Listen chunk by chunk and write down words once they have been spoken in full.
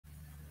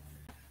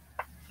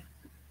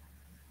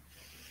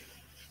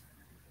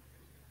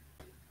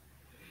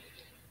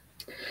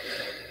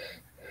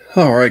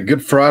All right,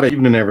 good Friday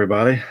evening,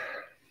 everybody.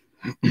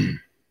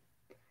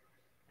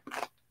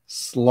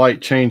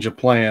 Slight change of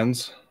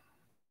plans.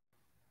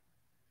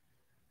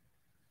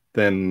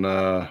 Then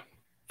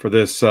for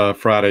this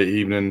Friday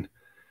evening,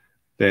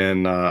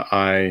 then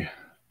I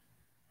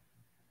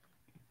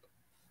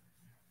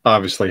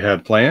obviously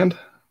had planned,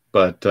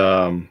 but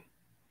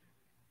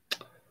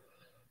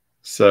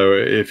so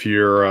if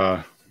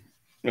you're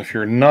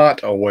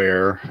not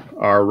aware,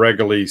 our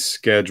regularly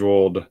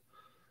scheduled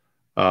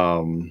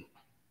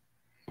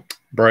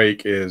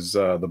break is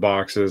the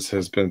boxes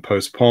has been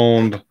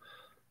postponed.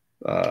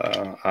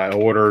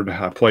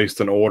 I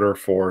placed an order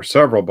for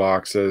several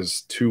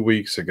boxes 2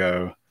 weeks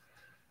ago,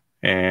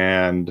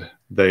 and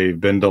they've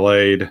been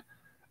delayed.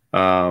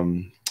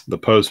 The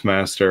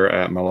postmaster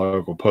at my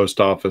local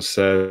post office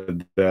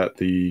said that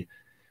the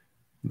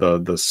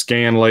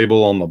scan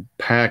label on the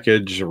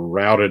package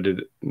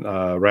routed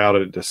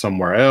it to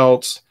somewhere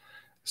else,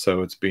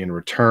 so it's being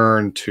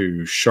returned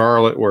to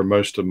Charlotte, where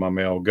most of my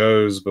mail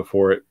goes,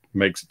 before it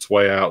makes its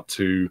way out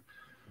to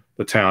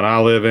the town I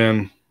live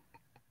in.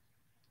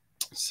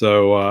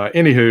 So,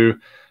 anywho,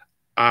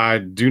 I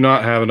do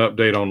not have an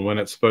update on when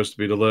it's supposed to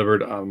be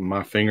delivered.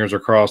 My fingers are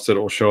crossed that it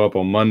will show up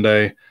on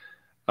Monday,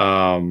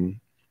 so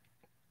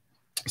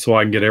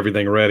I can get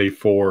everything ready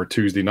for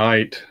Tuesday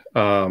night.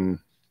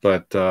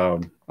 But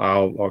of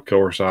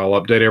course, I'll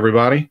update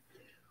everybody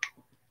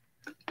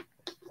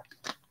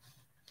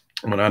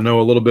when I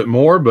know a little bit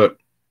more. But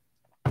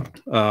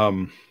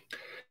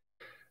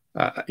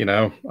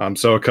I'm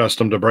so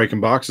accustomed to breaking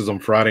boxes on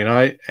Friday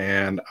night,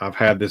 and I've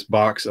had this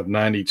box of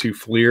 92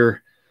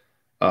 Fleer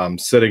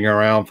sitting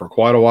around for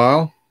quite a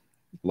while,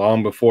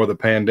 long before the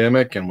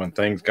pandemic. And when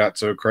things got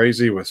so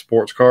crazy with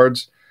sports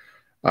cards,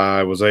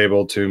 I was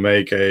able to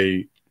make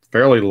a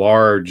fairly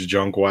large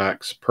junk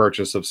wax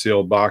purchase of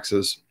sealed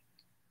boxes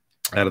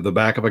out of the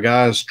back of a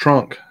guy's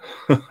trunk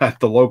at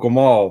the local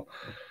mall.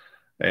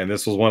 And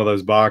this was one of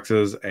those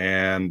boxes,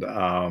 and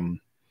I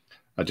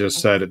just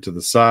set it to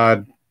the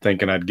side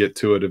thinking I'd get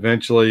to it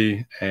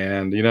eventually.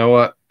 And you know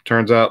what?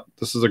 Turns out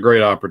this is a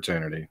great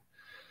opportunity.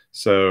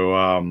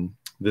 So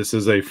this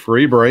is a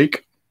free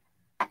break.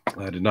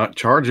 I did not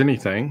charge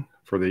anything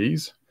for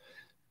these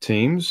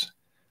teams.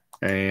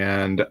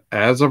 And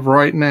as of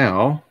right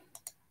now,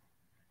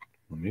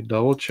 let me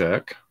double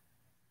check.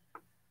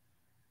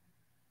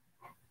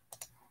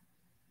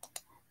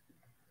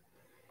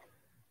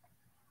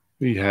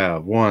 We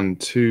have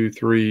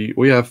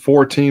we have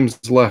 4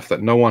 teams left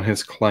that no one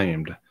has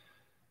claimed.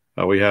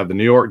 We have the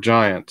New York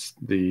Giants,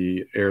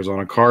 the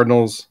Arizona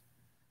Cardinals,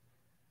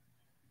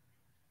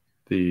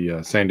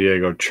 the San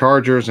Diego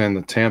Chargers, and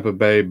the Tampa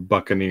Bay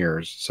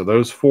Buccaneers. So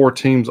those 4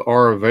 teams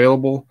are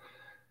available.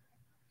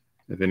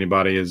 If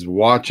anybody is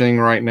watching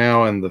right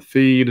now in the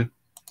feed,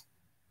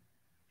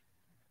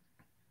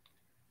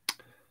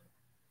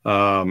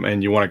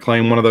 and you want to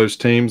claim one of those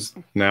teams,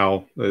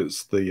 now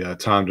is the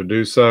time to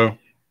do so.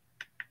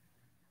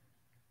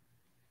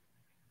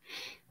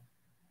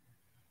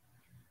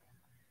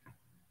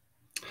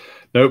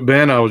 Nope,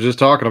 Ben, I was just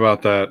talking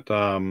about that.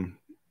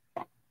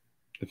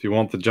 If you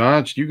want the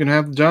Giants, you can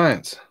have the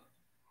Giants.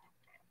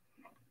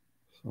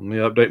 So let me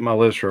update my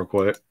list real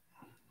quick.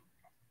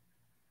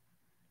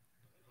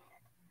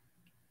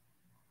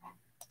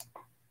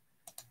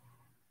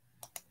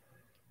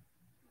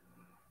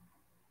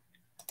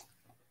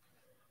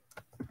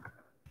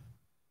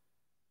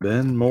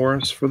 Ben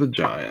Morris for the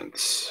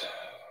Giants.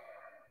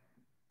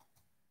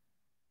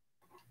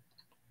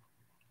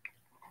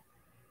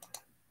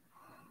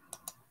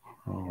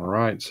 All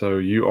right, so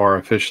you are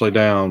officially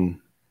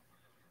down,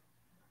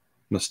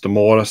 Mr.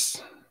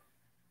 Morris.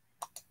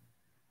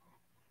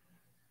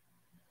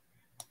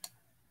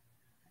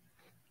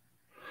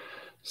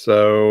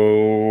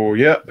 So,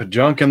 yep,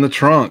 junk in the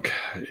trunk.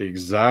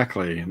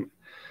 Exactly.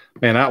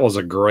 Man, that was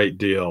a great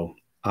deal.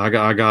 I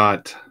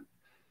got,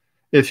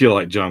 if you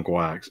like junk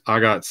wax, I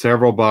got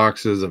several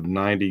boxes of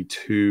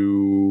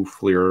 92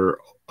 Fleer,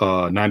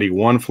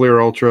 91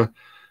 Fleer Ultra,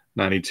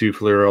 92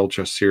 Fleer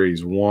Ultra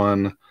Series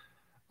 1.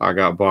 I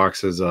got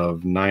boxes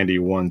of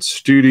 91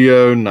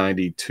 Studio,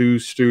 92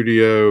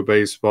 Studio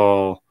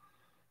Baseball.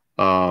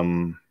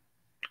 I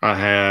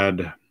had,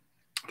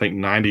 I think,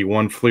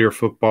 91 Fleer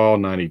Football,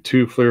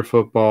 92 Fleer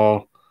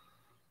Football.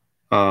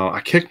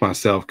 I kicked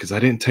myself because I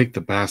didn't take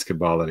the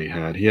basketball that he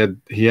had.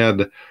 He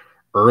had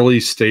early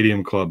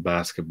Stadium Club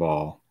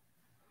basketball,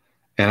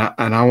 and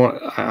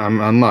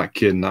I'm not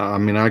kidding. I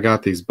mean, I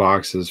got these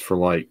boxes for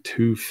like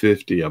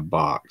 $2.50 a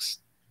box.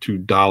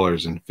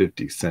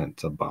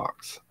 $2.50 a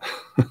box.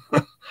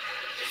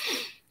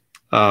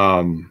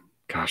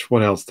 Gosh,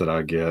 what else did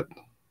I get?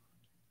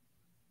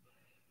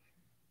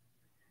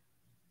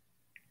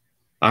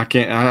 I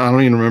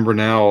don't even remember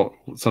now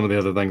some of the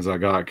other things I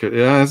got. It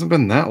hasn't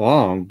been that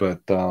long,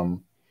 but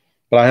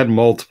I had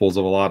multiples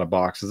of a lot of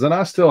boxes, and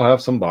I still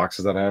have some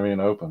boxes that I haven't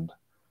even opened.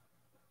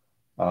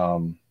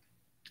 When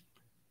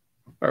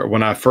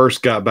I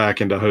first got back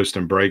into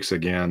hosting breaks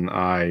again,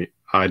 I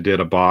did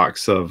a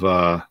box of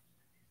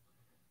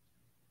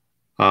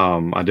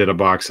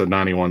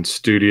 91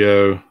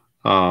 Studio.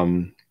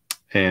 and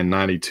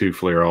 92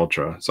 Fleer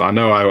Ultra. So I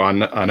know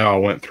I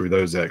went through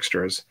those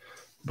extras,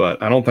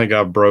 but I don't think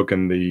I've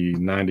broken the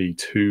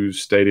 92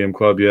 Stadium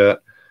Club yet,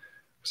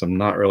 because I'm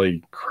not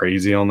really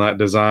crazy on that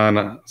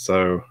design.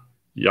 So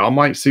y'all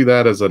might see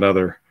that as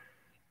another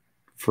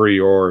free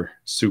or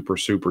super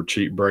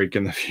cheap break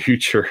in the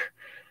future.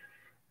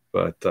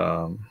 But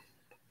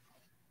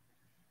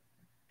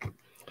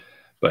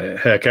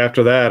heck,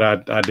 after that,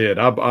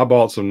 I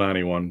bought some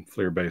 91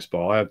 Fleer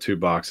baseball. I have 2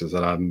 boxes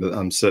that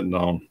I'm sitting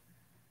on.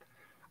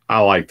 I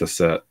like the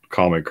set.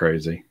 Call me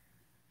crazy.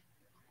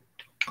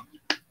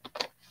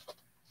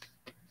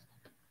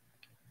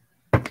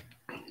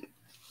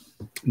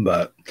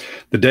 But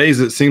the days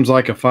it seems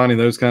like of finding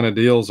those kind of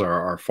deals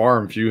are far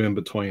and few in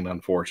between,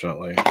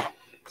 unfortunately.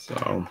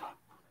 So,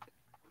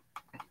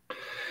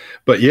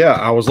 but yeah,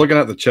 I was looking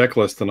at the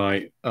checklist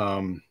tonight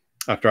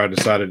after I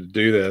decided to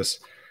do this,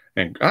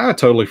 and I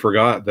totally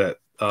forgot that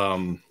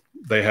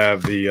they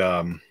have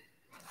the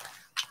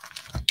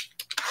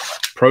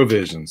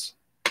Provisions,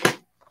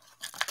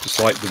 just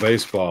like the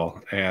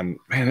baseball. And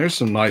man, there's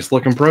some nice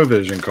looking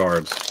Provision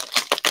cards.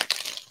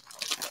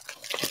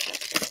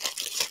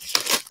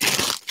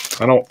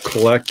 I don't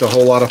collect a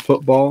whole lot of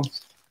football.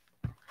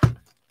 I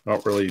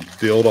don't really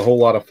build a whole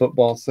lot of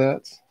football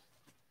sets.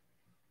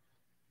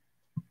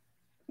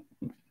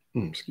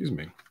 Excuse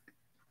me.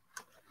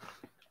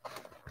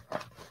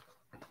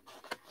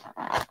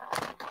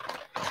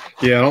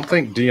 Yeah, I don't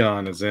think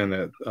Dion is in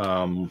it.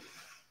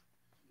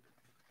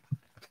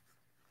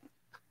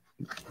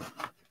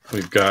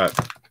 We've got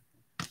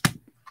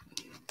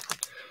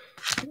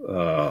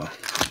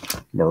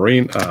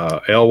Marine,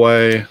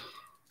 Elway,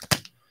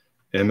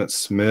 Emmett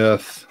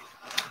Smith.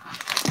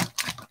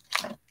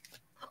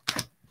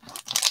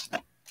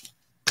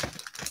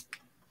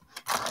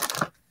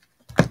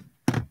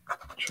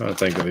 Trying to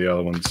think of the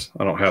other ones.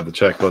 I don't have the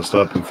checklist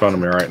up in front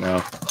of me right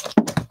now.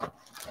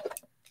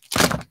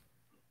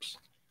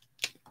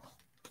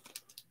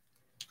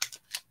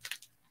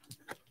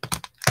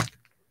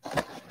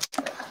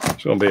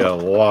 It's going to be a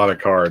lot of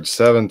cards.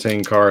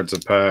 17 cards a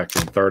pack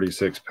and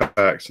 36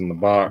 packs in the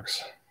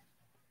box.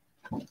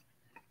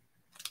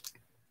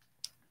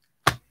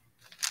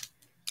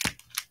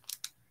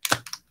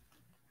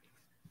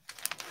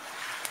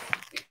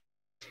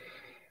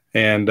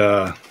 And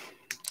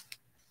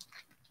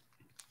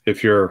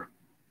if you're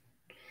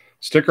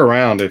stick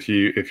around, if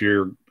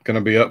you're going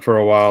to be up for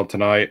a while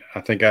tonight,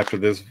 I think after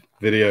this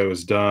video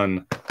is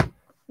done,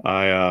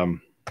 I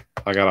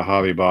got a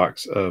hobby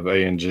box of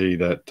A&G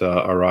that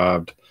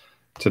arrived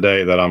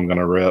today that I'm going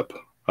to rip.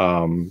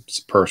 It's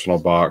a personal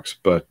box,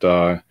 but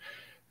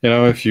you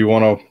know, if you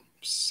want to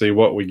see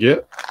what we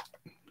get,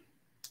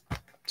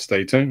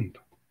 stay tuned.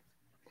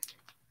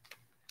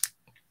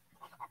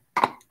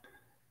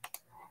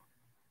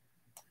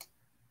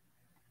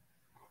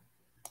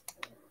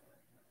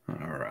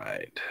 All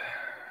right.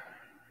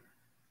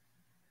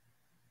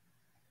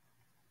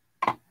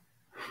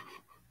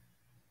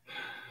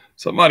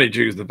 Somebody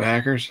choose the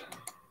Packers.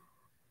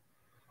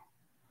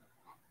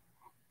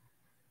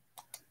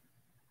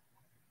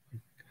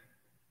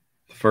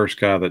 The first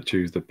guy that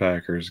chose the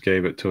Packers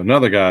gave it to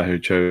another guy who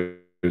chose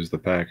the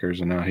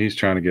Packers, and now he's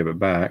trying to give it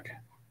back.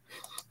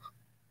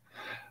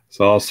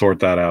 So I'll sort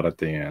that out at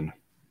the end.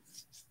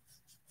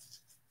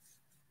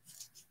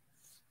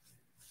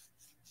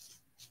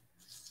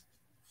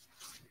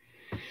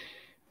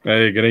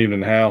 Hey, good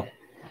evening, Hal.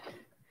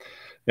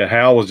 Yeah,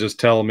 Hal was just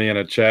telling me in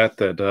a chat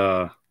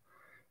that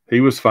he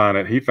was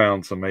finding, he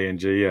found some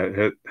A&G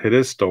at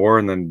his store,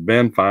 and then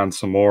Ben finds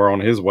some more on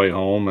his way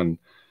home. And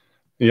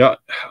yeah,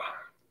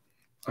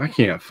 I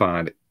can't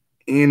find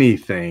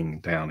anything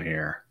down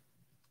here.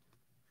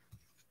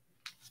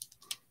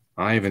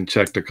 I even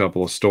checked a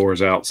couple of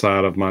stores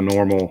outside of my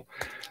normal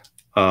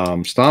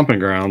stomping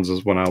grounds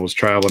as when I was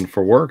traveling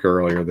for work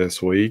earlier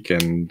this week,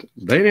 and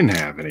they didn't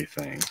have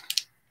anything.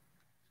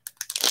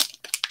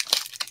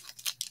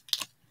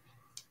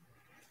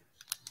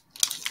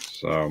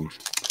 So,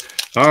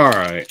 all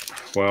right.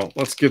 Well,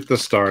 let's get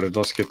this started.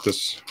 Let's get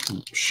this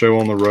show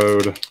on the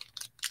road.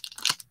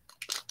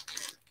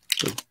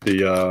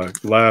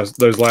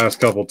 Those last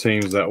couple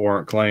teams that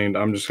weren't claimed,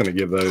 I'm just going to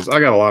give those. I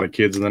got a lot of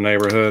kids in the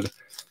neighborhood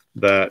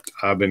that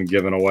I've been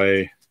giving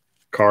away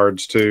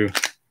cards to,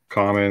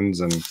 commons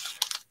and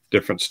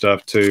different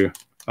stuff to,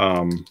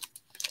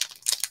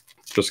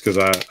 just because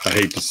I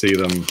hate to see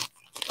them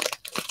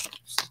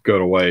go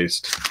to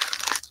waste.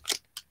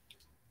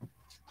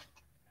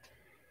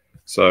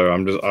 So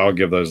I'll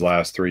give those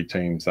last 3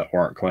 teams that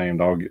weren't claimed.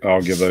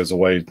 I'll give those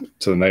away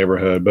to the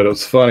neighborhood. But it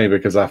was funny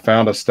because I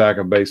found a stack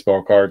of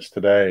baseball cards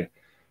today,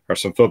 or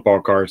some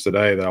football cards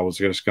today, that I was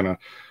just going to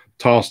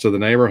toss to the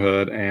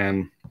neighborhood,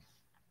 and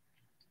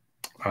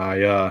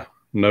I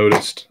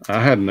noticed,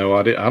 I had no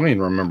idea. I don't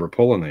even remember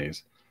pulling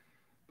these,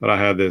 but I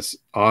had this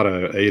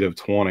auto 8 of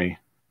 20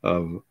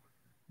 of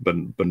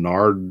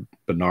Bernardrick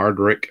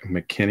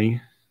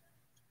McKinney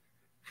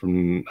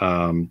from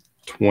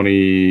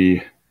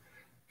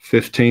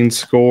 2015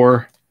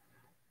 score,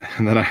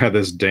 and then I had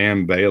this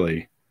Dan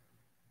Bailey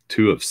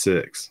 2 of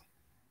 6.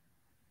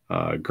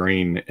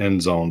 green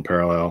end zone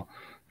parallel.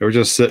 They were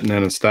just sitting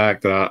in a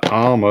stack that I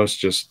almost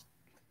just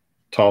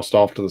tossed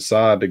off to the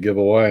side to give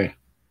away.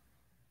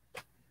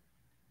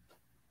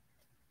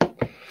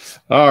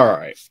 All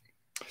right.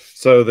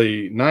 So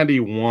the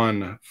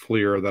 91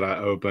 Fleer that I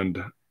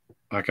opened,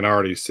 I can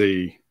already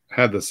see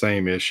had the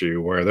same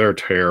issue where they're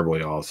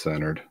terribly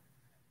off-centered.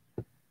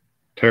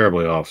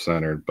 Terribly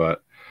off-centered,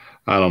 but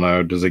I don't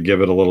know. Does it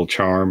give it a little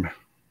charm?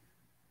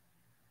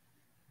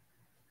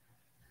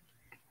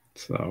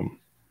 So,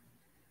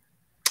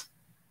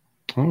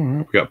 all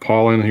right. We got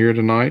Paul in here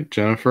tonight.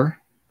 Jennifer.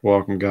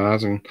 Welcome,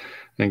 guys and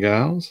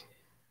gals.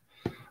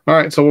 All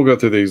right. So we'll go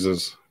through these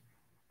as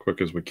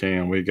quick as we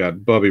can. We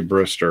got Bubby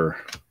Brister,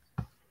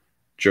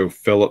 Joe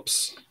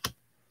Phillips,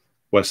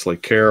 Wesley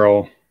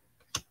Carroll,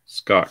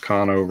 Scott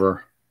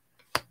Conover,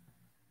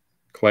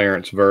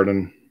 Clarence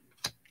Verdon,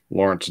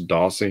 Lawrence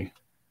Dawsey,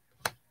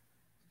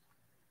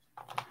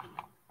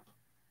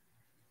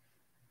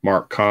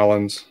 Mark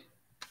Collins,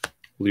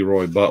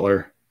 Leroy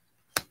Butler,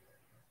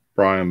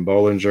 Brian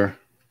Bollinger.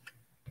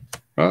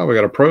 Oh, we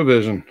got a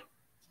Provision.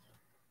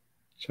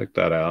 Check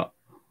that out.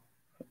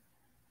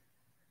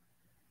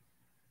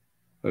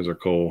 Those are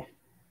cool.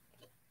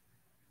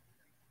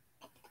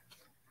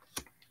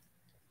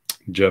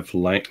 Jeff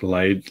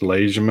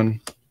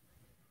Lageman,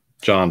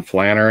 John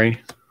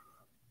Flannery.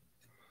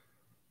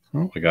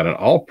 Oh, we got an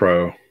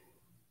All-Pro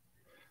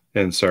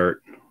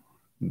insert.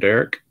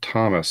 Derek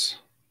Thomas.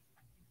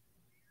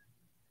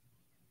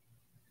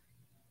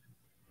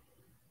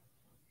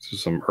 This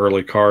is some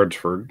early cards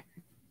for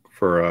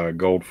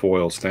gold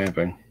foil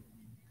stamping.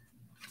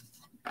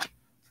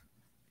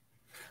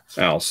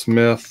 Al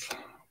Smith,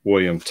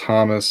 William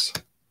Thomas,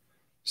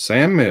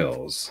 Sam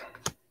Mills,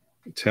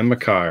 Tim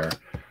McKyer.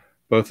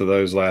 Both of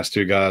those last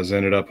two guys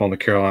ended up on the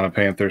Carolina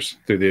Panthers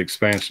through the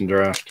expansion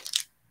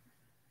draft.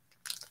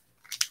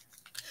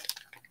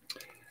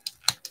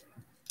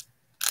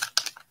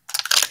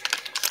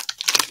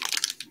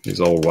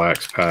 These old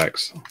wax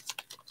packs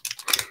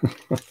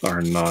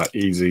are not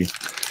easy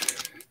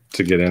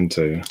to get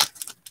into.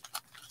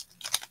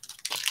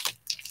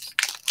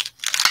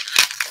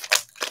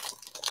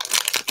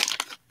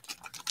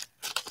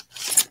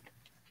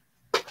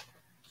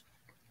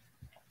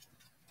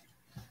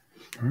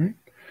 All right.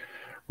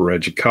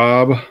 Reggie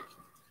Cobb,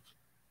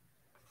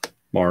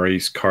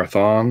 Maurice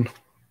Carthon,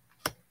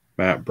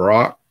 Matt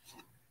Brock,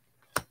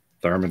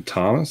 Thurman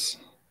Thomas,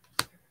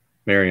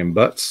 Marion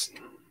Butts,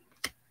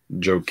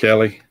 Joe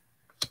Kelly,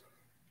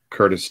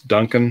 Curtis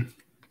Duncan,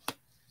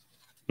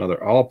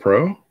 another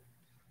All-Pro,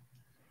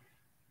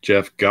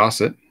 Jeff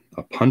Gossett,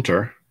 a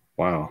punter.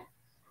 Wow.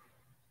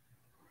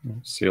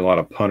 See a lot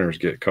of punters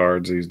get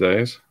cards these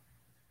days.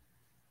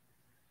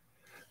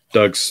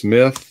 Doug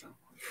Smith,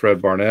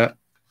 Fred Barnett,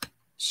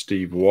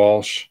 Steve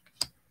Walsh,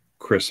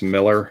 Chris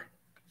Miller,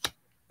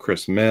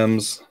 Chris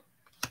Mims,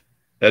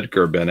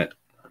 Edgar Bennett,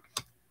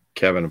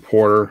 Kevin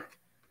Porter,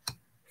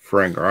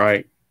 Frank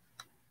Wright,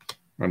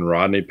 and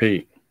Rodney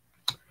Peete.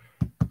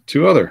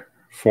 Two other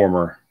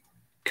former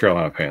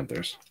Carolina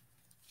Panthers.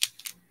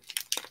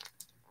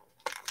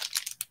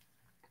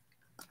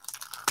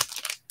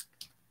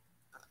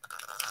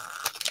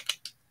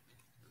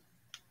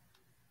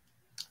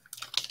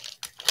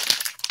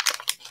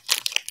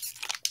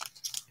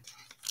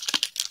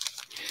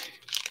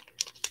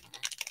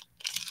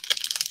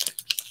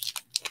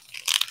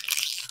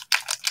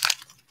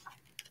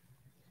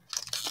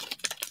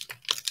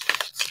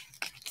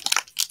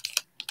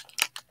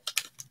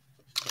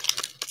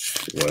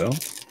 Well,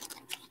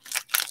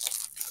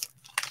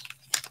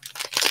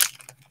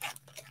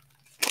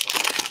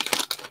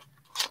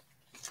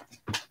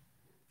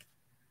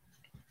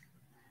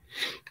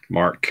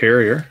 Mark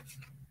Carrier,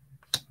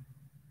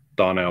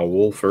 Donnell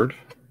Wolford,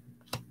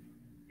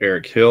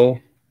 Eric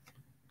Hill,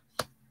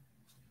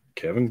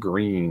 Kevin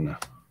Green,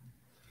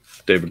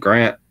 David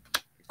Grant,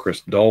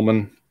 Chris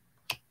Dolman,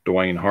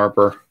 Dwayne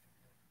Harper.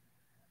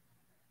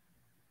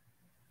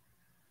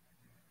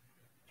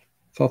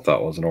 Thought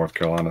that was a North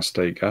Carolina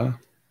State guy.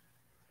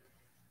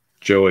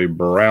 Joey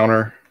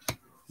Browner,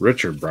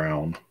 Richard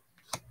Brown,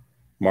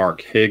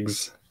 Mark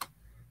Higgs,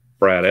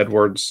 Brad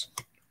Edwards,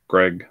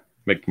 Greg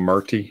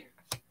McMurty,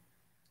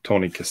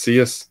 Tony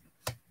Casillas,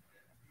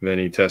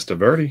 Vinny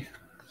Testaverde,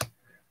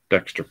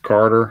 Dexter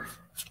Carter,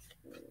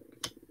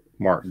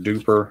 Mark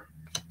Duper,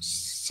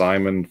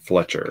 Simon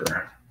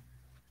Fletcher.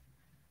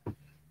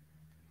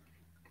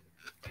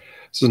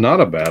 This is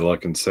not a bad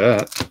looking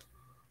set.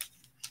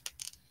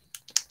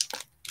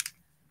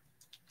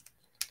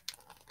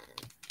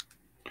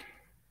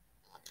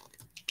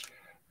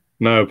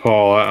 No,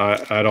 Paul,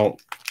 I don't.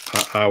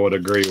 I would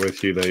agree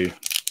with you.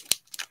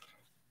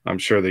 I'm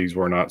sure these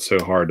were not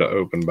so hard to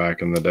open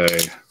back in the day,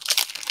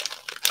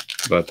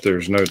 but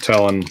there's no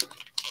telling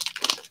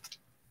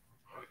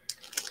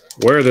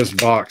where this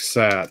box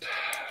sat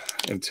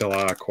until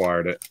I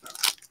acquired it.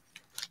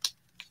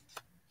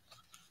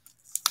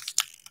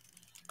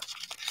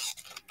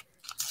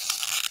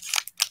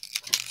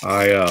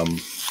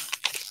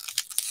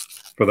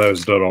 For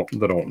those that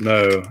don't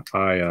know,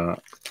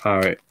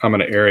 I'm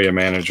an area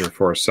manager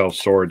for a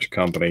self-storage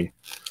company.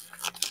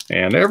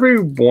 And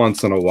every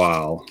once in a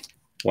while,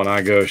 when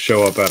I go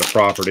show up at a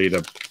property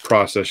to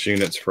process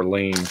units for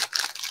lien,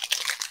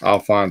 I'll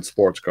find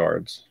sports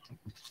cards.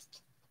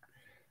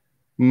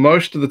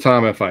 Most of the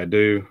time, if I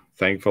do,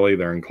 thankfully,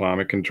 they're in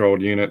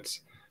climate-controlled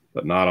units,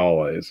 but not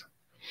always.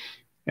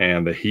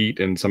 And the heat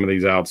in some of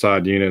these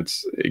outside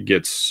units, it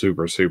gets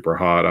super, super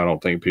hot. I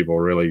don't think people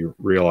really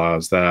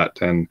realize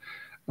that. And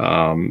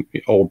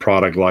old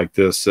product like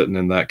this sitting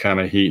in that kind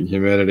of heat and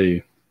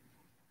humidity,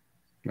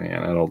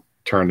 man, it'll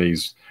turn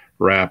these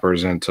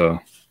wrappers into,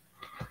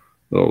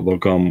 they'll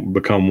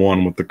become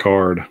one with the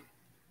card.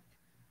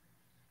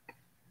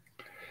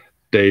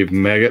 Dave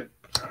Meggett,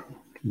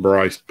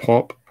 Bryce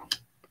Paup,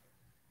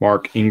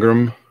 Mark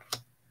Ingram,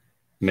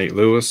 Nate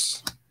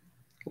Lewis,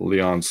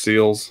 Leon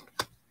Seals,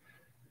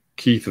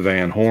 Keith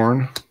Van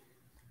Horn,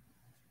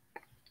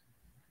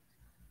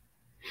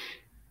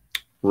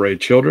 Ray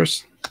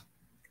Childress,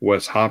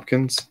 Wes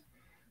Hopkins,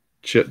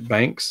 Chip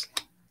Banks,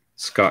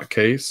 Scott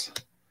Case,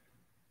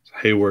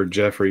 Hayward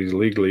Jeffries,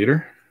 league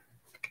leader,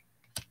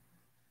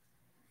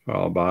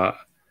 followed by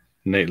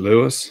Nate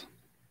Lewis.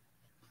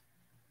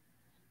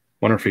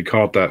 Wonder if he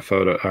caught that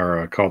photo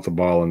or caught the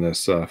ball in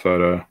this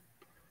photo.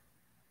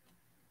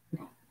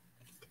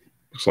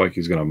 Looks like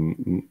he's going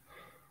to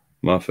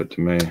muff it to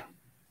me.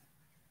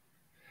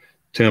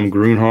 Tim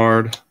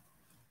Grunhard,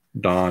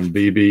 Don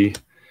Beebe,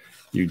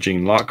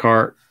 Eugene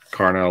Lockhart,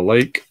 Carnell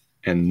Lake,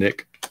 and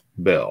Nick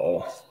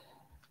Bell.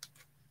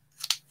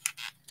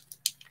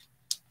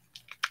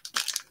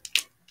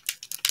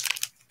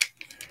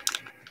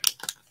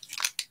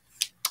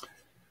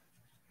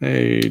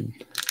 Hey,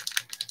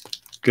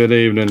 good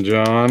evening,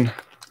 John.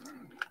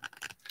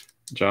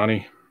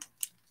 Johnny.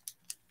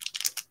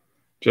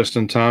 Just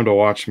in time to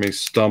watch me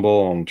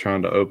stumble on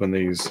trying to open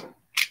these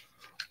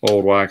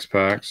old wax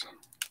packs.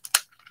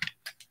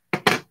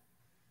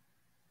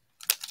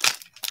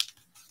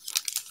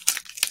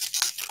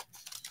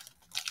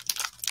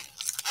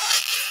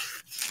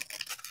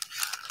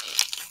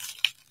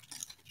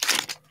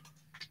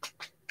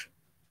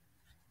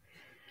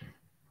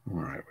 All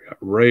right, we got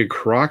Ray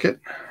Crockett,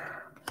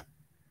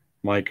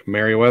 Mike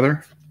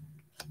Merriweather,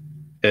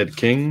 Ed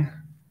King,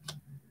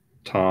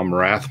 Tom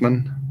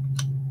Rathman,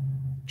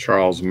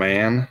 Charles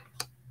Mann,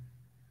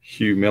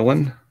 Hugh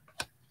Millen,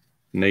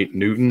 Nate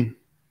Newton.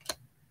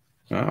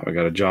 Oh, we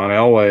got a John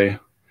Elway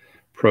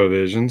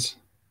Provisions.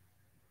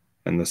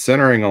 And the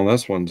centering on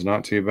this one's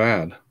not too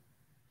bad.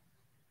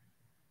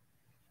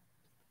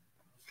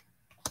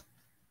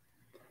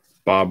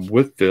 Bob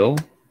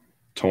Whitfield,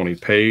 Tony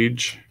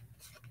Page,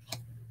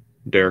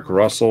 Derek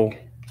Russell,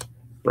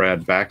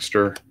 Brad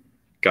Baxter,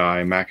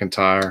 Guy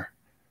McIntyre,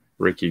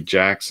 Ricky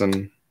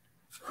Jackson,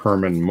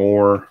 Herman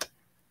Moore,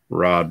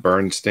 Rod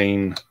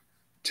Bernstein,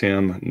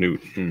 Tim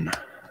Newton.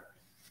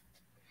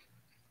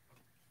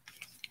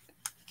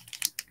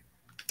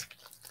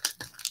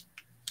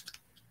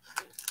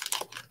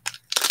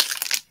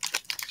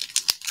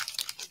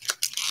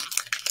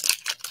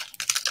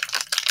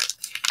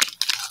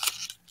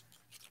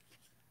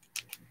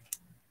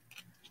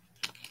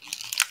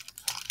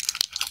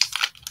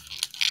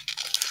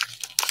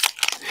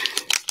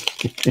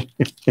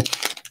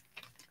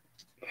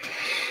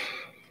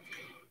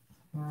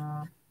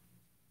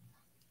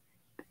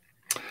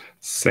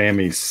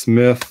 Sammy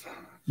Smith,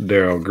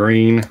 Darryl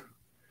Green,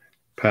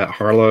 Pat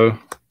Harlow,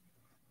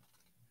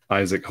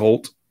 Isaac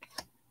Holt,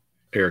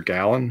 Eric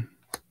Allen,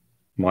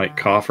 Mike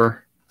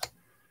Coffer,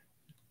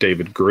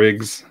 David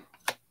Griggs,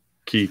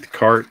 Keith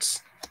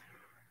Kartz,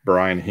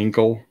 Brian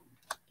Hinkle,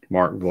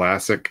 Mark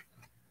Vlasic,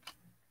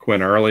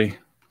 Quinn Early,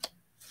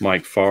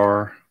 Mike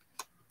Farr,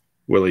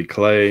 Willie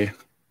Clay,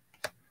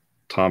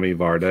 Tommy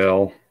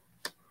Vardell,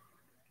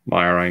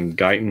 Myron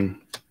Guyton,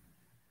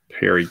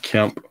 Harry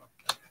Kemp,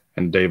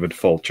 and David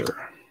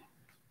Fulcher.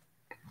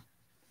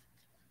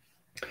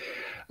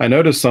 I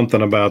noticed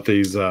something about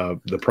these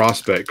the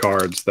prospect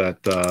cards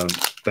that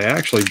they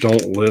actually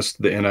don't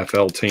list the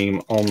NFL team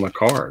on the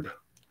card.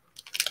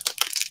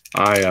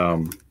 I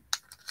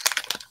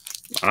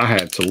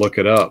had to look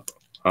it up.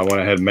 I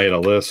went ahead and made a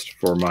list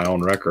for my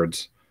own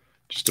records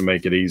just to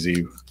make it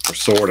easy for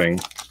sorting.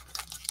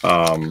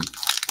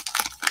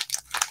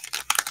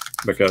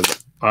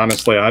 Because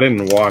honestly, I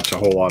didn't watch a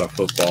whole lot of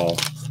football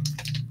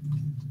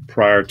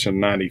prior to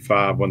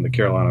 '95 when the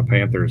Carolina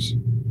Panthers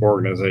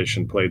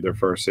organization played their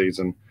first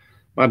season.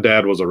 My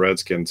dad was a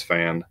Redskins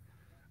fan,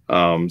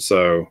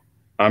 so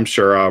I'm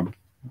sure I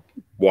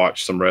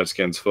watched some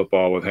Redskins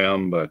football with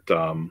him. But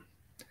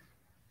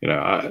you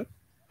know,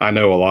 I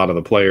know a lot of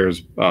the players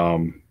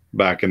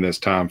back in this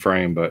time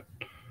frame, but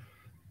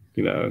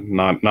you know,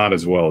 not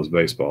as well as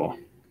baseball.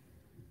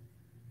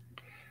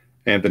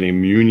 Anthony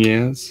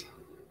Muniz,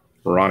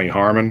 Ronnie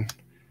Harmon,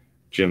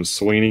 Jim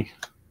Sweeney,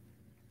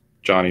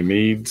 Johnny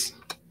Meads.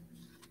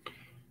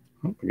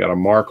 Oh, we got a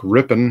Mark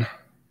Rippon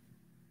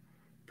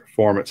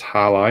Performance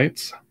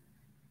Highlights,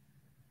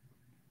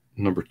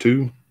 number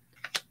 2.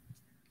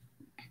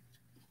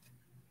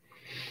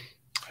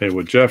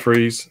 Haywood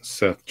Jeffries,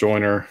 Seth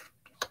Joyner,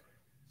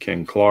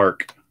 Ken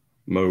Clark,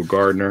 Mo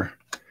Gardner,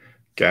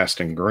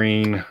 Gaston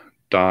Green,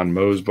 Don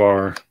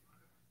Mosbar,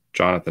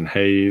 Jonathan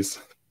Hayes,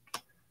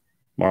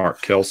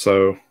 Mark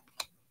Kelso,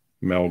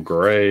 Mel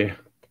Gray,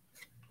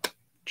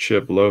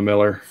 Chip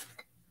Lowmiller,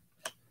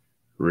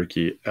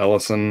 Ricky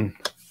Ellison,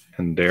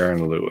 and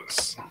Darren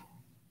Lewis.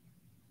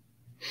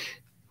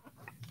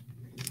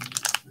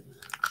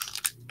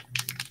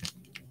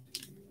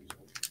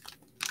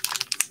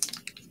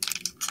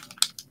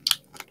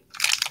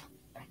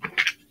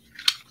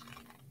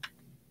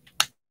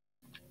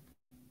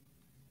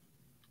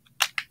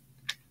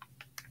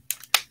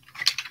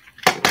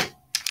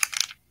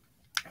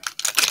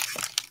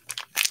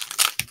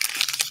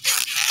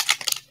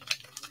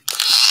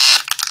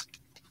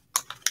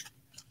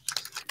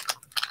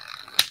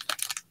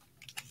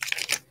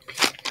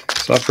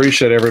 So I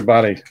appreciate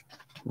everybody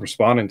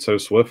responding so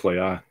swiftly.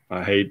 I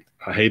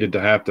hated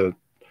to have to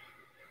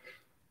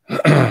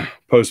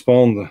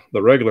postpone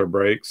the regular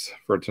breaks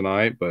for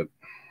tonight, but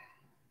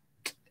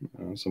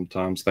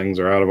sometimes things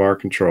are out of our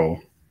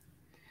control.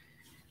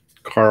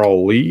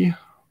 Carl Lee,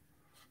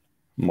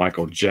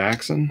 Michael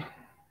Jackson,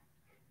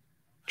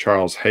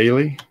 Charles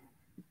Haley,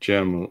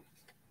 Jim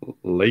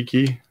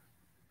Lakey,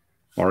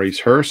 Maurice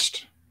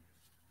Hurst,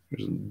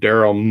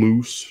 Daryl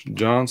Moose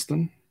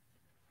Johnston,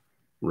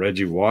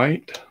 Reggie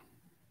White,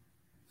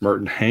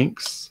 Merton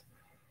Hanks,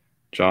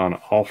 John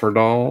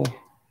Offerdahl,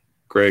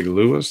 Greg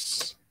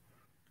Lewis,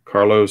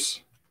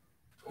 Carlos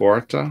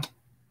Huerta,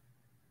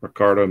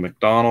 Ricardo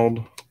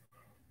McDonald,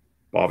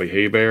 Bobby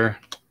Hebert,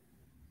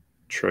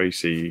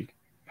 Tracy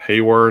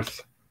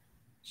Hayworth,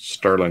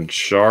 Sterling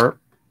Sharp,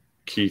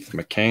 Keith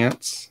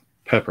McCants,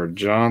 Pepper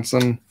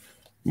Johnson,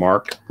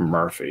 Mark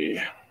Murphy.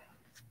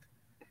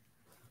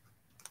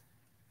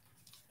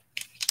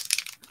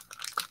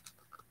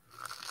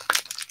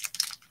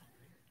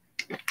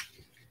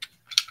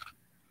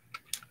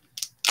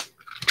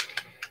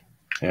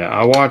 Yeah,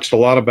 I watched a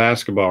lot of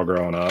basketball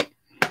growing up.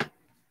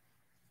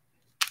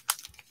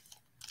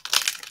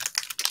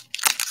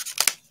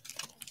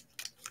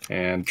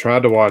 And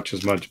tried to watch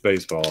as much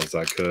baseball as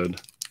I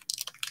could.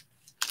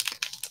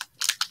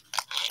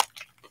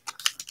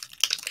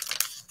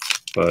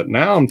 But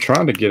now I'm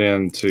trying to get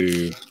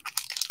into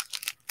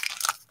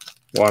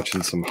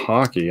watching some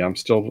hockey. I'm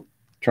still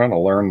trying to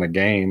learn the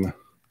game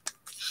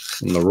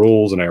and the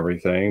rules and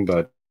everything,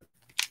 but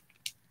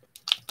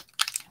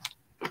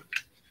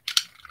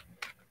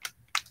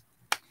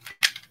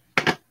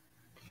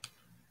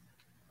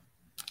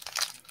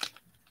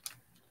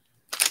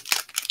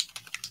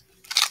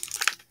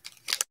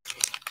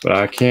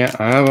I can't.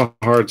 I have a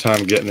hard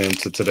time getting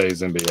into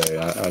today's NBA.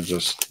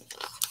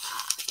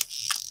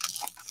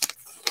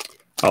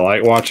 I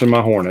like watching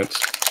my Hornets,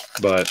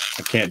 but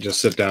I can't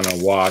just sit down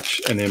and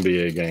watch an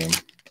NBA game.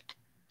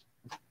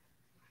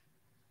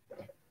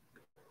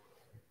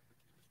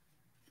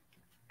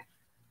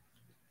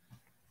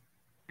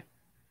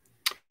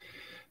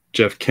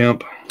 Jeff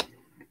Kemp,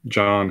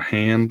 John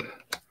Hand,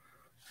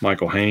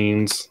 Michael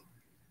Haynes,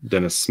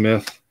 Dennis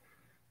Smith,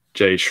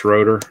 Jay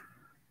Schroeder,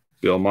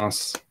 Bill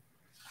Moss,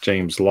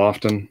 James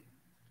Lofton,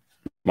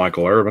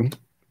 Michael Irvin,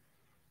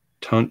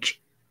 Tunch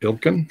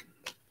Ilkin,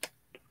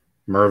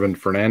 Mervyn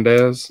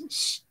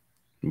Fernandez,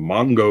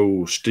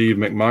 Mongo Steve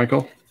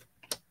McMichael,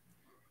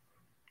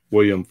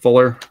 William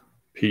Fuller,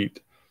 Pete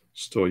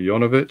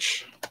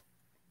Stoyanovich,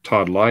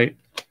 Todd Light,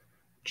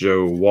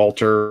 Joe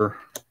Walter,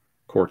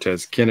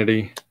 Cortez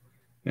Kennedy,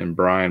 and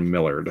Brian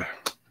Millard.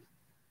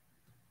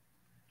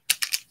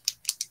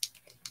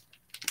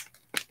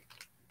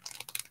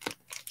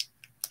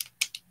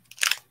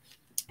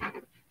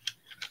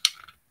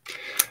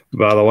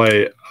 By the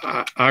way,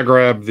 I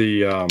grabbed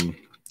the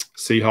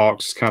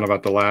Seahawks kind of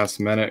at the last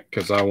minute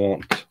because I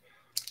want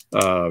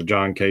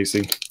John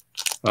Casey,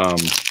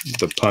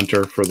 the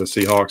punter for the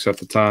Seahawks at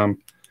the time.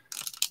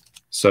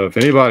 So if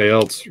anybody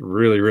else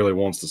really, really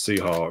wants the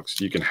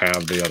Seahawks, you can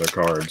have the other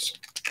cards.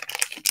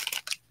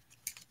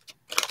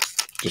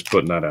 Just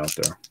putting that out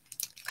there.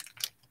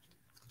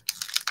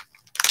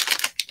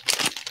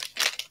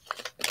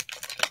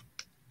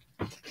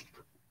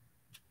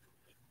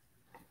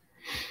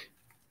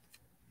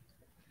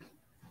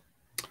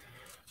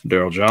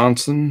 Daryl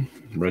Johnson,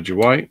 Reggie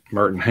White,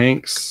 Merton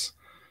Hanks,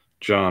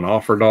 John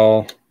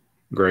Offerdahl,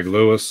 Greg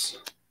Lewis,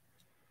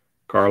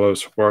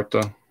 Carlos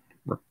Huerta,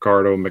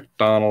 Ricardo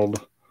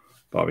McDonald,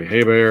 Bobby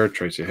Hebert,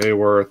 Tracy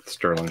Hayworth,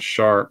 Sterling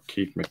Sharp,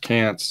 Keith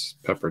McCants,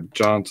 Pepper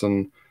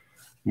Johnson,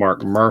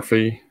 Mark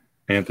Murphy,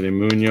 Anthony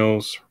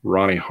Munoz,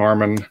 Ronnie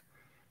Harmon,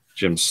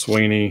 Jim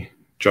Sweeney,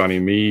 Johnny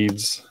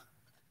Meads,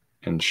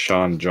 and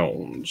Sean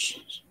Jones.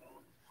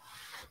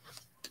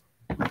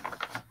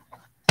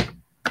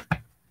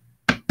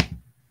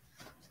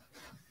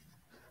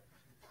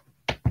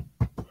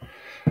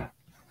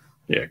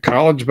 Yeah,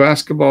 college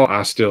basketball,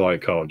 I still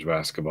like college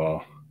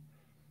basketball.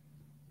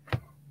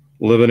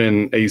 Living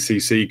in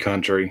ACC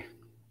country,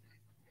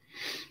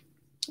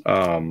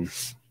 I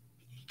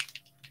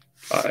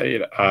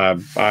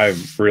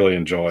really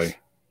enjoy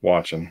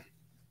watching.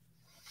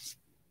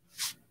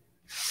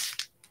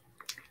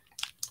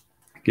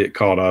 get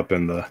caught up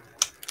in the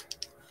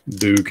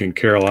Duke and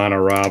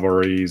Carolina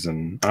rivalries,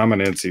 and I'm an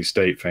NC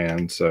State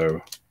fan,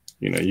 so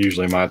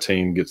usually my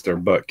team gets their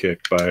butt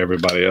kicked by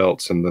everybody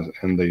else in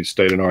the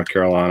state of North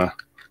Carolina.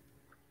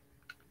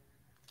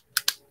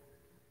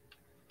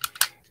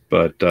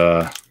 But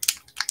I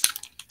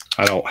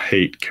don't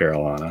hate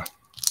Carolina.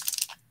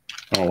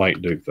 I don't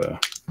like Duke, though.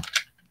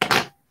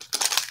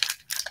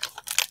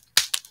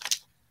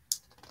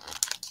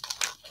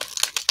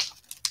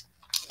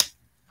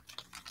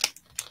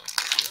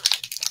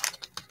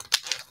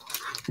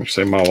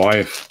 Actually, my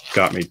wife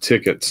got me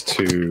tickets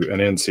to an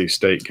NC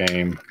State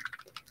game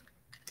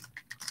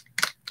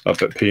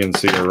up at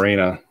PNC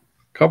Arena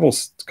a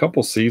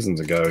couple seasons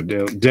ago.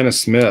 Dennis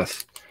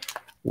Smith,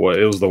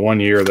 it was the one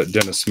year that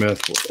Dennis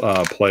Smith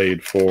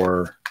played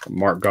for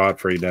Mark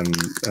Gottfried and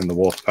the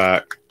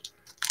Wolfpack.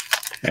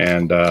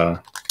 And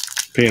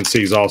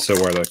PNC is also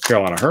where the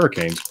Carolina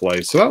Hurricanes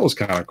play. So that was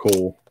kind of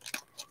cool,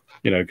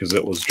 because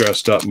it was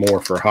dressed up more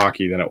for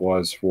hockey than it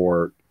was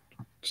for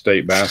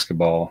state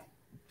basketball.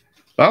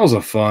 That was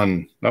a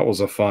fun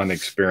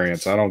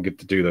experience. I don't get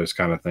to do those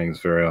kind of things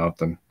very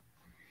often.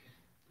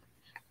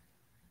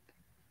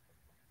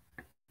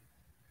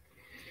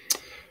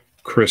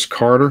 Chris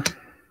Carter,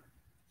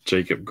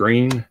 Jacob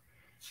Green,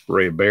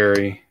 Ray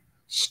Berry,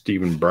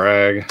 Stephen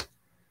Bragg,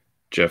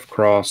 Jeff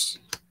Cross,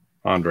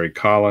 Andre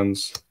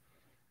Collins,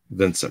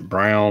 Vincent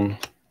Brown,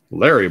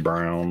 Larry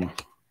Brown,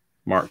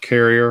 Mark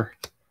Carrier,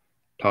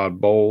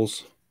 Todd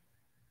Bowles,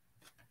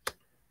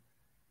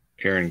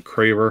 Aaron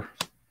Craver,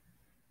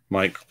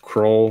 Mike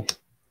Kroll,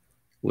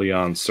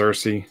 Leon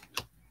Searcy,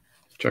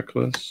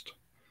 checklist,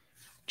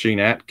 Gene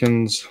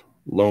Atkins,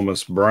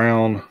 Lomas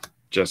Brown,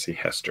 Jesse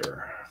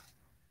Hester.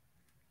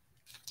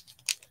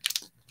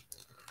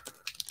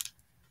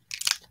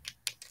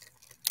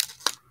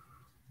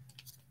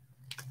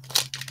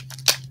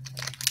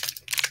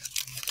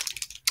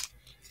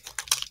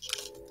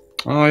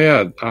 Oh,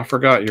 yeah, I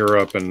forgot you're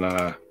up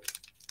in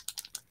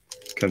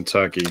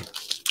Kentucky.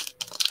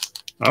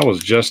 I was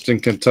just in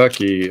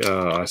Kentucky,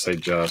 I say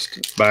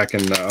just, back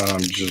in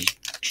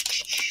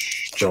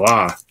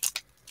July.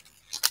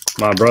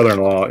 My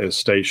brother-in-law is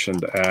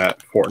stationed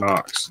at Fort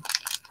Knox.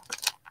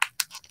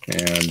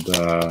 And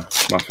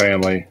my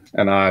family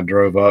and I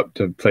drove up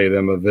to pay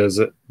them a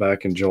visit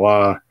back in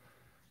July.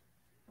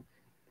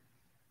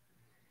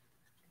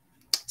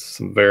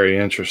 Some very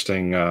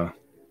interesting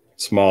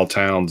small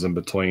towns in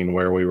between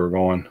where we were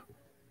going.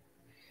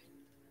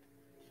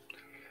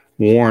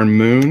 Warren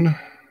Moon,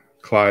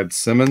 Clyde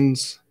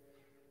Simmons,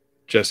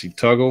 Jesse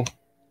Tuggle,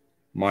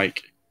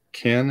 Mike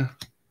Ken,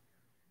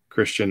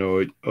 Christian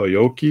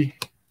Oyoki,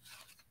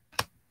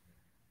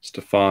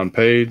 Stephon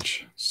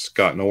Page,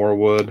 Scott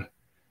Norwood,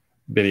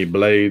 Benny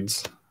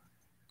Blades,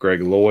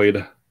 Greg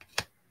Lloyd,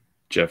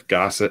 Jeff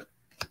Gossett,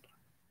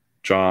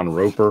 John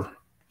Roper,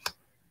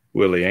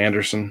 Willie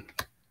Anderson,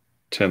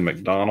 Tim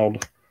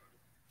McDonald,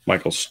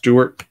 Michael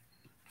Stewart,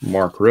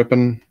 Mark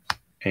Rippon,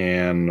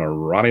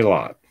 and Ronnie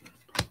Lott.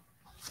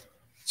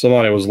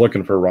 Somebody was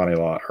looking for Ronnie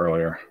Lott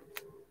earlier.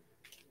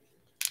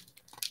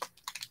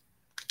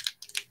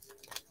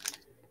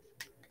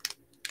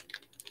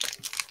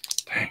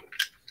 Dang.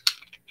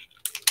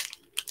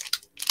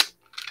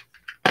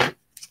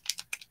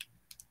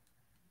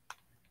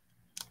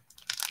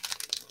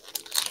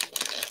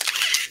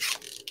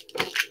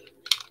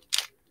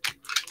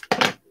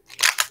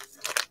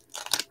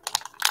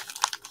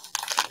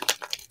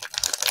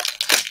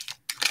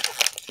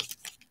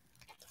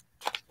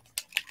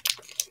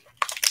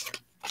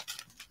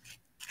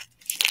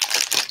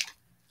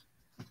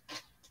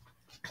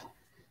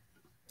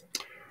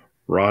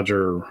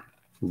 Roger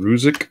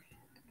Ruzick,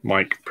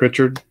 Mike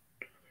Pritchard,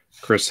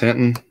 Chris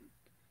Hinton,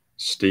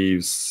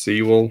 Steve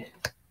Sewell,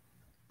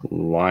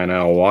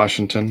 Lionel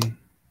Washington,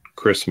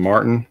 Chris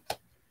Martin,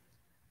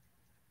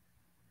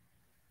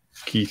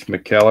 Keith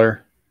McKellar,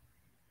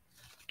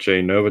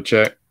 Jay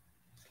Novacek,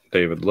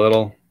 David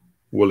Little,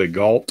 Willie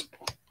Galt,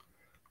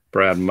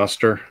 Brad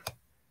Muster,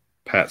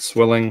 Pat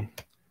Swilling,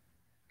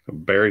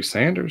 Barry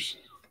Sanders,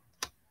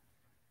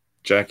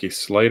 Jackie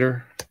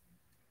Slater,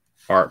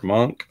 Art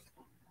Monk.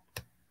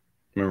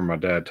 Remember my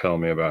dad telling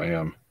me about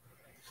him.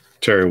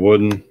 Terry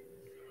Wooden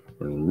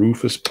and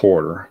Rufus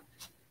Porter.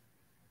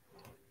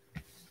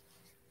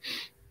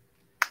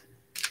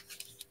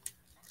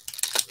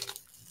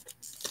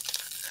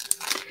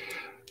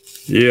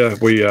 Yeah,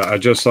 I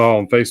just saw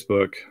on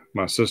Facebook,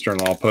 my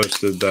sister-in-law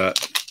posted that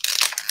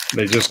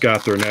they just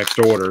got their next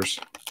orders,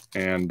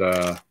 and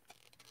I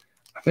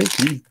think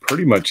he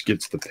pretty much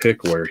gets to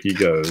pick where he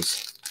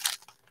goes.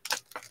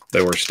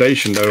 They were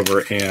stationed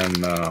over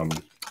in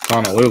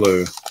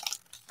Honolulu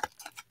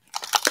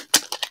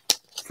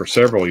for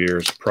several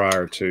years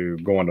prior to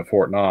going to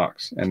Fort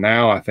Knox. And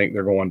now I think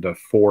they're going to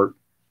Fort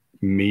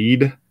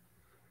Meade,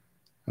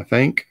 I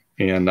think,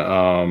 in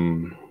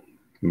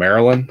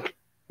Maryland.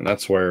 And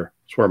that's where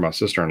my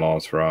sister-in-law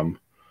is from.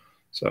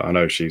 So I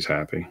know she's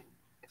happy.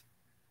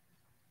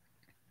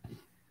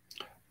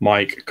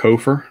 Mike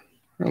Kofer.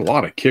 There are a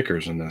lot of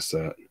kickers in this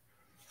set.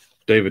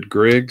 David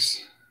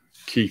Griggs,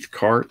 Keith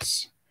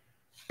Karts,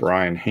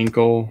 Brian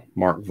Hinkle,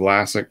 Mark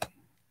Vlasic,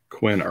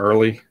 Quinn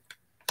Early,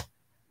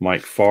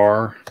 Mike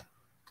Farr,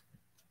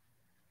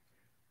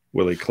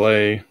 Willie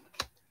Clay,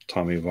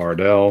 Tommy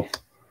Vardell,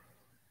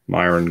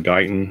 Myron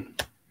Guyton,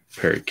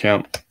 Perry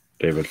Kemp,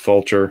 David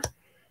Fulcher,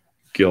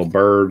 Gil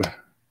Bird,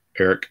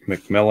 Eric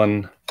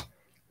McMillan,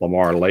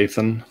 Lamar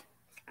Lathan.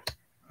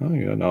 Oh,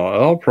 yeah, no,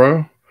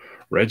 All-Pro.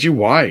 Reggie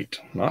White.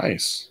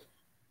 Nice.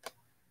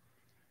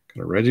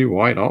 Got a Reggie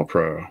White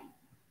All-Pro.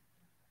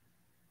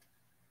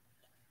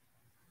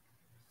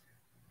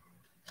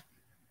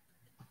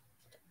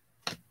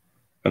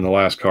 And the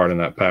last card in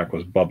that pack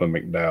was Bubba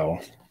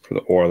McDowell for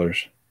the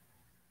Oilers.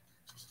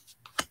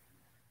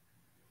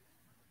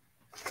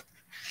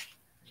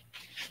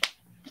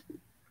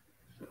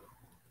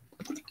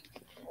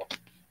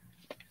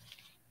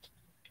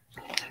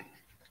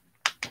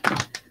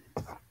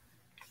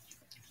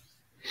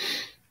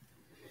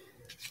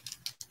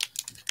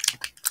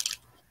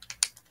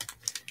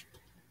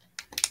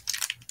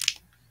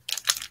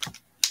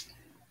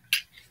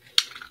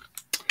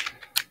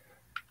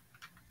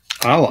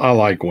 I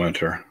like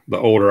winter. The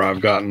older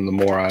I've gotten, the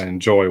more I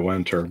enjoy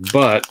winter.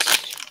 But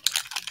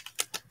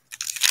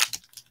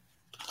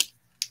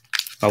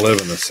I live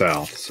in the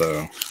South,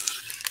 so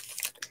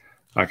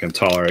I can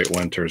tolerate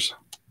winters.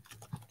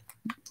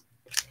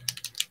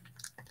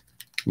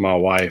 My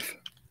wife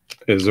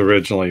is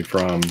originally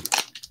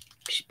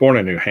she's born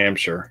in New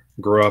Hampshire,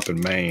 grew up in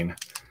Maine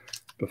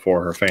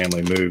before her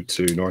family moved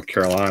to North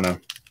Carolina.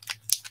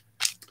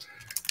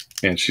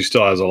 And she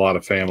still has a lot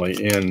of family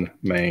in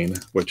Maine,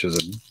 which is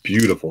a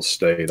beautiful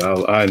state.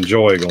 I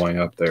enjoy going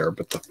up there.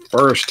 But the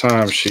first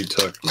time she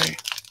took me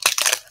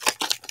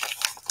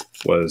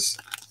was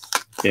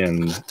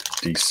in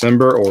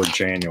December or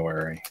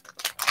January.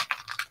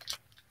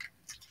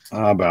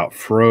 I about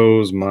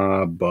froze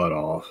my butt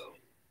off.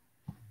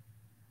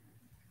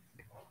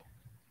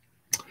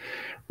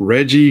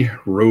 Reggie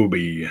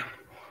Roby.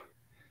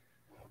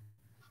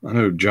 I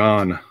know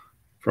John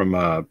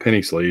from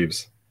Penny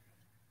Sleeves.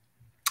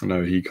 I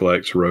know he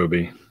collects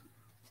Roby.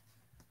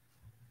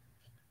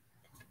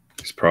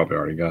 He's probably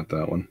already got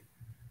that one.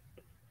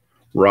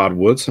 Rod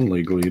Woodson,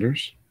 league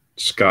leaders.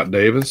 Scott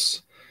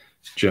Davis,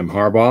 Jim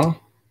Harbaugh,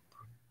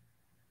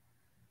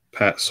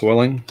 Pat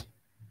Swilling,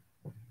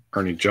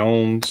 Ernie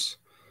Jones,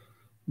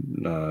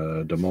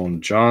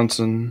 Damone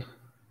Johnson,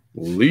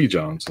 Lee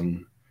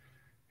Johnson,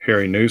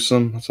 Harry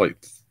Newsom. That's like,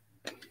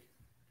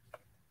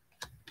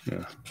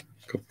 yeah,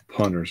 a couple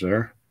punters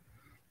there.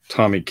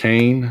 Tommy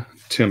Kane,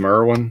 Tim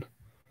Irwin,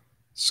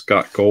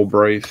 Scott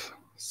Goldbraith,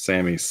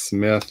 Sammy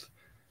Smith,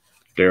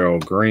 Darrell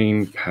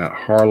Green, Pat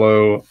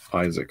Harlow,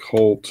 Isaac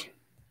Holt,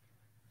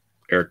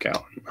 Eric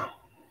Allen.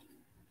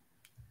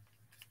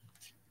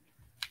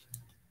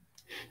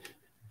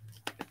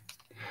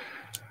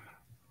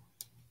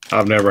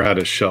 I've never had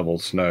to shovel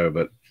snow,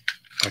 but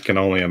I can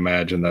only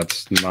imagine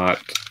that's not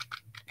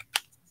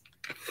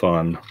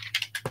fun.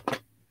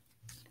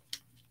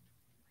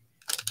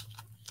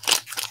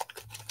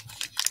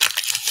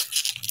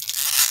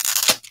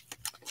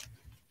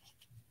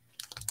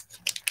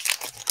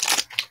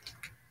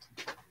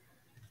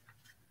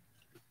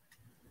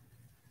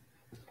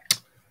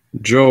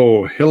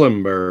 Joe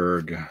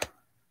Hillenberg,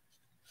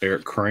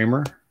 Eric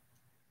Kramer,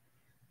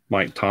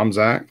 Mike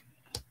Tomczak,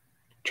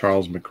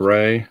 Charles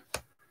McRae,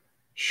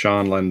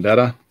 Sean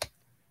Landetta,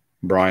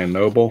 Brian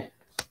Noble,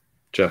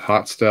 Jeff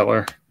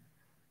Hotstetler,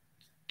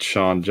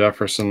 Sean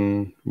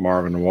Jefferson,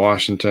 Marvin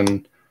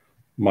Washington,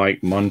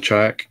 Mike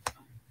Munchak,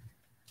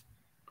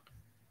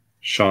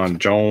 Sean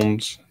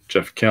Jones,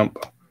 Jeff Kemp,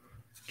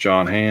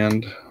 John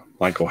Hand,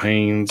 Michael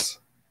Haynes,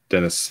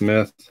 Dennis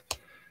Smith,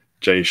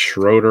 Jay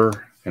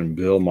Schroeder, and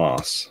Bill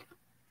Moss.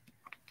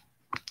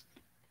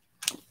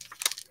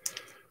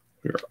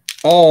 We're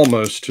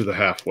almost to the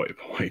halfway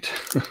point.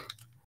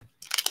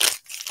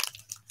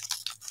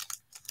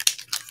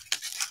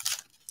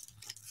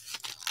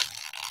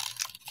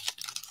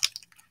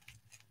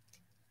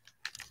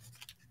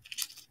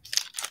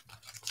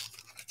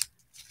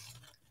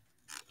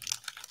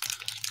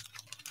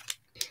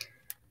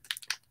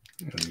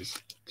 He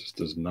just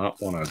does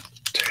not want to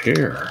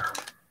tear.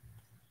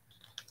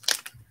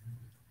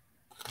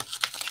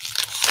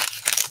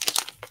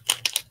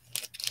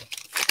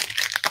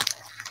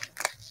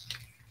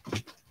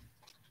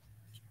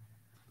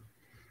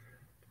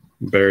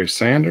 Barry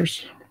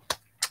Sanders,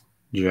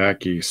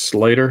 Jackie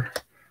Slater,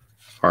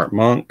 Art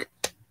Monk,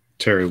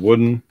 Terry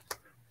Wooden,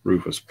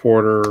 Rufus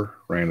Porter,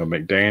 Randall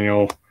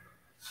McDaniel,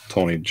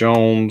 Tony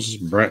Jones,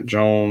 Brent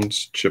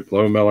Jones, Chip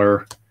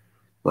Lowmiller,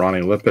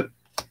 Ronnie Lippett,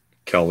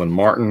 Kelvin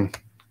Martin,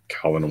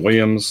 Calvin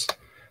Williams,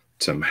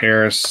 Tim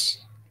Harris,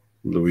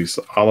 Luis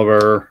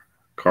Oliver,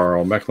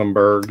 Carl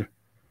Mecklenburg,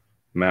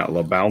 Matt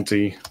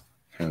LaBounty,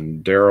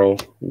 and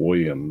Daryl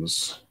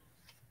Williams.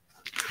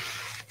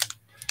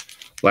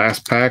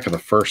 Last pack of the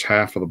first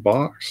half of the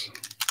box.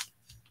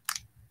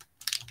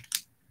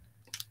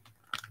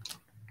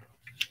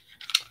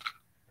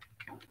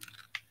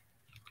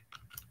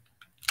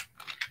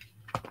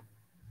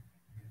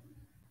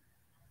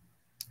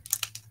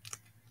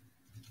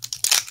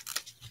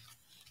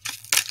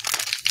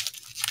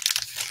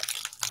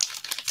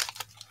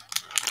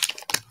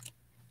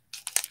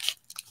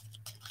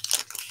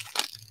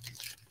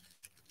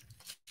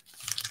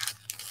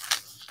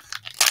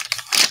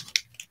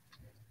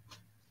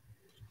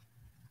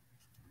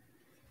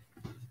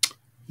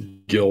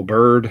 Gil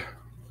Bird,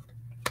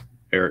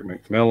 Eric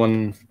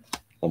McMillan,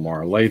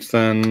 Lamar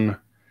Lathan,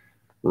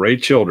 Ray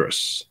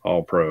Childress,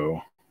 All-Pro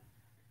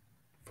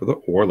for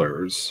the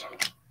Oilers.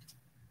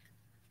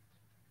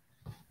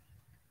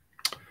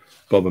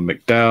 Bubba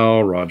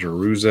McDowell, Roger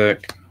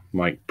Ruzek,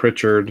 Mike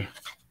Pritchard,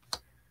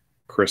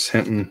 Chris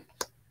Hinton,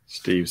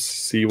 Steve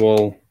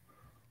Sewell,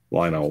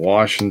 Lionel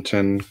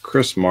Washington,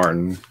 Chris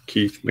Martin,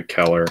 Keith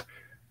McKellar,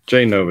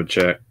 Jay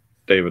Novacek,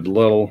 David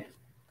Little,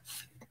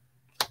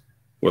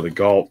 Willie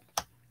Galt,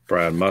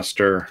 Brad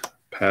Muster,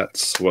 Pat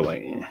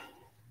Swilling.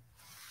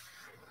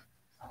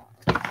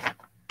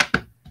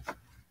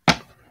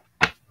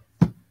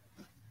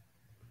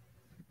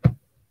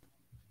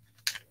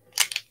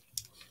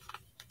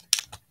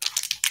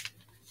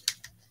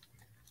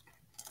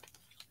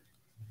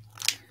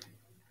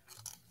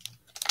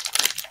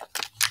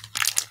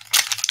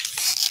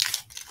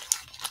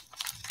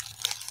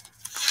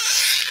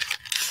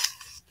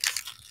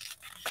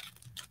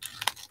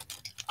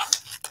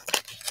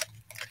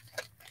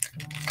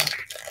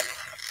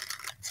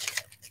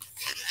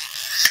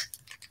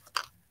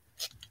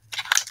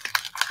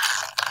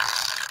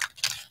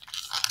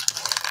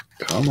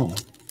 Come on.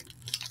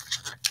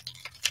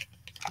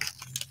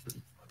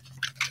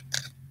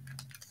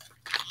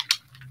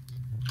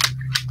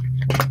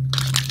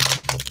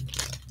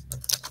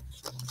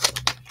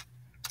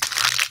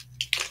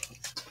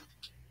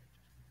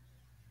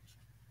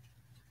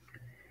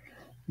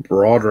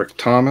 Broderick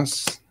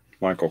Thomas,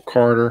 Michael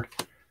Carter,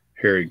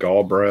 Harry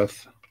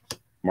Galbraith,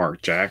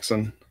 Mark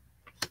Jackson,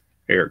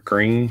 Eric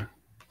Green,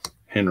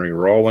 Henry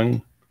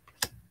Rawling,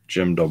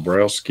 Jim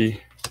Dobrowski,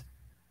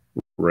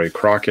 Ray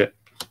Crockett,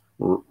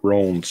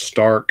 Roland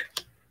Stark,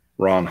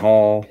 Ron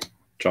Hall,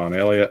 John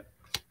Elliott,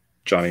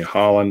 Johnny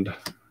Holland,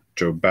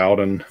 Joe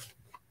Bowden.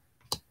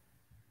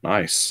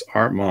 Nice.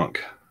 Art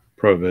Monk,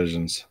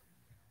 Provisions.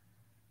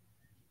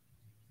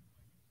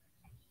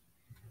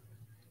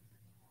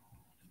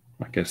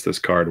 I guess this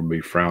card would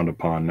be frowned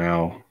upon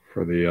now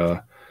for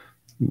the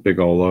big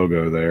old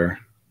logo there.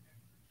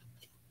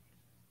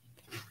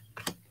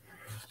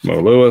 Mo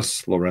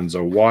Lewis,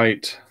 Lorenzo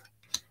White,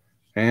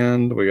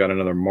 and we got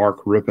another Mark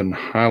Rippon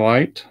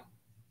highlight.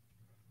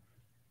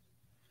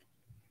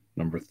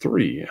 Number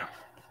 3.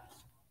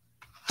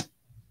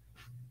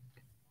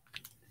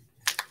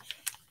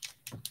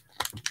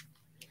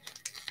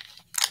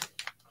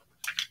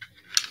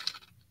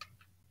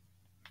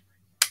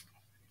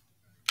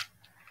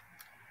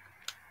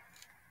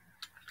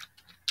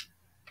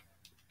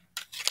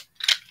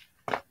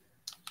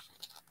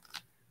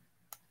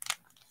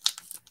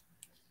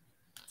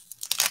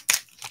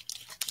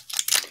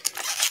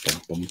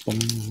 Bum, bum, bum.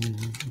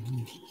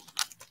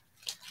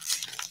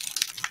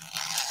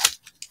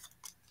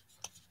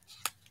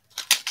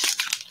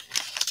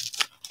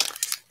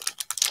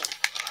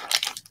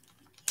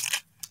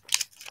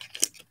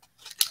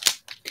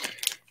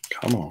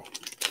 Come on.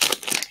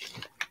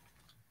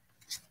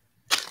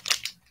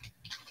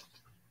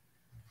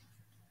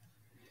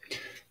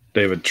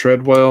 David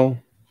Treadwell,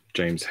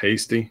 James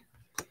Hasty,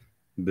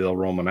 Bill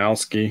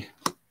Romanowski,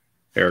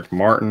 Eric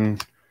Martin,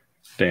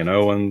 Dan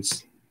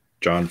Owens,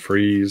 John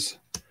Freeze,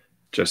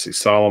 Jesse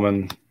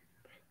Solomon,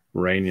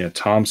 Rainier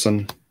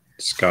Thompson,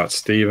 Scott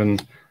Stephen,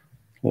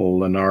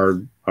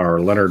 Leonard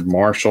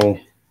Marshall,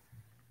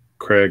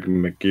 Craig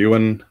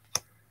McEwen,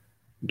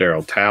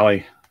 Daryl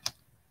Talley,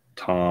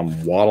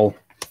 Tom Waddle,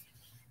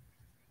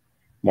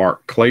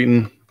 Mark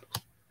Clayton,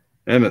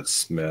 Emmett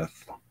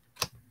Smith,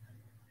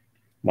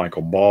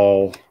 Michael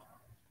Ball,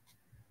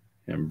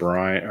 and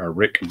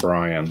Rick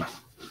Bryan.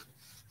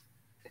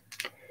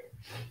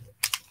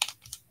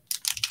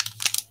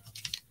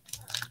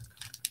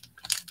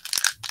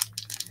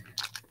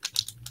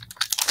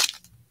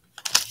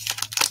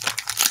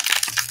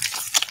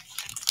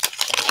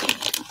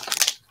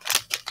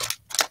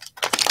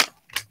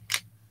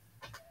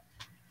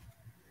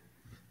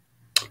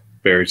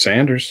 Barry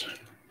Sanders.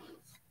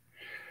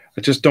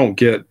 I just don't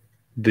get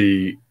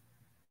the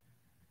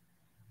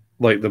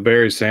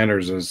Barry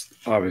Sanders is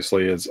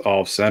obviously is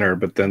off center,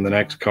 but then the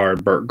next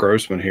card, Bert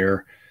Grossman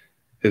here,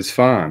 is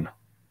fine.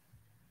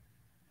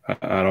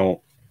 I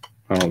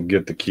don't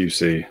get the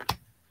QC.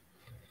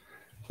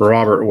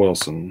 Robert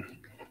Wilson,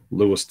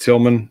 Lewis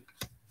Tillman,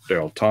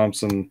 Daryl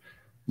Thompson,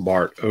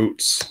 Bart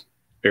Oates,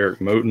 Eric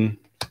Moten,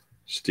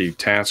 Steve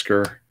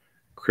Tasker,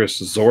 Chris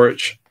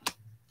Zorich,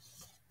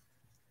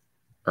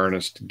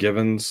 Ernest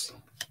Givens,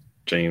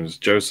 James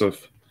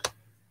Joseph,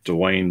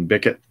 Dwayne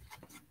Bickett,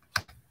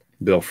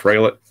 Bill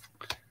Fraylett,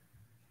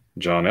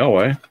 John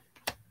Elway,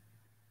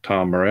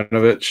 Tom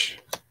Marinovich,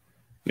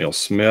 Neil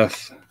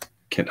Smith,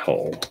 Kent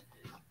Hull.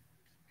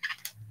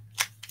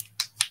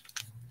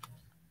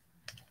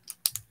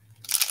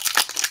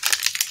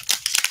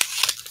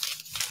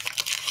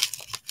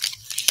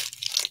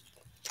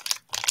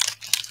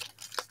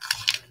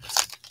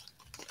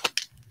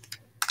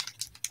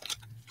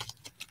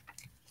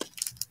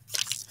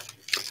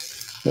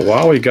 Well,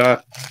 while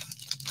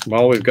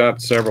we've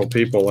got several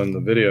people in the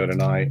video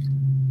tonight,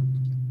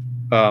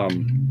 let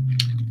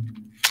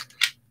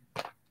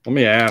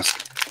me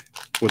ask,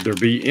 would there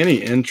be any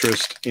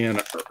interest in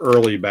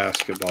early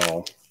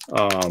basketball,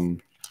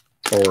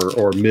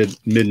 or mid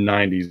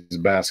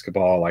 90s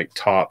basketball, like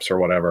Tops or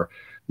whatever?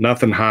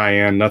 Nothing high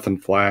end, nothing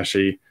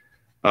flashy.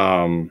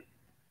 I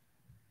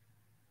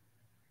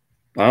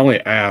only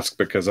ask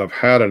because I've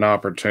had an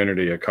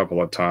opportunity a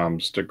couple of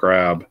times to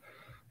grab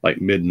like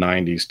mid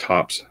 90s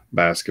Tops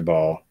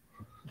basketball,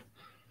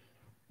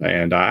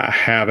 and I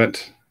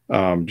haven't,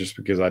 just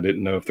because I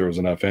didn't know if there was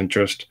enough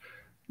interest.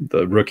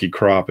 The rookie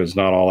crop is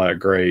not all that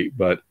great,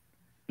 but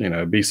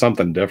it'd be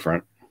something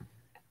different.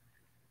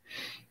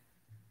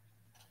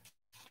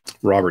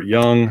 Robert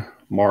Young,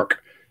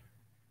 Mark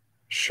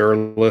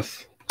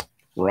Sherlith,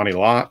 Ronnie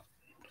Lott,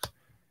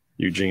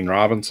 Eugene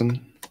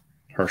Robinson,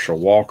 Herschel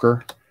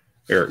Walker,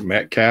 Eric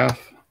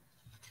Metcalf.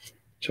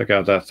 Check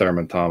out that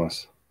Thurman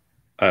Thomas.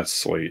 That's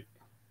sweet.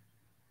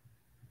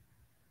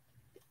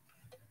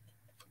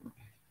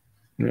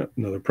 Yeah,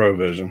 another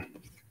Provision.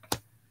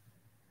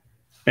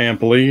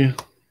 Ampley,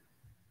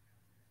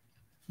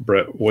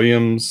 Brett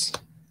Williams,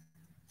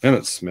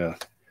 Emmett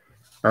Smith,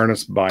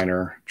 Ernest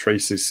Biner,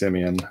 Tracy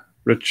Simeon,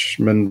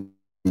 Richmond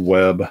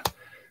Webb,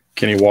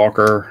 Kenny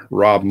Walker,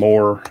 Rob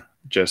Moore,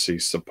 Jesse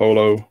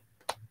Sapolo,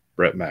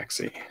 Brett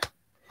Maxey.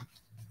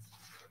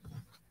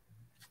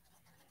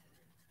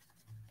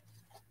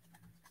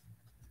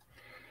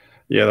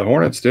 Yeah, the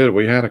Hornets did.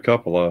 We had a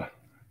couple of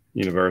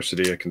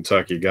University of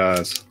Kentucky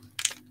guys.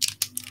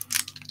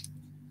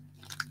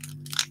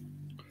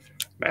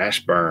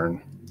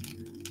 Ashburn.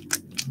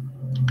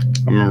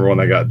 I remember when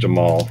they got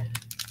Jamal.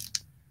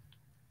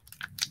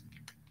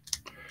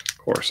 Of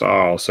course, I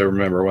also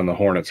remember when the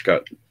Hornets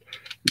got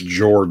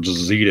George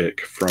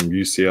Zedek from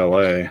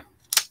UCLA.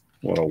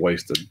 What a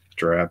wasted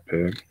draft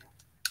pick.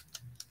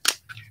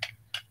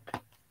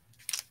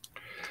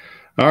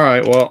 All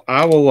right, well,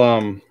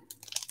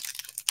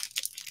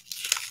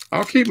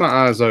 I'll keep my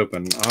eyes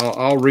open.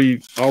 I'll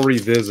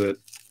revisit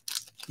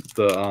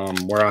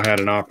the where I had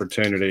an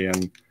opportunity,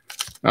 and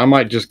I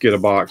might just get a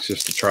box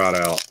just to try it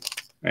out.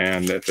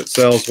 And if it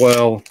sells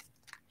well,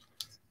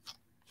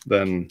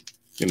 then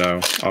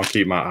I'll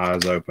keep my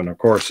eyes open. Of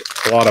course,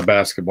 a lot of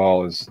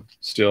basketball is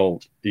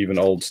still, even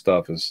old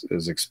stuff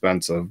is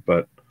expensive,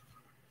 but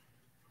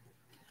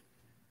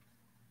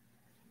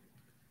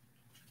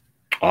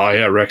oh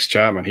yeah, Rex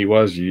Chapman, he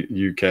was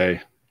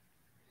UK.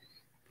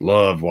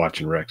 Loved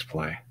watching Rex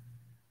play.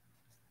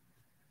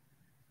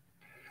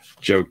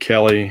 Joe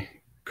Kelly,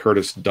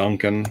 Curtis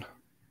Duncan,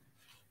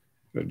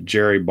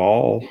 Jerry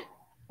Ball,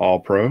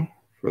 All-Pro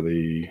for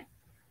the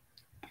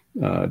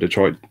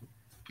Detroit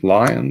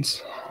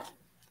Lions.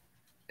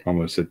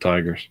 Almost said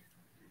Tigers.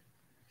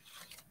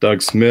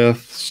 Doug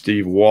Smith,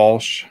 Steve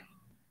Walsh,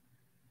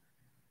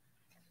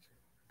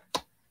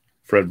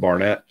 Fred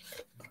Barnett,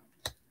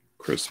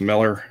 Chris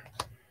Miller,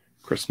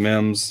 Chris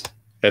Mims,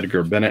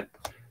 Edgar Bennett,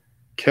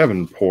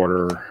 Kevin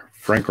Porter,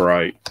 Frank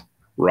Wright,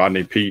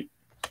 Rodney Peete,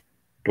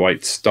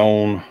 Dwight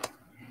Stone,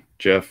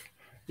 Jeff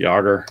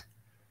Yager,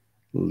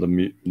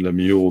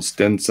 Lemuel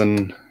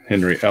Stinson,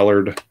 Henry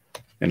Ellard,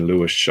 and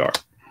Lewis Sharp.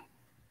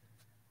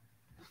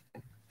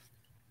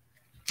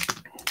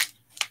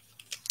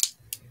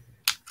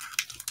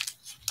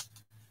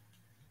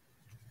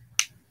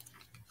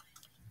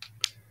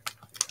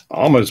 I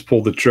almost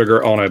pulled the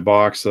trigger on a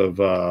box of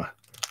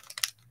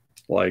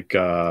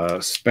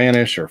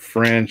Spanish or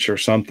French or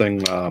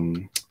something,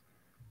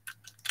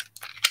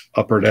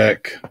 Upper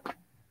Deck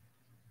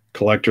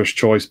Collector's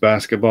Choice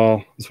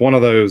basketball. It's one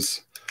of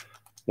those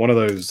or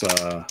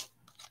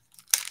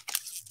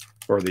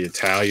the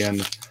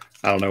Italian,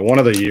 I don't know, one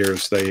of the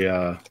years they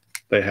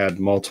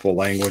had multiple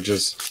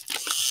languages.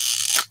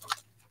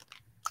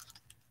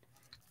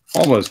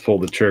 Almost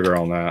pulled the trigger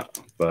on that,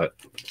 but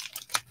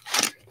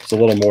it's a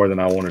little more than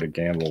I wanted to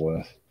gamble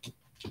with.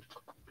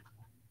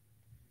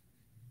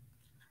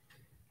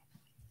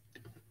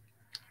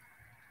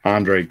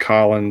 Andre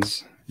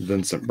Collins,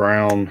 Vincent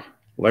Brown,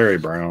 Larry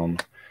Brown,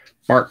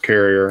 Mark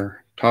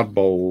Carrier, Todd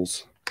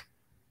Bowles,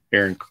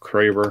 Aaron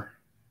Craver,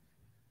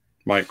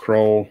 Mike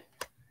Kroll,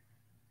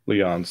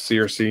 Leon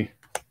Searcy,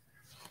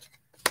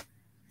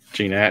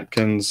 Gene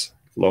Atkins,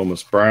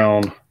 Lomas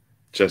Brown,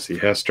 Jesse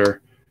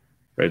Hester,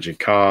 Reggie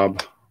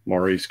Cobb,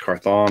 Maurice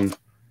Carthon,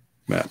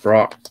 Matt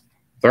Brock,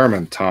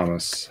 Thurman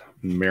Thomas,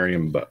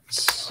 Merriam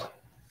Butts.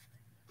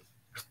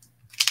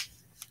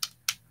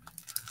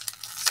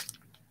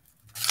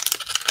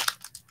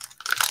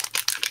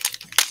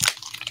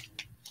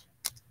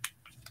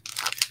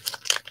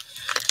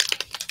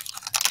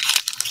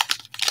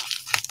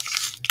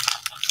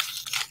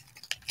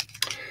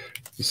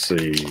 Let's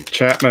see.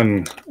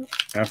 Chapman,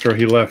 after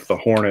he left the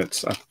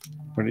Hornets,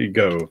 where did he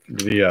go?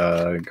 Did he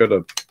go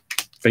to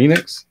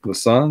Phoenix, the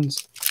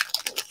Suns?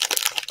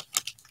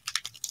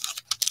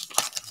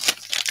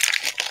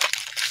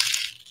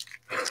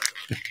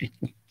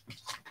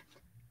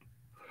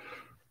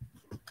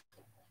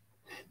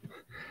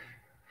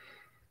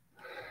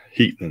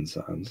 Heat and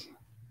Suns.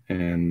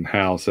 And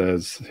Hal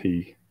says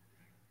he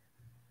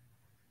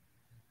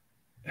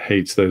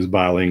hates those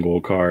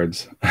bilingual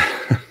cards.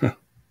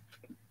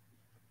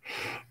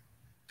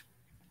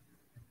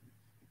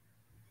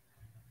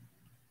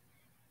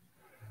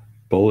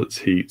 Bullets,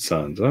 Heat,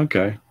 Suns.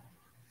 Okay.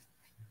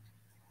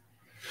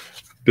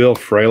 Bill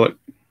Fralick,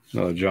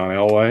 John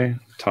Elway,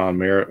 Tom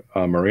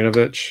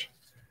Marinovich,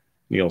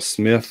 Neil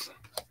Smith,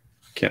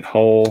 Kent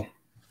Hull,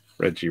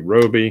 Reggie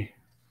Roby,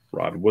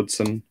 Rod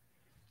Woodson,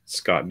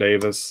 Scott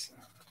Davis,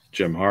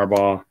 Jim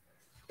Harbaugh,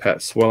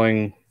 Pat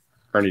Swilling,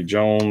 Ernie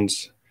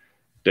Jones,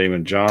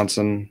 Damon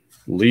Johnson,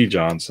 Lee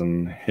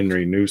Johnson,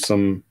 Henry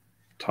Newsom,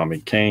 Tommy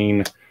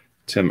Kane,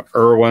 Tim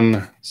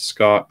Irwin,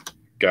 Scott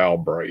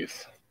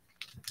Galbraith.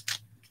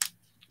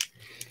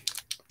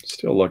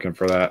 Still looking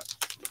for that.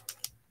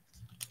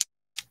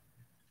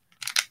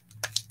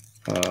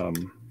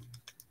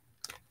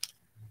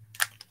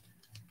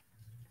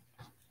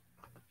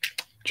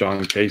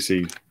 John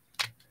Casey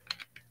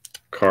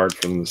card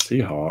from the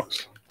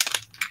Seahawks.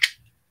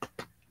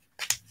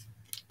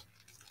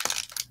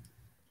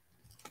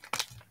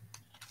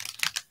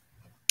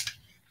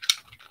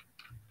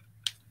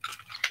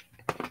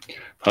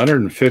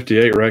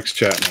 $158 Rex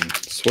Chapman.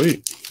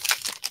 Sweet.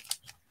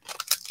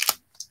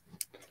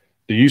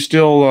 Do you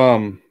still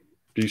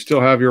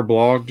have your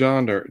blog,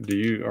 John? Or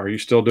are you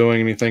still doing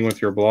anything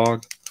with your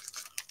blog?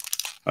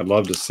 I'd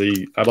like to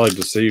see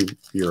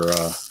your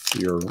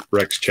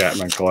Rex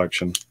Chapman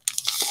collection.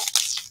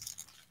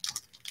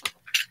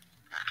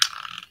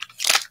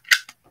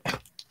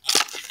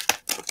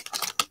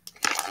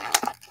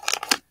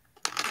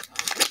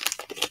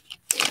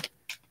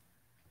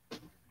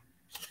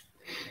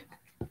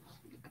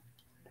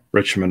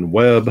 Richmond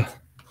Webb,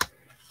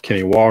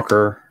 Kenny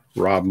Walker,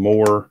 Rob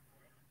Moore,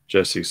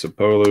 Jesse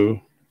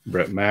Sapolu,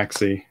 Brett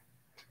Maxey,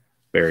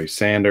 Barry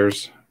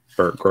Sanders,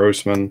 Bert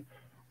Grossman,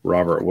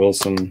 Robert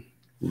Wilson,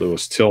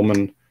 Lewis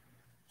Tillman,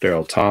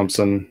 Daryl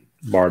Thompson,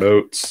 Bart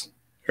Oates,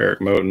 Eric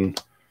Moten,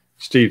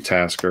 Steve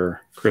Tasker,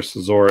 Chris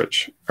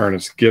Zorich,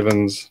 Ernest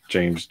Givens,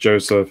 James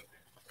Joseph,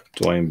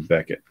 Dwayne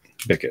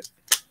Bickett.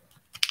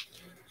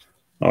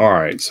 All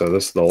right, so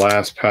this is the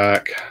last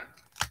pack.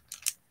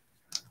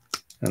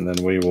 And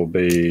then we will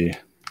be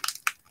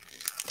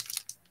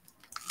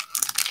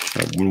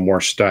one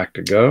more stack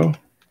to go.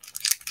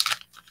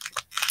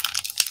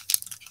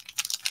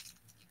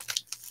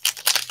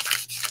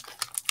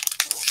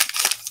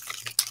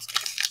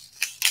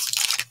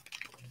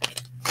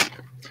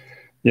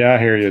 Yeah, I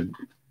hear you,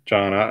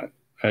 John.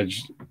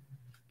 As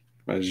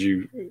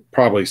you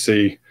probably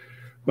see,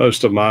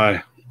 most of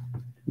my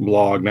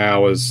blog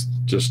now is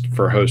just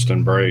for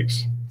hosting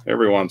breaks.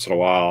 Every once in a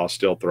while, I'll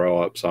still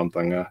throw up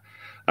something.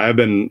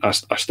 I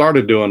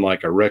started doing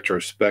like a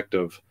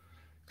retrospective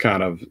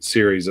kind of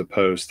series of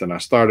posts, and I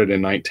started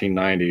in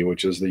 1990,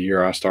 which is the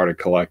year I started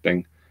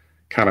collecting,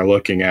 kind of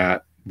looking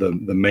at the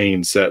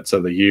main sets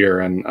of the year.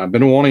 And I've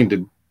been wanting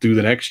to do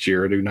the next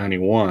year, do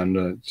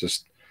 91.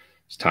 It's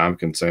time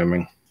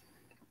consuming.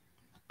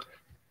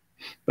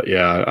 But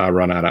yeah, I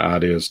run out of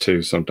ideas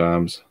too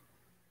sometimes.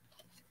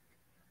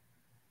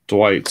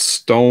 Dwight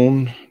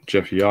Stone,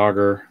 Jeff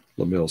Yager,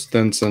 Lamille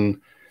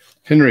Stinson,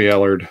 Henry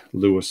Ellard,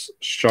 Lewis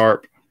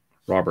Sharp,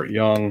 Robert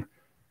Young,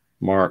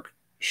 Mark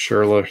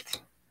Sherlith,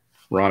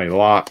 Ronnie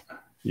Lott,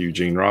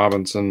 Eugene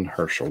Robinson,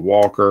 Herschel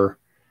Walker,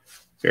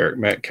 Eric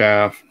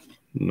Metcalf,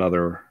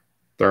 another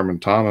Thurman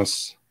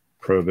Thomas,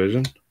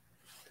 Provision,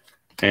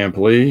 Amp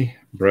Lee,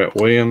 Brett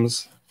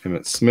Williams,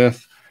 Emmett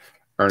Smith,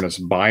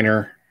 Ernest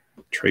Biner,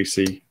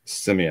 Tracy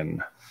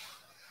Simeon.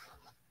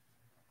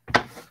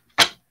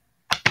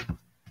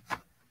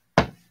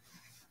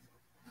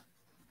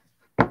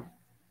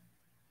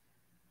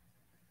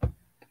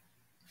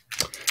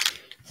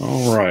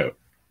 All right.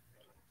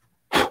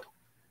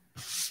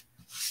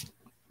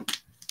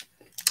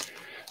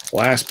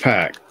 Last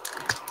pack.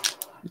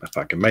 If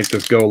I can make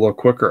this go a little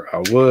quicker,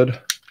 I would.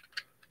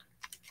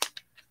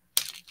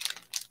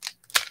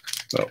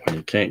 But when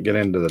you can't get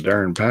into the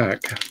darn pack,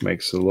 it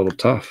makes it a little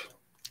tough.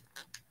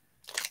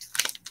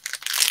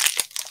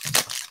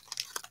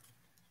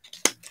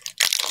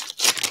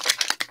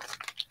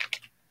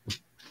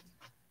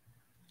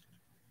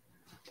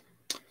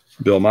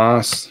 Bill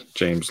Moss,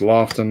 James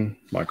Lofton,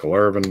 Michael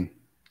Irvin,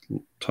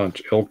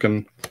 Tunch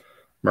Ilkin,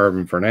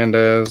 Mervyn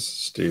Fernandez,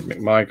 Steve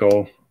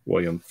McMichael,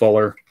 William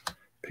Fuller,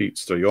 Pete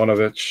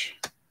Stoyanovich,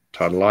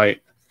 Todd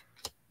Light,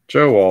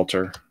 Joe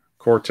Walter,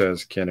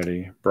 Cortez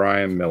Kennedy,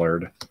 Brian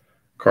Millard,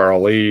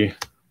 Carl Lee,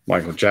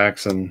 Michael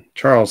Jackson,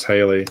 Charles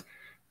Haley,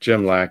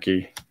 Jim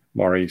Lackey,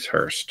 Maurice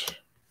Hurst.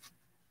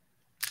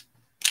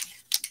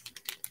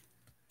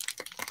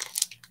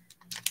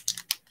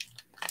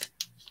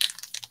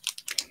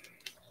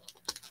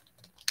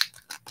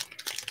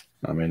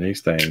 I mean,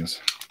 these things.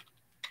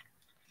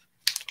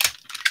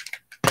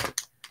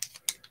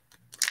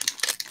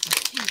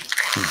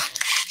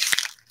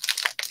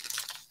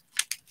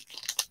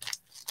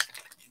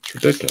 It's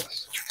ridiculous.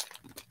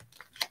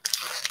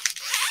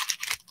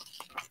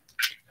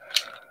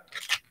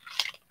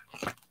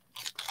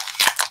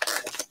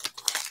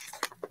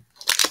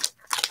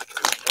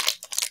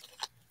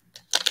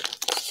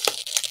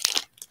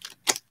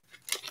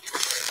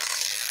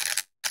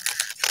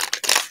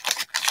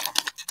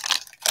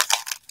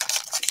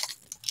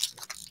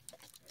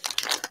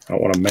 I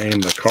want to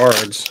maim the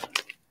cards.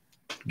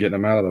 getting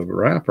them out of the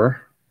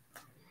wrapper.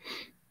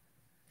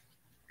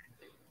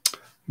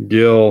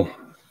 Gil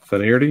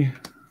Finnerty,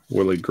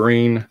 Willie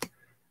Green,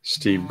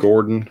 Steve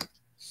Gordon,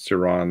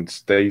 Ciron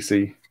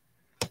Stacy,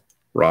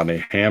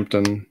 Rodney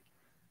Hampton,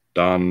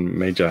 Don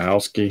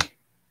Majahowski,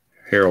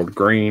 Harold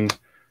Green,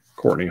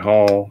 Courtney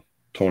Hall,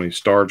 Tony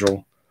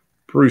Stargell,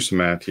 Bruce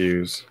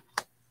Matthews.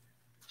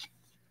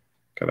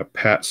 Got a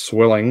Pat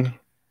Swilling,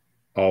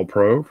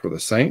 All-Pro for the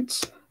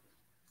Saints.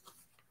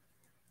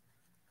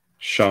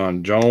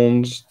 Sean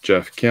Jones,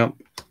 Jeff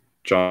Kemp,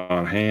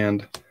 John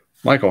Hand,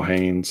 Michael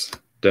Haynes,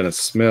 Dennis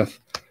Smith,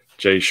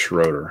 Jay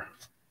Schroeder.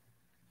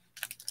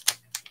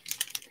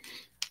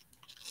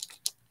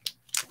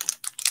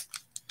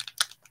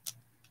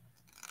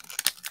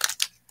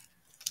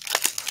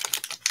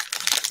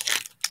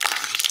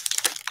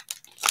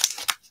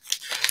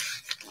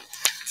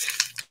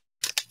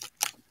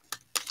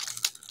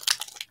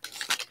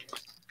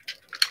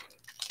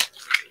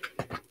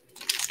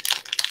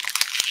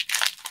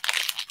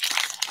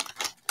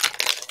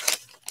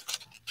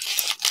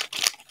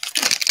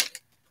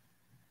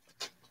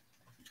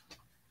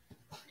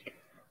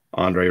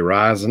 Andre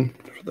Rison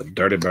for the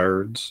Dirty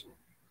Birds.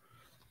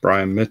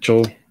 Brian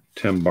Mitchell,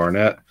 Tim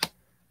Barnett,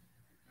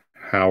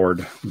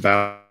 Howard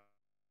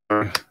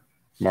Ballard,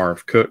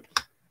 Marv Cook,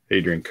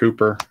 Adrian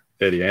Cooper,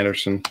 Eddie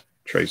Anderson,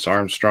 Trace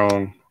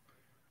Armstrong,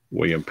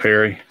 William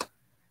Perry.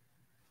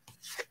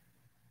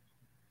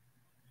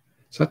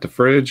 Is that the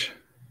fridge?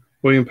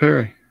 William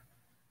Perry?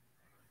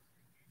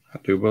 I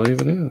do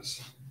believe it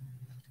is.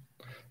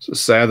 It's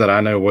sad that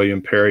I know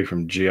William Perry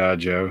from G.I.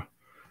 Joe,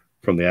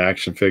 from the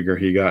action figure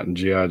he got in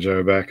G.I.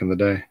 Joe back in the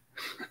day.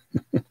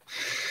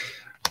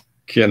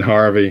 Ken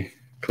Harvey,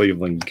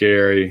 Cleveland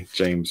Gary,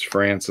 James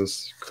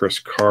Francis, Chris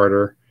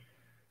Carter,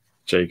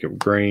 Jacob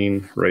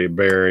Green, Ray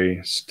Berry,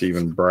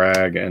 Stephen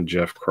Bragg, and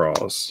Jeff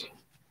Cross.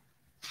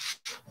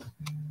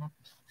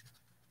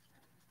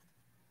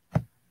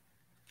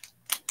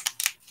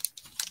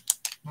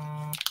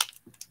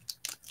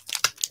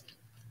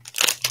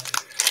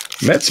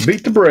 Mets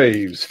beat the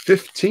Braves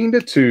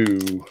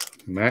 15-2.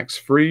 Max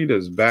Fried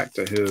is back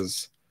to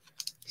his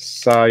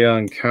Cy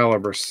Young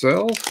caliber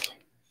self.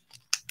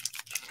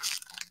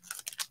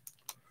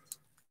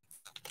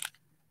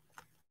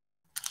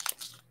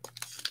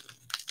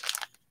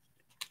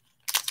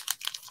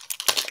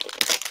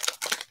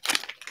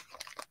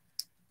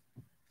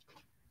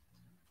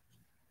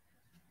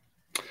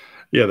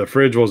 Yeah, the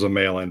fridge was a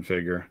mail-in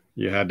figure.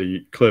 You had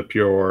to clip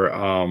your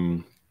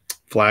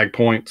flag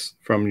points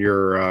from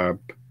your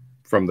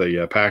from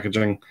the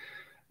packaging,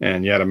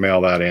 and you had to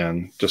mail that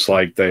in, just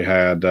like they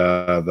had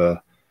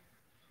the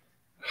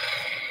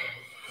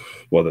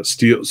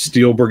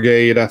Steel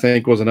Brigade, I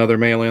think, was another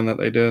mail-in that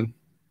they did.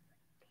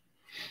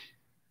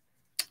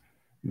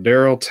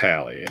 Daryl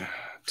Talley,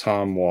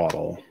 Tom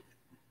Waddle,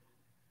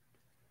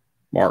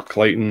 Mark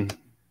Clayton,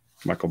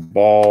 Michael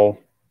Ball,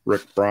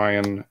 Rick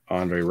Bryan,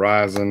 Andre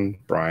Rison,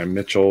 Brian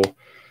Mitchell,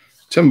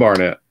 Tim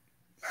Barnett,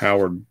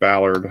 Howard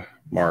Ballard,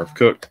 Marv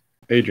Cook,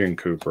 Adrian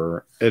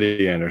Cooper,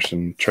 Eddie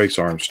Anderson, Trace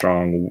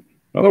Armstrong,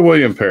 another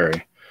William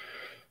Perry,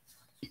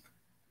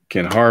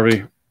 Ken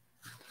Harvey,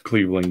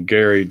 Cleveland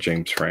Gary,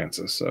 James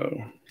Francis.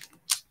 So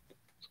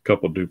a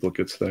couple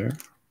duplicates there.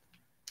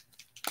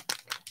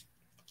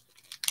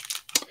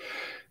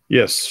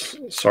 Yes,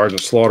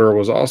 Sergeant Slaughter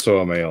was also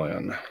a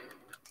mail-in.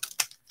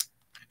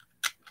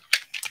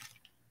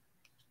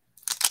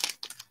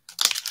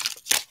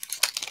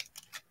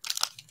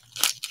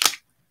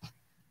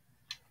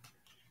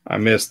 I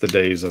miss the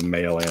days of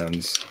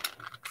mail-ins.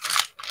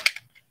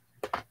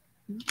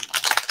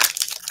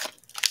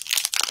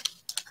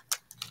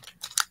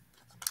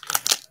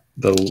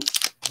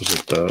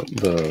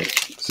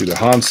 It's either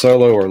Han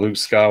Solo or Luke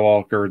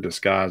Skywalker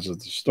disguised as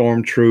the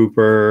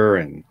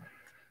Stormtrooper, and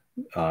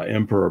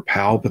Emperor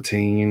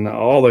Palpatine,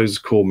 all those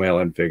cool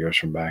mail-in figures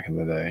from back in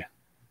the day.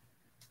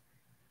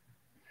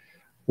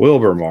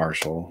 Wilbur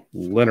Marshall,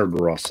 Leonard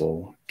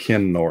Russell,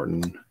 Ken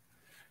Norton.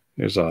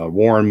 There's a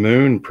Warren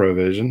Moon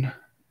Provision.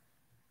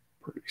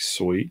 Pretty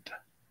sweet.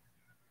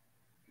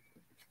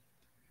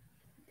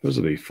 Those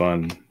would be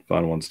fun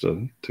ones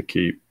to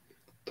keep,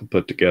 to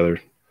put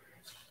together.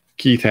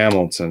 Keith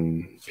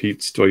Hamilton, Pete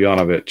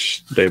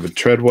Stoyanovich, David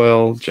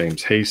Treadwell,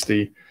 James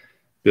Hasty,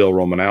 Bill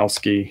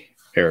Romanowski,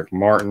 Eric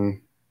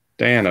Martin,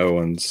 Dan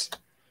Owens,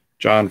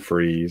 John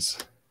Freeze,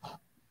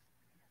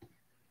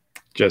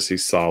 Jesse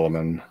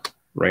Solomon,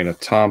 Raina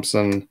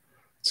Thompson,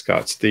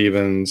 Scott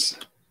Stevens,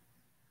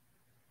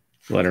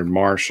 Leonard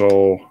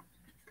Marshall,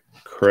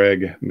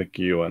 Craig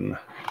McEwen.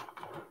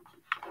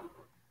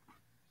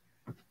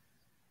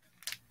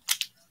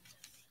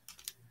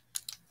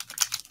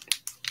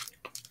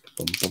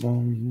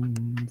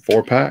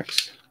 Four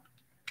packs.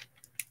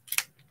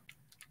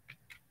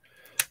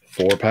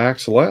 4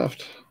 packs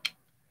left.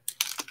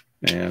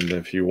 And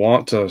if you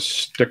want to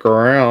stick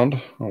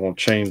around, I will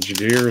change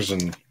gears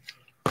and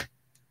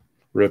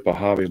rip a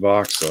hobby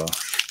box of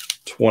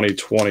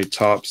 2020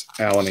 Topps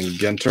Allen and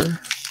Ginter.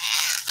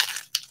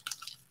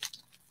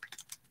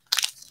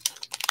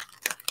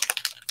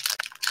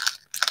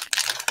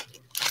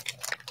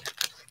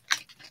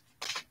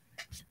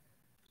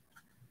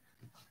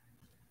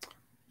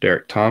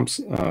 Derek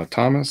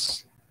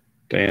Thomas,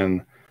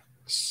 Dan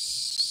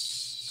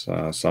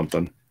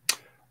something,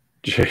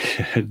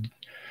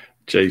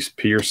 Jace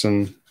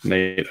Pearson,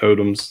 Nate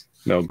Odoms,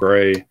 Mel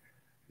Gray,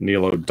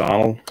 Neil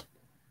O'Donnell,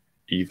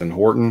 Ethan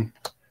Horton,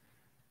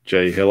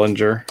 Jay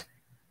Hillinger,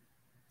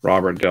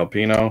 Robert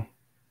Delfino,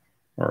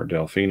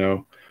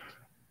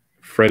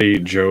 Freddie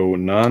Joe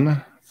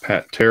Nunn,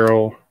 Pat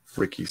Terrell,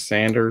 Ricky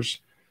Sanders,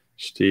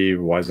 Steve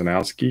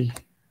Wisenowski,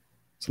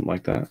 something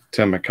like that,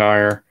 Tim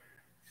McKyer,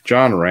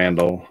 John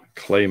Randall,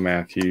 Clay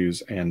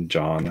Matthews, and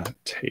John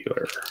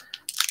Taylor.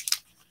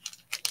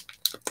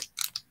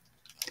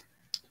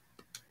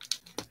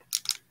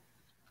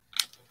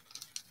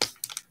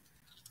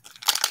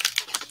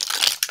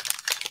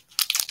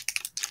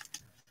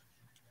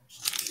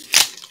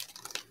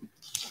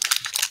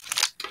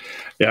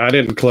 Yeah, I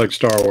didn't collect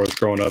Star Wars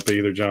growing up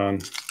either,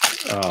 John.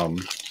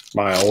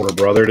 My older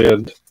brother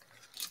did,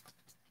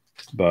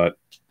 but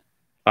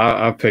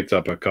I picked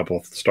up a couple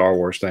of Star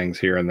Wars things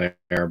here and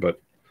there.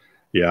 But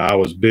yeah, I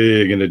was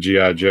big into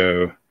G.I.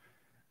 Joe,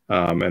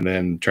 and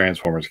then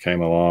Transformers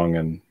came along,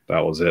 and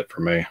that was it for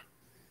me.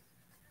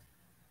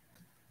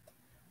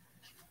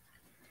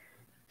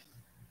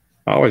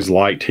 I always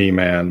liked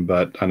He-Man,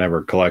 but I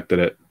never collected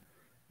it,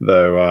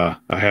 though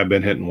I have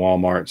been hitting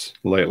Walmarts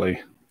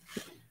lately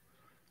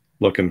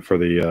looking for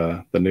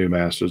the new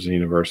Masters of the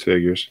Universe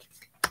figures.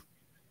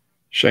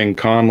 Shane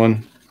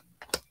Conlon,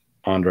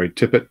 Andre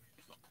Tippett,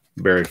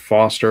 Barry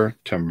Foster,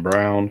 Tim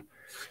Brown,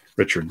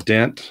 Richard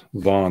Dent,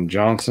 Vaughn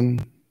Johnson,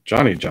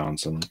 Johnny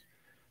Johnson,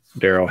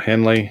 Daryl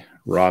Henley,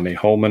 Rodney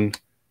Holman,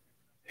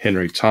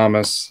 Henry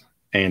Thomas,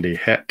 Andy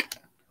Heck,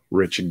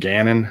 Rich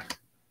Gannon,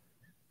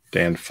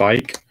 Dan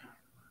Fike,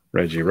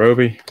 Reggie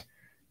Roby,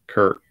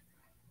 Kurt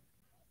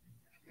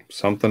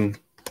something,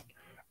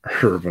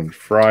 Irvin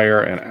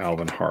Fryer, and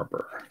Alvin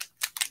Harper.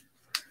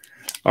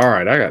 All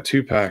right, I got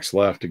 2 packs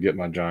left to get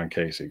my John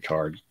Casey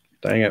card.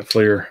 Dang it,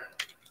 Fleer.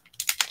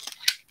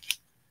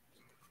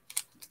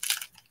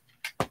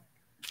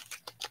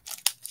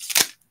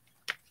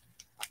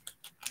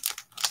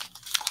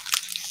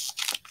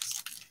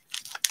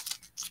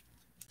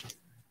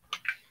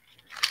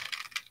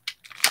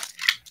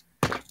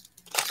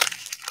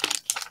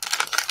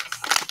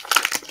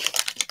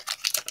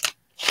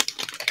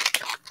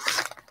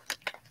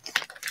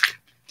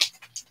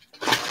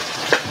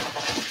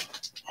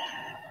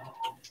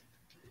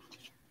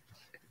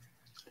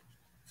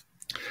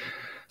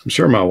 I'm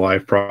sure my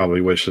wife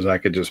probably wishes I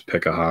could just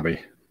pick a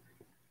hobby.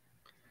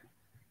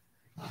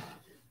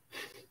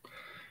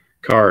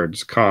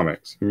 Cards,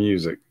 comics,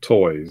 music,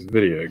 toys,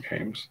 video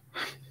games.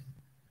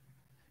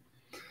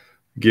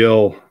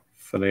 Gil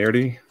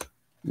Finnerty,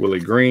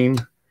 Willie Green,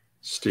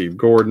 Steve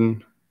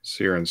Gordon,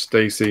 Ciaran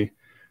Stacy,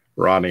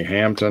 Rodney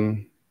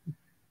Hampton,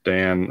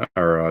 Don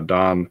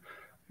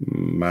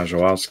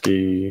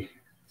Majowski,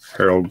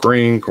 Harold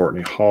Green,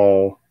 Courtney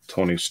Hall,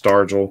 Tony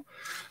Stargell,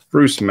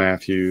 Bruce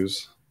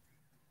Matthews,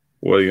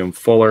 William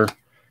Fuller,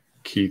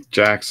 Keith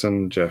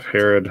Jackson, Jeff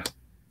Herod,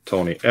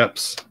 Tony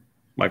Epps,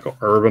 Michael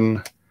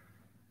Urban,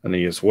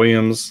 Aeneas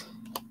Williams,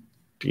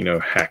 Dino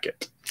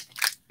Hackett.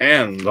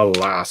 And the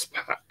last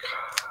pack.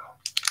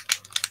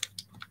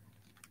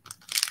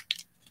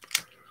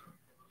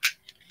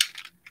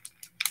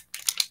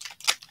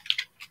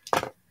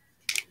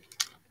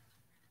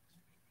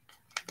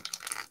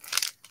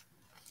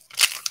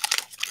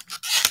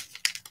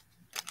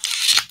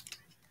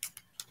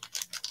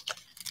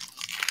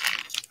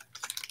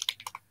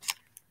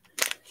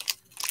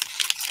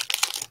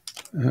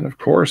 And of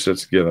course,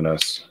 it's given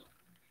us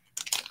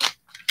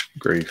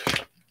grief.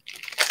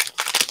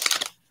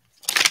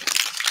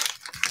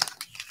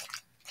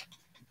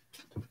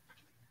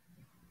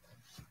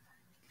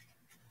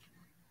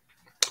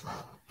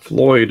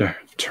 Floyd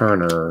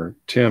Turner,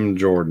 Tim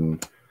Jordan,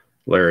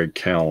 Larry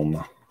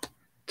Kelm,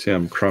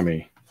 Tim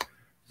Crummy,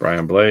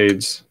 Brian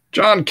Blades,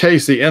 John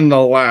Casey in the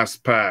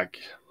last pack.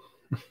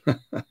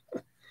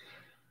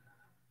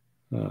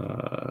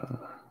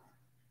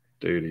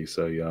 Dude, he's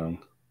so young.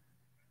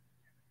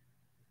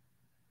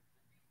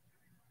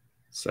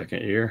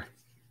 Second year.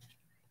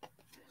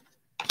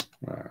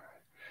 All right.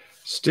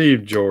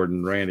 Steve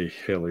Jordan, Randy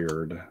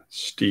Hilliard,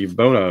 Steve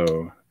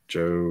Bono,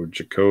 Joe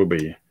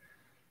Jacoby,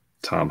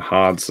 Tom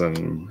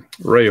Hodson,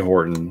 Ray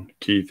Horton,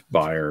 Keith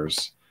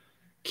Byers,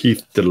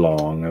 Keith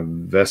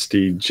DeLong,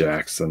 Vesti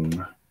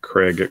Jackson,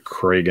 Craig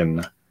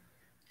Cragen,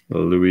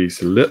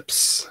 Louise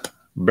Lips,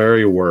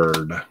 Barry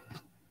Word.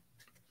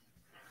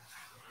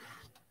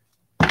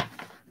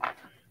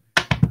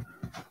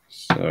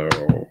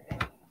 So,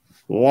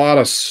 a lot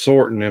of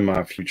sorting in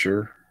my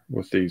future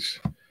with these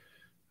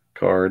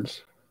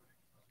cards.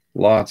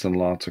 Lots and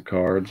lots of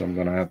cards I'm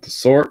going to have to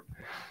sort.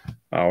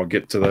 I'll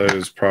get to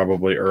those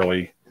probably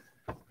early,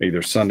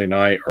 either Sunday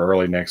night or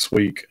early next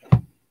week.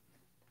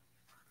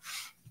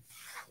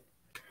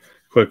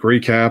 Quick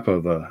recap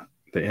of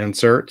the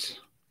inserts.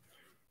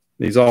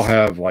 These all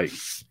have like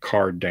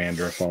card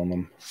dandruff on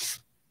them.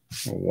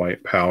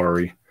 White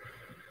powdery.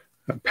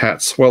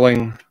 Pat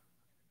Swilling,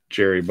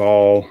 Jerry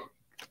Ball,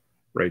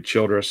 Ray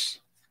Childress,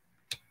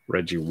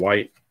 Reggie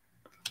White,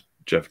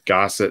 Jeff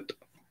Gossett,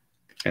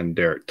 and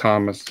Derek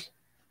Thomas.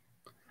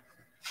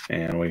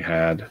 And we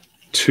had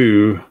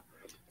 2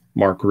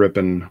 Mark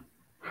Rippon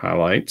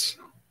highlights,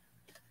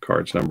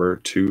 cards number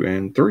 2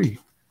 and 3.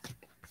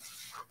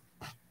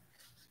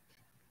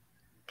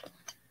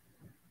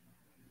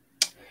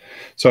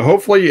 So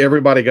hopefully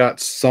everybody got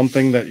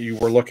something that you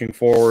were looking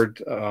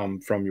forward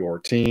from your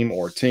team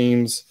or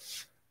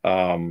teams.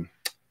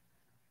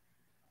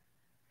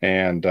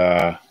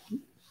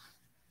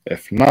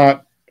 If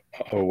not,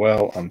 oh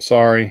well, I'm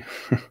sorry.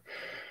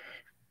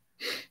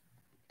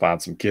 Find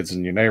some kids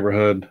in your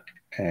neighborhood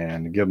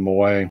and give them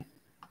away.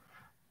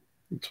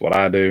 It's what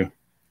I do.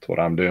 It's what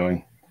I'm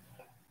doing.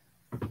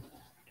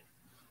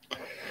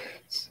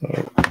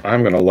 So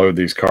I'm going to load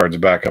these cards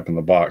back up in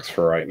the box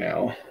for right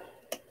now.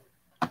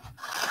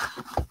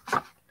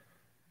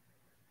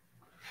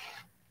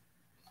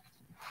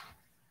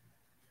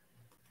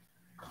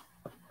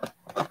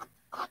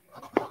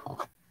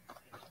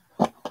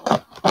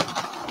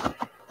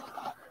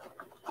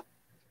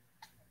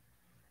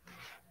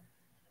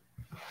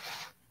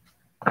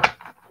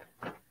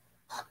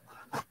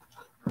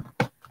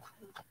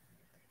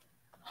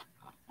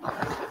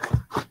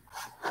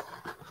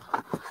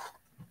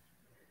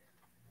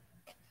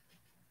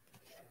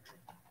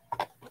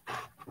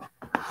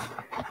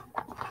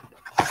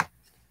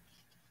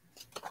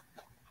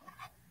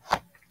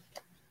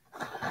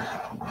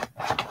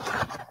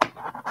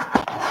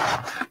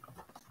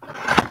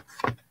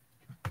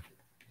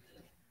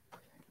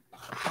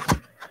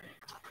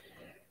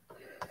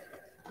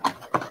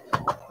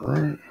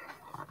 Right.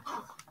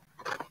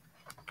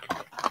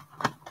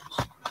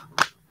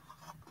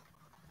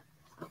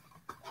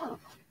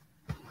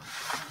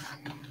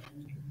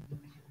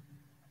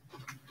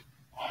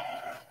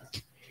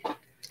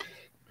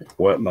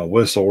 Wet my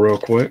whistle real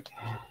quick.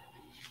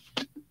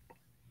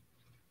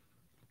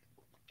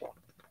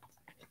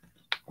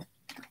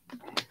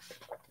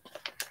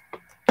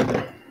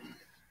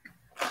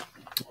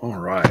 All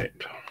right.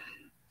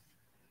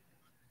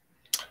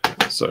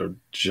 So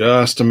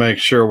just to make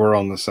sure we're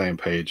on the same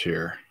page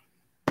here,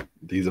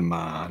 these are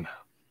mine.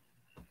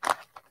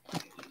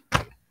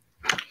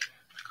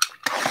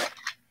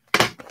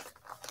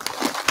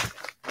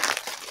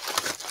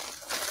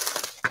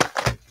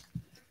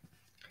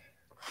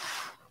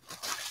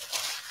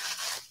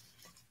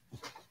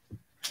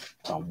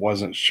 I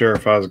wasn't sure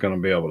if I was going to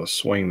be able to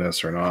swing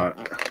this or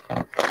not.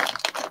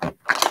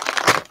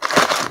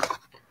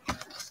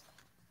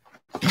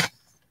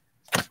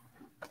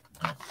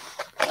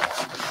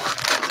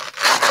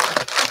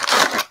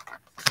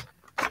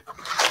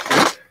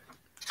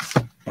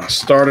 I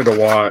started to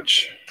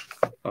watch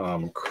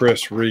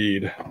Chris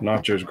Reed,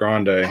 Nachos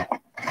Grande.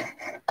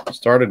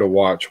 Started to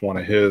watch one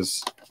of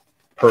his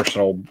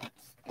personal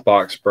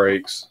box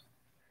breaks,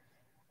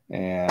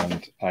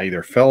 and I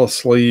either fell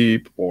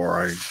asleep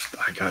or I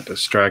got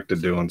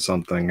distracted doing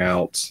something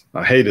else.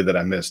 I hated that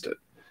I missed it.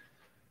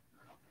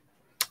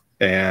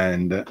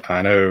 And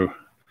I know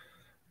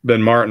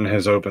Ben Martin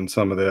has opened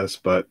some of this,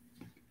 but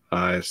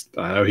I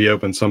know he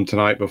opened some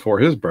tonight before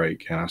his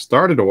break. And I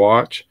started to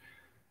watch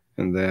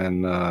and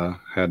then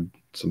had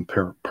some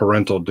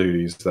parental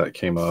duties that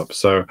came up.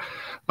 So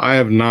I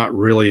have not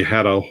really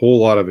had a whole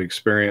lot of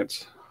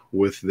experience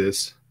with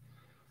this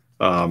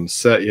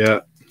set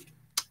yet.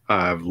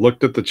 I've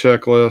looked at the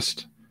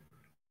checklist,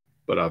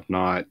 but I've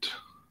not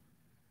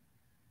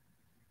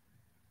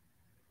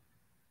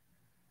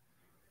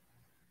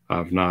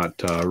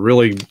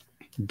really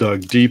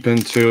dug deep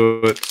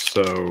into it.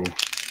 So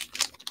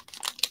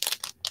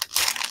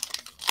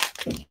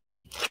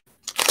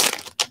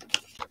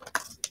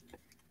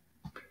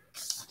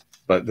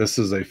but this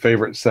is a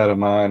favorite set of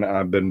mine.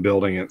 I've been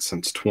building it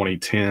since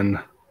 2010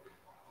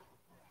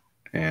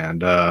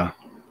 and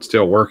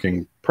still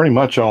working pretty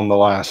much on the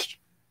last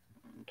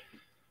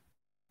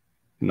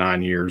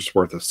 9 years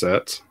worth of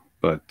sets,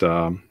 but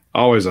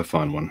always a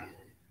fun one.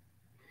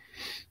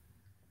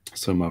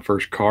 So my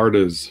first card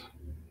is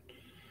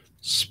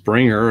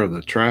Springer of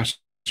the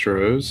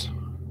Astros.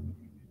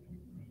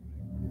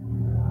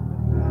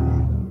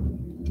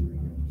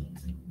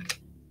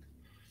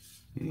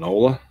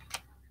 Nola,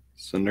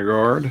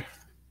 Syndergaard.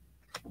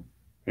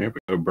 There we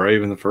go.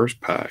 Brave in the first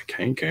pack.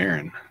 Hank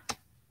Aaron.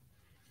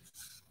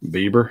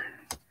 Bieber.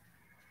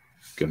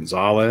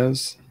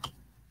 Gonzalez.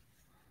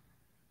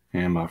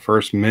 And my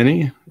first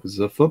mini is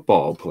a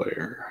football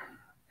player.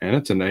 And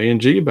it's an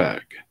A&G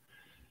back.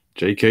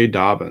 J.K.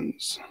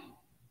 Dobbins.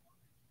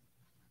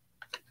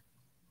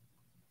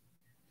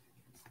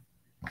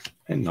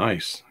 And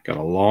nice. Got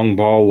a long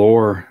ball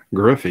lore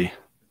Griffey.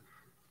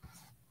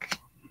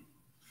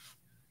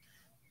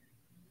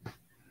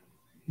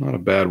 Not a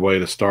bad way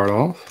to start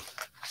off.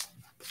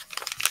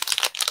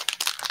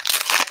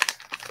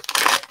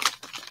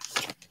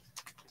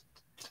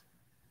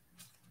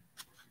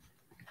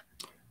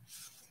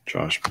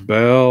 Josh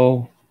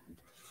Bell,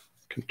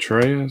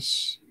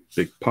 Contreras,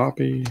 Big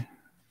Poppy,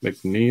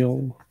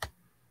 McNeil,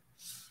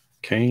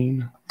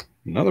 Kane,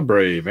 another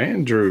Brave,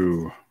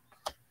 Andrew,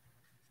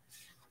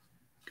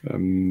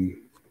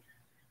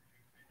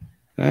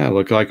 Yeah,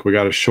 look like we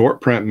got a short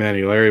print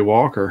mini, Larry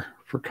Walker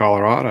for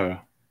Colorado.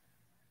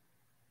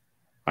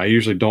 I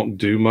usually don't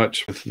do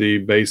much with the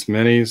base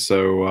minis,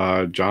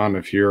 so John,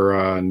 if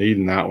you're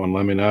needing that one,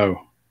 let me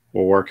know.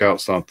 We'll work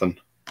out something.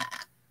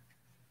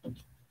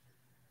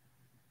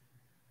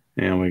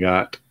 And we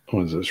got,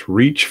 what is this?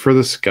 Reach for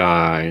the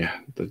Sky,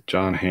 the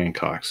John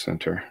Hancock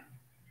Center.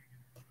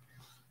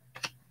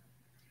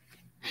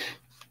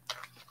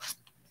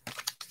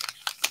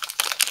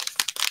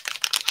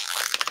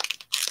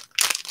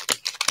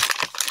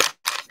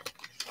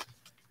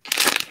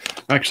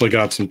 I actually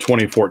got some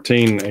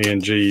 2014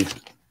 A&G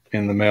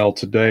in the mail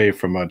today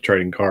from a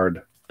trading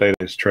card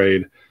database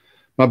trade.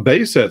 My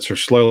base sets are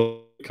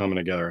slowly coming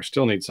together. I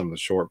still need some of the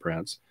short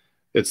prints.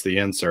 It's the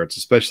inserts,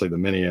 especially the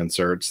mini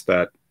inserts,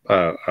 that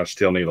I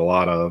still need a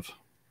lot of,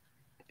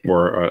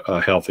 or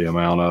a healthy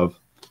amount of.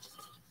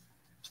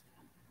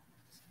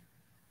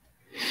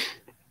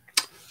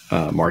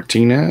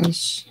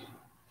 Martinez,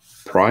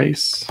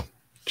 Price,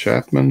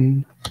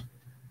 Chapman,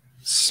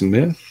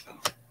 Smith,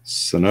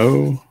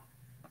 Sano,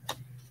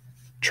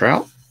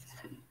 Trout,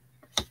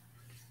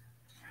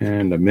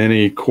 and a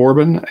mini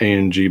Corbin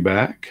A&G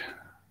back,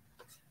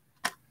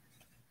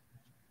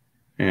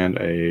 and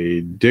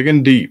a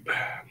Digging Deep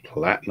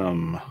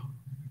Platinum.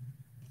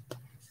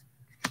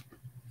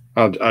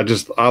 I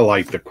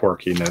like the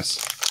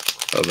quirkiness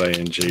of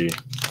A&G.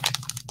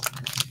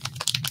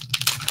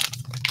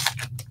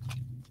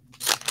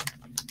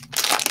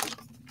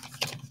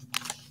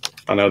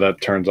 I know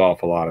that turns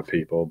off a lot of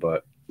people,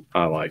 but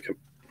I like it.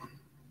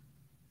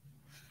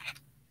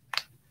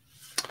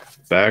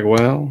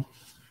 Bagwell,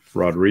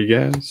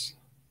 Rodriguez,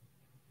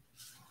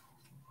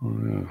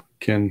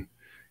 Ken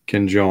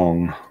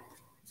Jeong.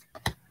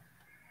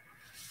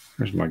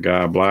 There's my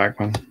guy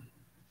Blackman,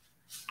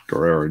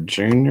 Guerrero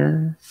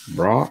Jr.,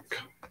 Brock.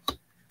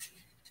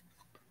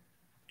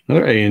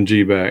 Another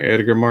A&G back,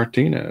 Edgar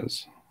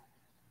Martinez.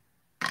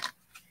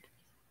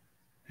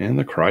 And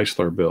the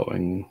Chrysler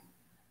Building.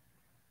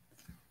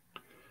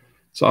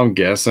 So I'm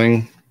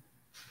guessing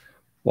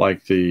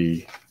like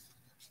the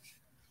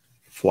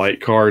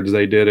flight cards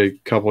they did a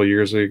couple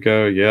years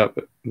ago. Yep,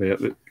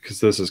 because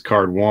this is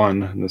card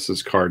 1 and this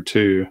is card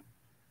 2.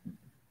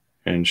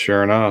 And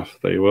sure enough,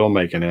 they will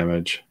make an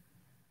image.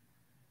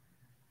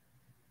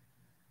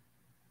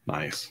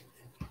 Nice.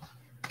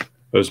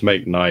 Those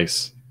make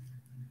nice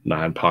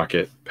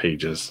 9-pocket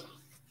pages.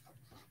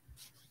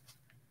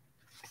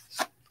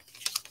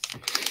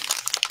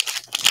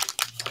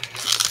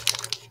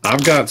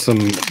 I've got some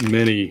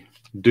mini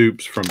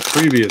dupes from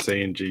previous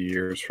A&G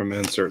years from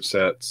insert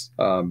sets.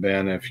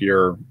 Ben, if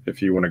you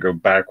want to go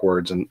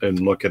backwards and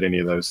look at any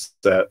of those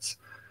sets,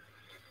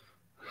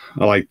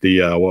 I like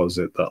the what was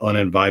it, the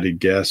Uninvited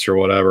Guests or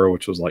whatever,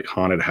 which was like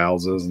haunted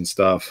houses and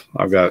stuff.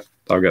 I've got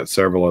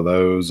several of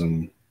those,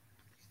 and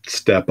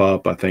Step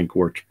Up, I think,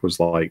 which was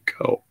like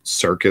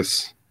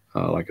circus,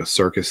 like a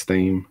circus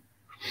theme.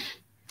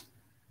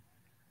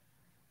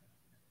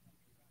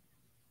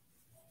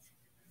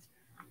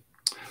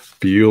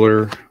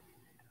 Bueller,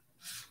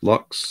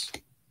 Lux,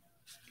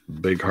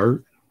 Big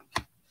Hurt,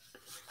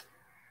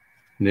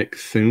 Nick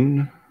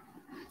Thune,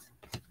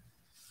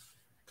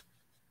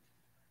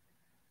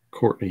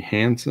 Courtney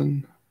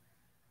Hansen,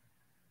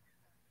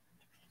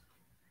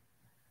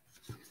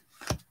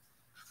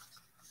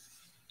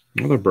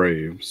 another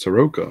Brave,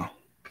 Soroka,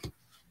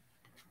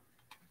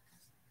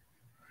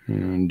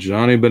 and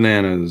Johnny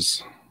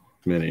Bananas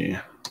mini.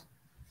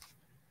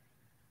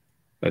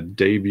 A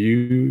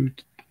debut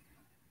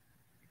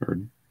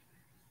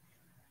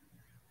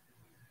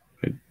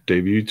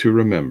to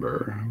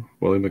remember,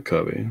 Willie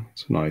McCovey.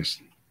 It's a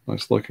nice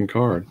looking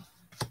card.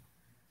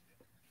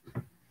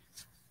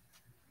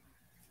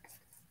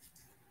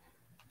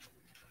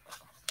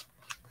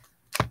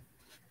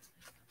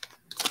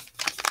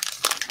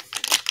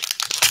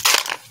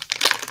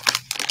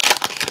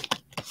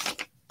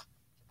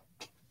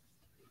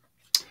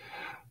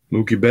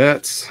 Mookie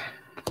Betts,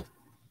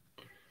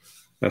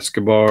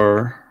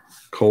 Escobar,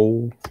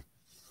 Cole,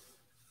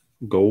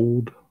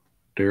 Gold,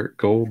 Derek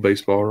Gold,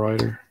 baseball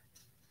writer.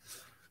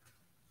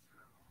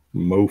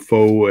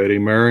 Mofo, Eddie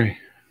Murray.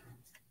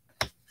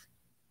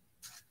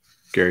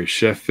 Gary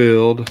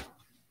Sheffield.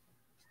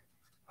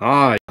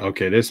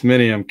 Okay, this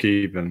mini I'm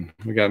keeping.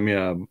 We got me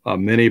a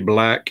mini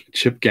black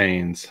Chip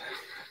Gaines.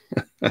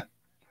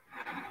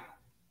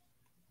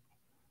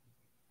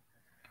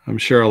 I'm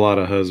sure a lot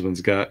of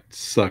husbands got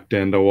sucked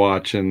into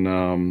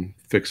watching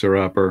Fixer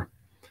Upper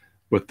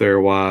with their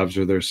wives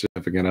or their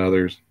significant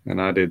others,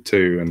 and I did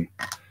too, and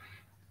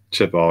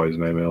Chip always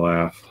made me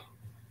laugh.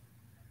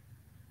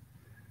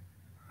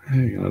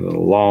 Hey, got a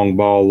little long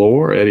ball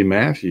lore, Eddie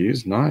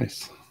Matthews,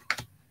 nice.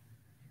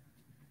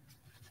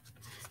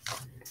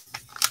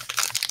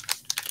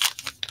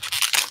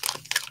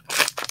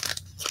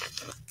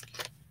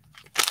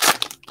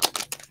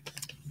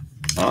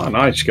 Oh,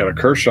 nice, you got a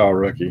Kershaw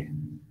rookie.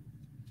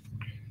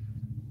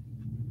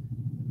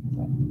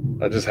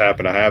 I just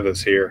happen to have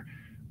this here.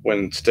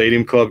 When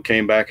Stadium Club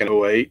came back in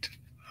 2008,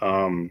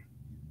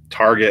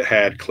 Target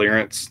had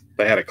clearance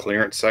they had a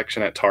clearance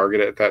section at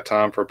Target at that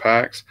time for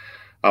packs.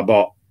 I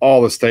bought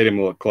all the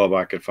Stadium Club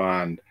I could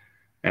find,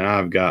 and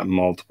I've got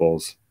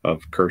multiples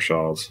of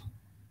Kershaw's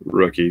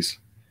rookies.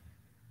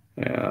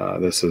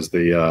 This is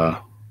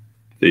the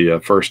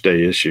first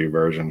day issue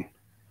version.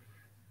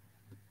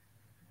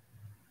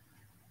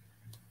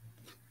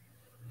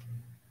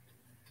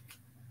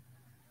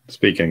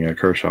 Speaking of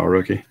Kershaw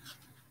rookie,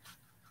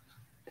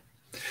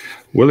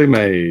 Willie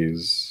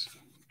Mays,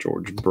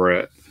 George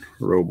Brett,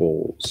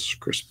 Robles,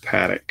 Chris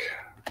Paddock,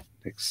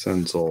 Nick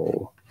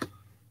Senzel,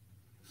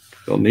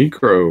 Phil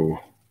Niekro.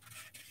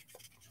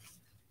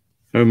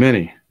 No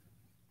many.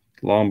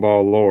 Long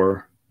ball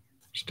lore,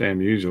 Stan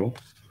Musial,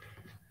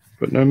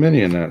 but no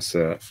many in that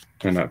set,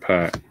 in that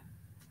pack.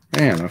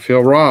 Man, I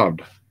feel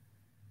robbed.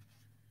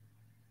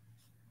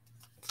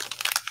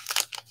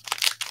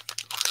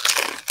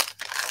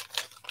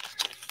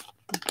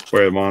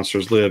 Where the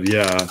Monsters Live.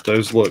 Yeah,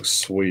 those look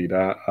sweet.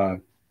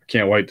 I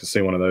can't wait to see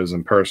one of those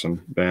in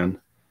person, Ben.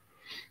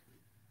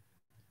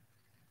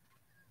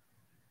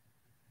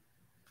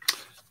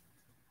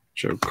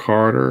 Joe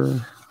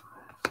Carter,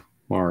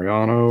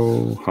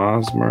 Mariano,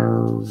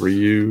 Hosmer,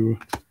 Ryu,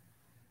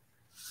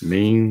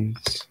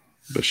 Means,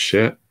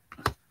 Bichette.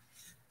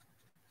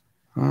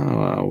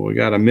 We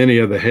got a mini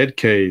of the head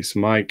case,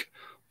 Mike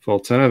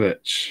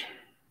Fultenovich.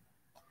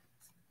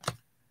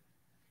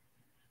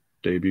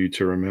 Debut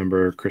to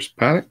remember, Chris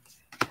Paddock.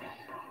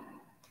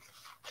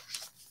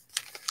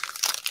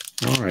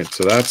 All right,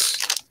 so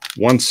that's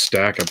one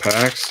stack of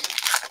packs.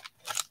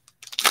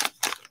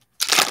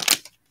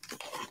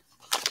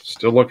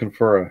 Still looking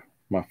for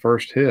my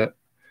first hit,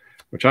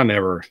 which I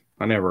never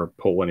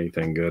pull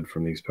anything good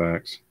from these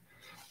packs.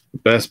 The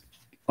best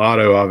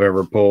auto I've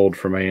ever pulled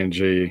from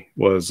A&G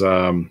was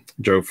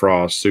Joe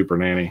Frost, Super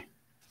Nanny.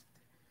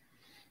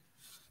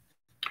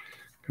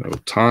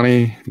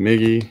 Ohtani,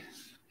 Miggy,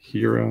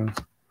 Hira,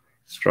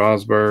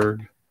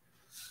 Strasburg,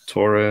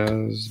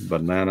 Torres,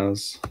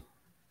 Bananas.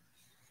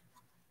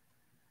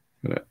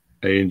 Got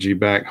A&G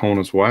back,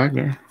 Honus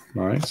Wagner.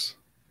 Nice.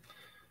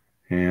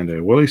 And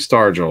a Willie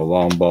Stargell,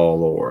 long ball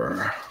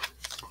lore.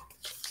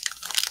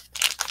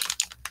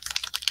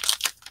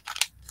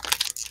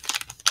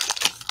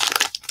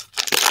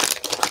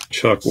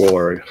 Chuck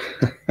Woolery.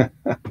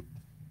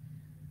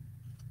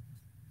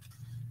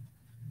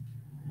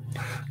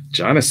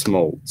 Johnny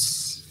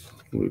Smoltz,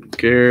 Luke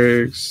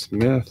Gehrig,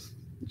 Smith,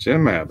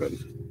 Jim Abbott.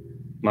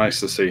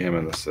 Nice to see him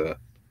in the set.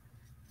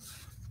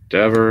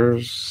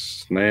 Devers,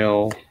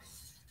 Snail,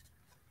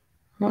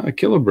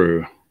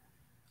 Killebrew.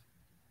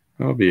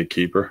 That'll be a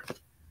keeper.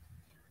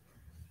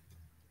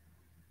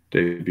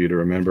 Debut to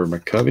remember,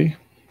 McCovey.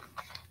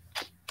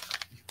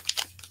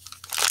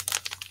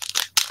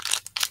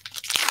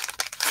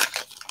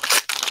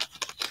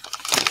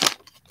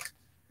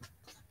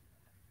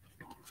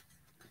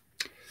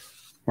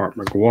 Mark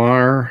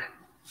McGuire,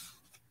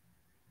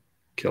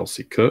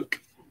 Kelsey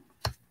Cook,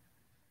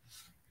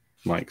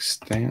 Mike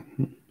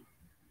Stanton,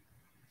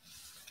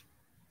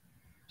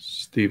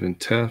 Stephen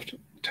Teft,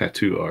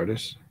 tattoo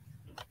artist,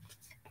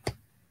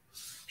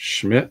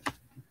 Schmidt,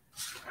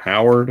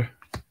 Howard.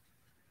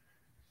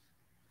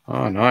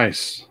 Oh,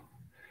 nice.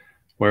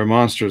 Where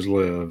Monsters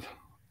Live,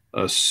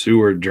 a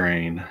sewer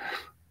drain.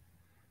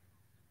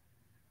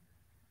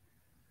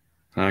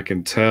 I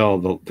can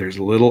tell there's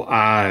little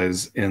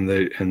eyes in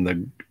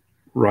the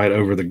right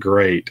over the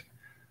grate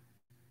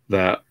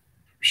that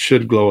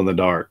should glow in the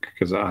dark,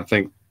 because I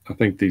think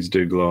these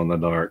do glow in the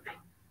dark.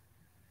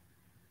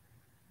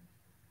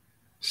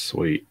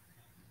 Sweet.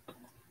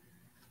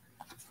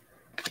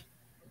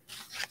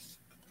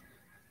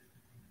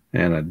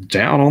 And a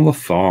Down on the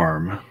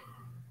Farm.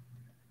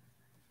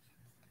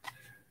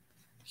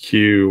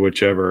 Cue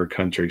whichever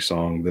country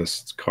song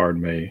this card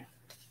may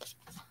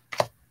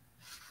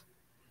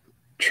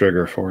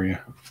trigger for you.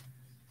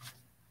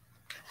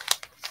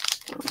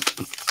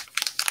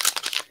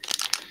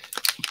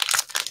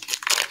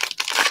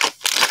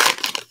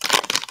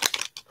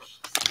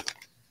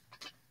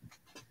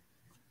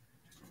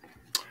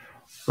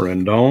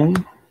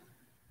 Rendon,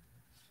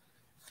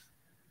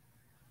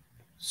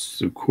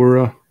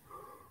 Sakura,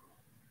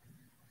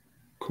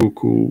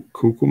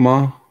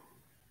 Kukuma,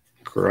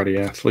 karate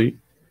athlete,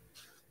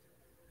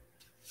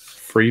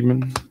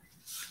 Friedman,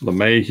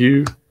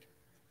 LeMahieu.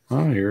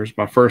 Oh, here's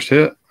my first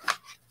hit.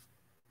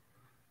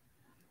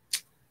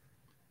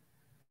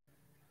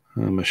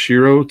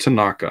 Mashiro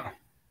Tanaka. At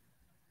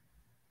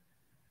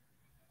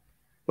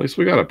least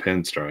we got a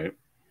pinstripe.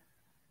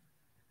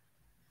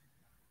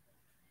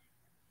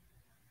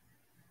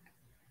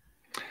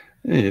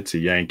 It's a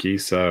Yankee,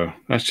 so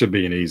that should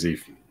be an easy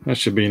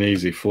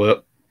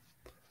flip.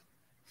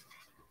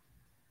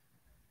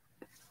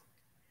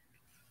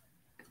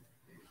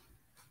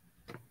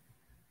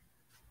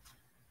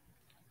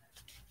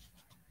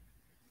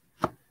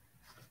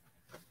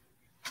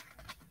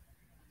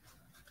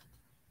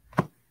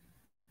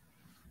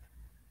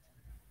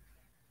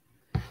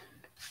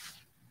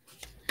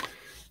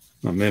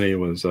 My mini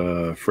was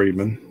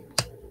Friedman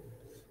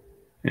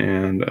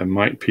and a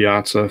Mike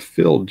Piazza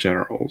Field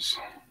Generals.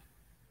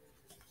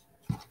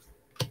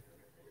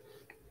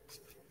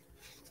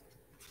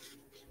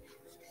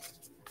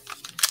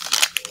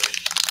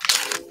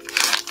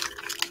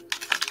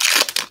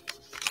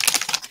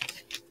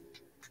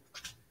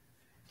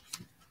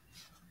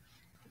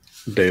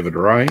 David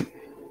Wright,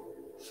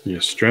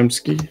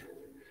 Yastrzemski,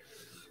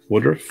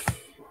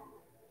 Woodruff,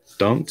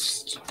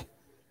 Dunst,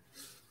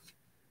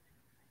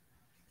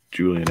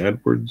 Julian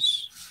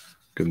Edwards,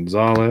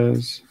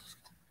 Gonzalez,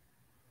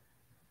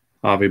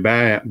 Avi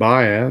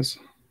Baez.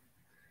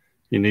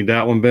 You need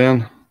that one,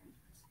 Ben?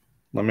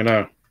 Let me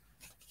know.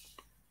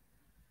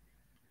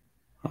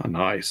 Oh,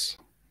 nice.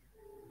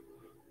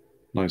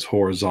 Nice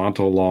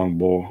horizontal long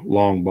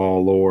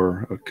ball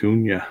lore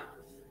Acuna.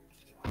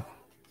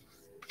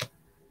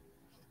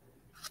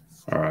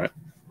 All right.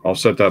 I'll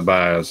set that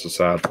Baez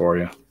aside for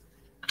you.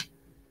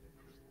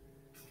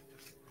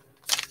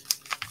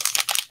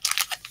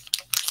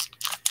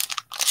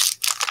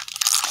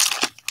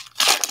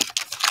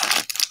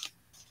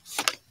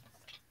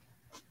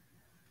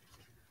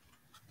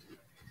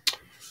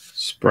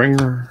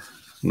 Springer,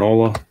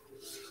 Nola,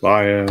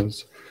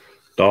 Baez,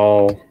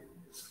 Dahl,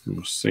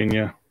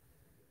 Mussina,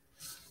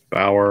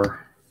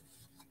 Bauer,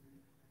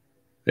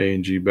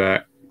 A&G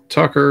back,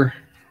 Tucker,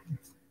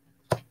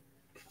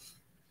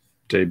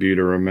 debut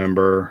to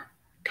remember,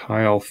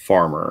 Kyle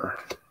Farmer.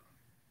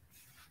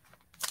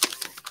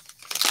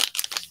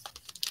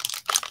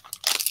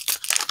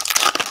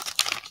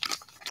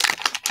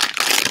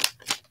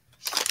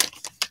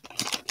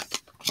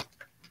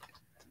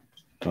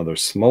 Another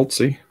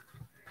Smoltzy.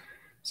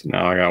 So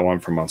now I got one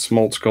from my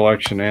Smoltz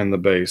collection and the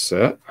base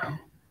set.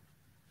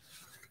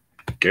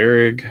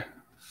 Gehrig,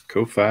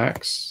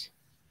 Koufax,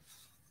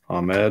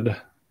 Ahmed,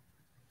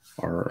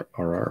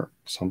 or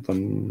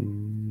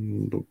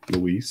something,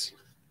 Luis,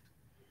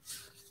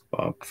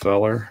 Bob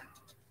Feller,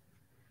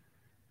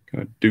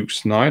 got Duke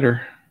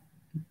Snyder,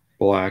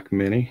 black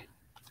mini,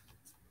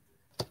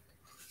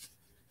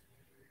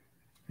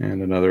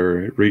 and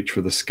another Reach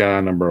for the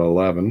Sky number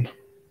 11,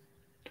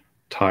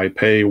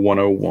 Taipei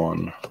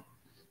 101.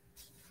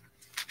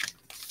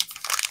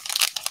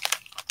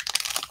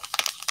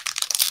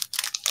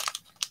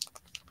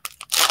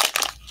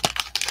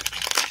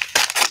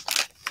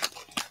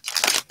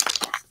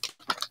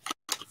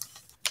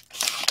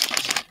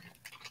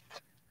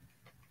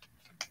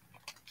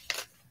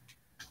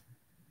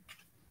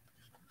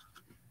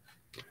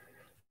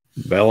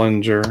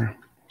 Bellinger,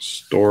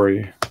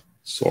 Story,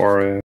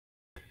 Suarez,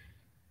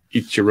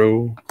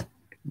 Ichiro,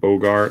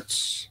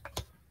 Bogarts,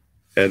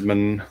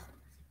 Edmund,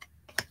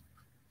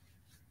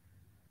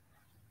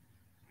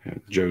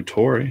 and Joe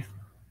Torre,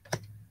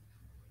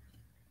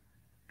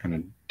 and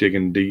a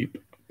Digging Deep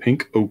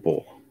pink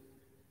opal.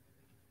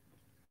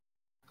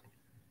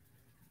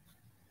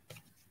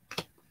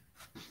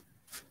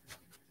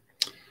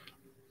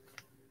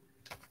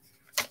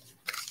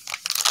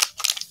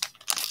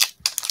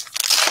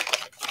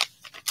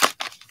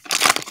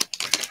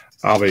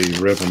 I'll be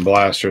ripping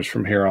blasters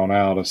from here on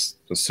out,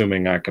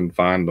 assuming I can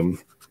find them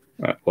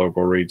at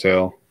local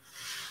retail.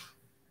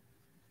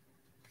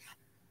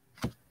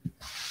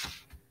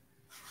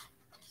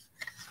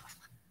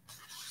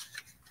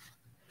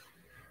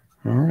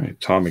 All right,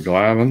 Tommy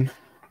Glavine,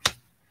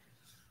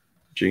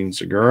 Gene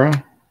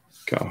Segura,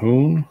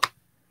 Calhoun,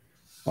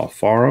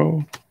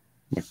 Alfaro,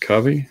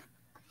 McCovey,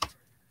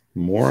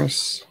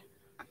 Morris,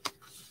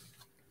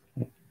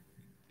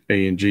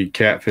 A&G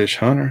Catfish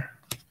Hunter,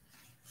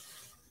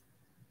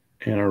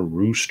 and a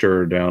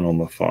Rooster down on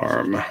the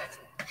farm. All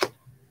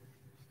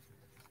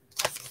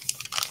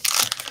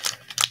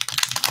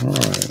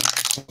right,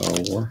 so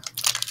we're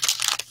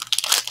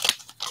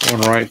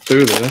going right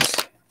through this.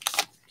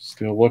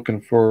 Still looking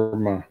for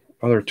my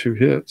other two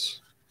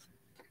hits.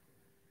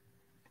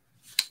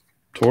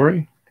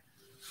 Torrey,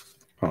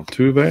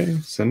 Altuve,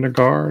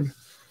 Syndergaard,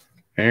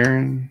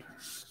 Aaron,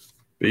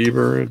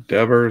 Bieber,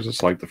 Devers.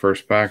 It's like the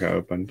first pack I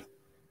opened.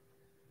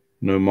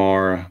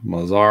 Nomar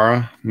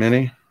Mazara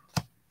mini.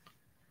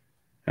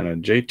 And a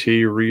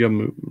JT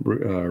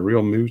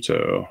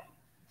Realmuto.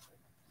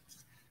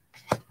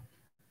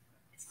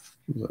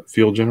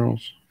 Field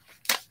Generals.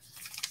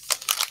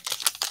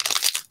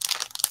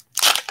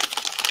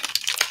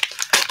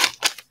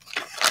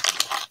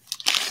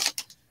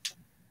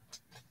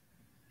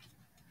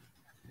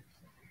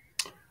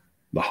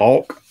 The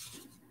Hulk.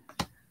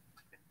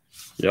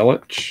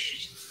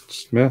 Yelich.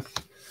 Smith.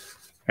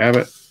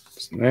 Abbott.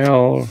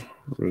 Snell.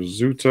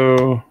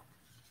 Rizzuto.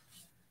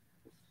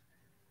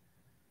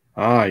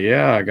 Ah,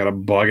 yeah, I got a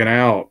bugging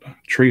out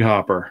tree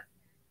hopper.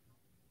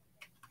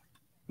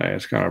 Hey,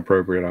 it's kind of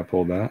appropriate I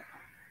pulled that.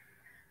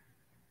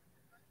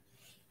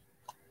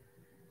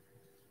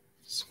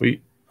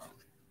 Sweet.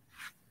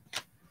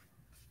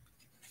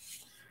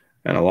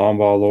 And a long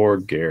ball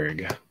lord,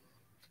 Gehrig.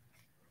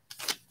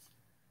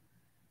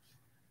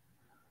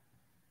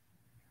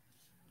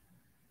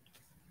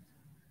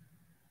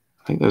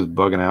 I think those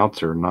bugging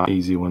outs are not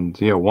easy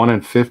ones. Yeah, 1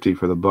 in 50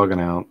 for the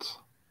bugging outs.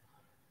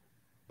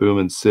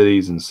 Booming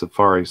cities and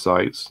safari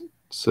sites,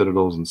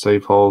 citadels and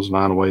safe holes,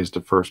 9 ways to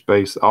first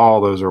base.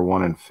 All those are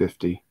 1 in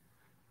 50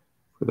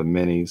 for the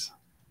minis.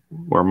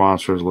 Where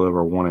monsters live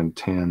are 1 in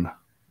 10.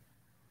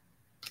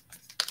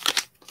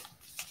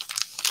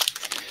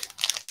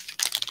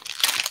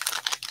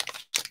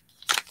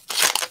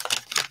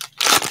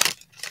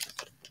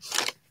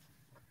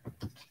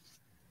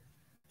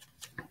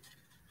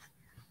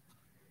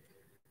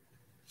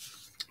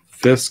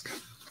 Fisk,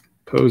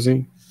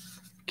 Posey,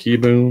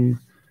 Keyboom,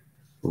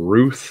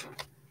 Ruth.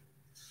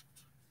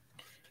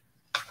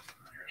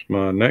 Here's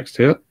my next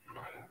hit.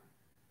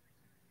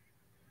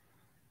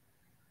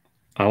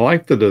 I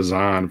like the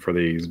design for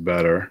these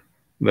better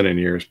than in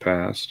years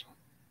past.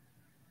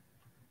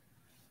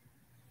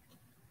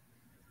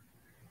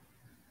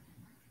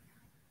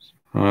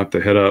 I'll have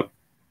to hit up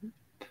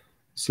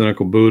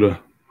Cynical Buddha.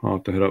 I'll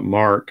have to hit up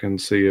Mark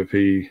and see if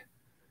he's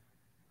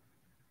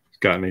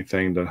got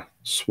anything to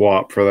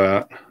swap for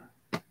that.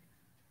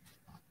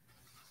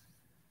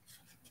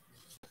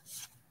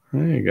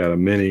 You got a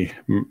mini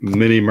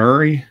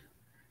Murray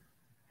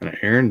and an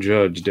Aaron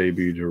Judge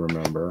debut to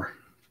remember.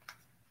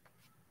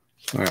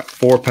 I got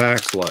 4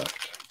 packs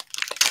left.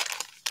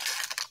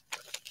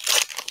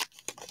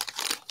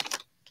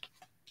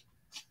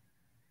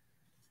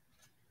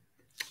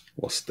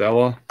 La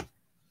Stella,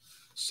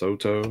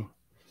 Soto,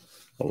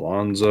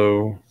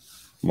 Alonso,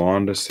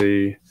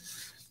 Mondesi,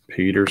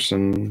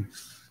 Peterson,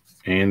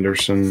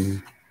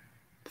 Anderson,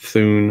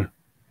 Thune,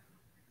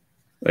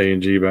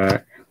 A&G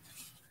back,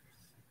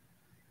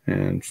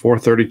 and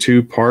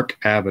 432 Park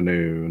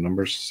Avenue,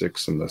 number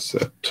 6 in the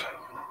set.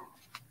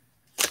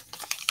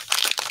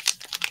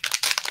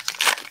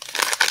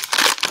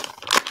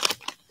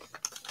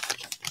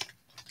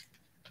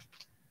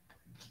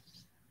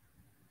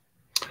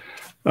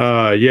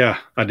 Yeah,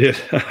 I did.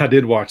 I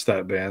did watch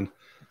that, Ben.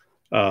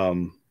 I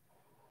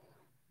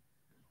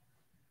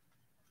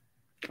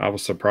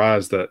was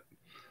surprised that.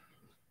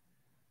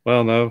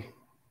 Well, no,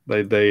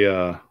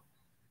 the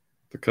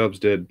Cubs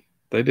did.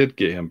 They did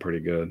get him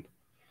pretty good.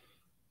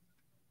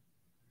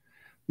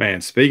 Man,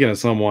 speaking of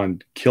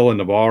someone killing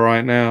the ball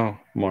right now,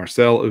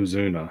 Marcell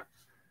Ozuna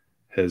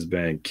has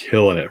been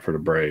killing it for the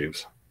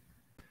Braves.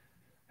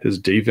 His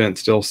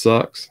defense still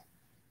sucks,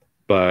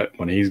 but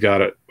when he's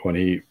got it, what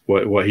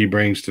he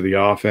brings to the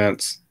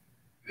offense,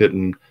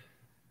 hitting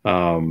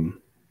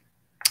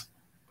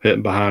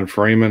behind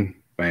Freeman,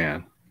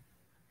 man,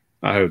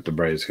 I hope the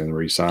Braves can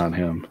re-sign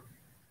him.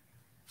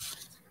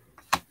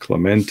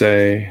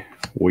 Clemente,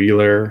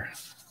 Wheeler,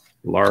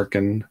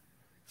 Larkin,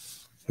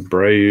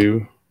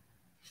 Abreu,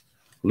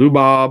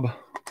 Lubob.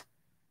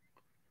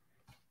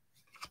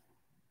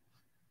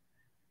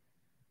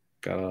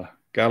 Got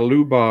a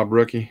Lubob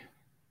rookie.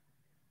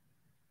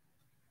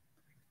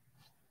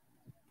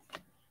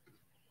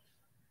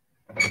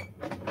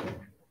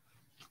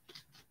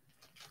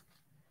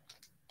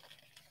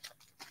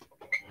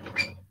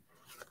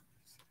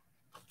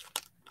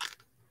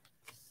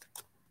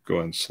 Go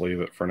ahead and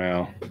sleeve it for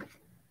now.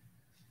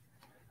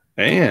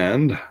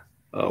 And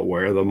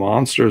Where the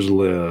Monsters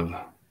Live.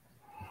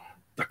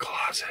 The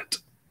closet.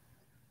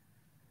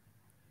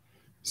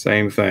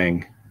 Same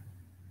thing.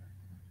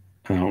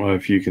 I don't know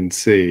if you can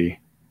see,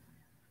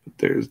 but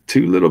there's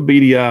 2 little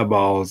beady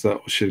eyeballs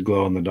that should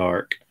glow in the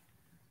dark.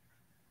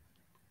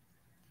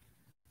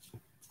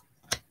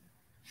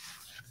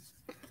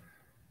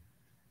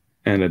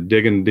 And a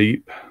Digging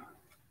Deep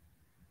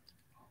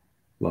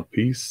La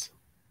Peace.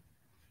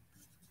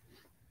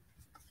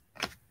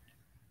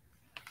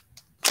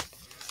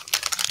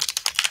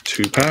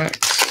 Two packs.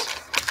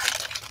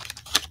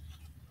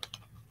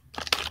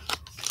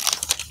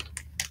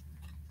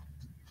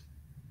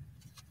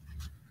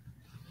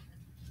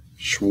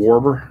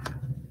 Schwarber,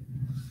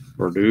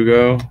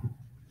 Verdugo,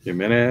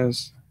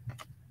 Jimenez,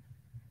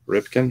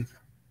 Ripken,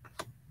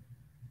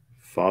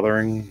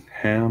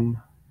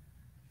 Fotheringham,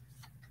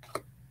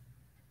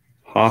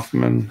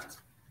 Hoffman,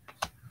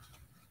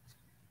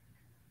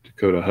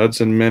 Dakota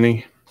Hudson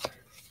mini,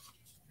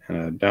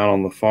 and Down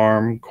on the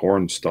Farm,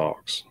 Corn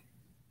Stalks.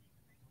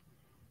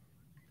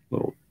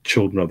 Little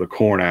Children of the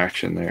Corn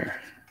action there.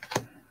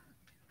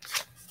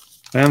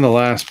 And the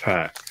last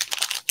pack.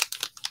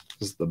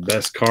 Is the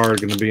best card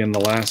going to be in the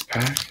last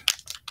pack?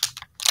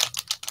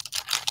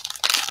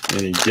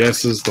 Any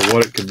guesses to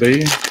what it could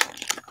be?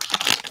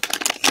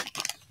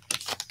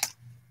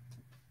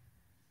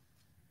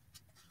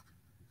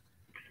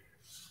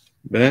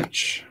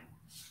 Bench,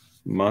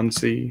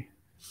 Muncy,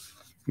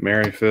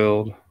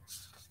 Merrifield,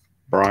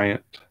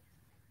 Bryant,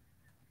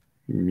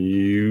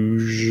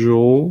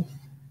 Musial.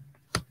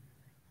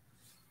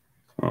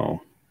 Oh,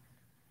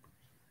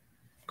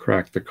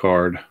 cracked the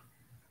card.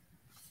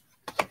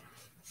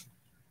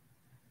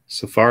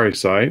 Safari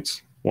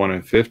Sights, 1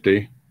 in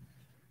 50.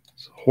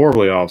 It's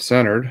horribly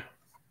off-centered.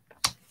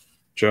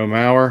 Joe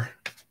Mauer,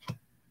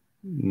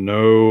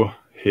 no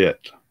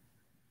hit.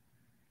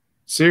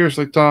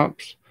 Seriously,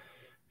 Topps,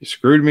 you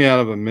screwed me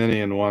out of a mini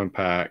in 1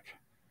 pack,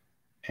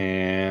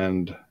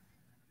 and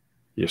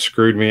you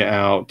screwed me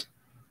out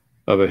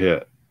of a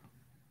hit.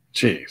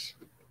 Jeez.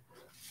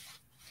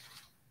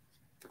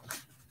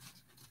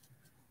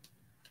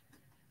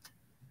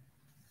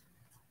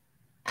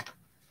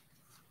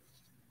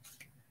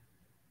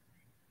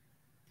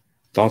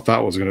 Thought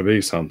that was going to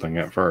be something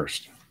at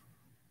first.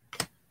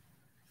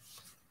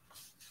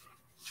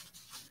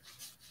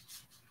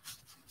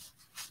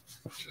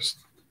 Just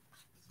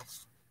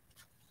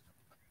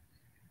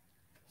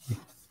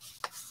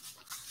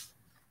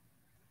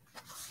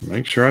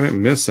make sure I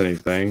didn't miss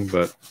anything,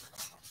 but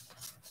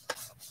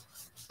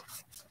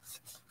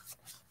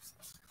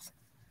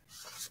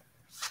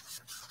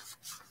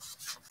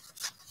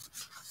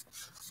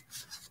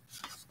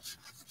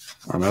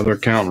I know they're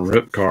counting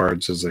rip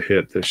cards as a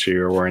hit this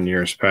year, where in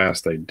years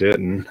past they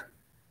didn't.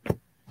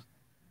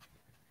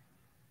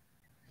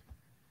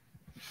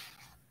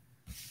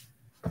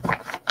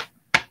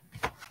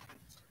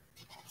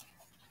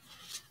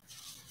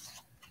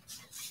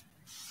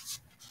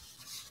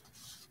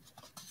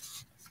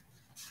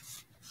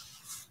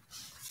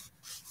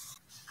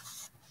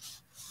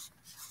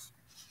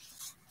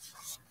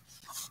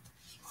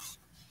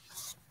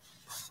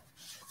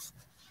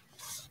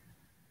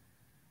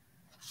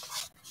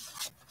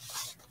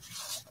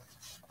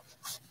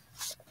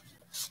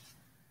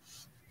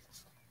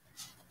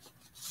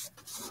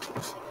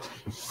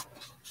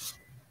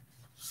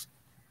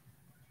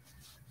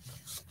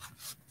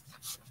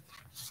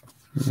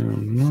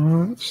 I'm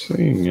not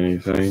seeing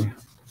anything.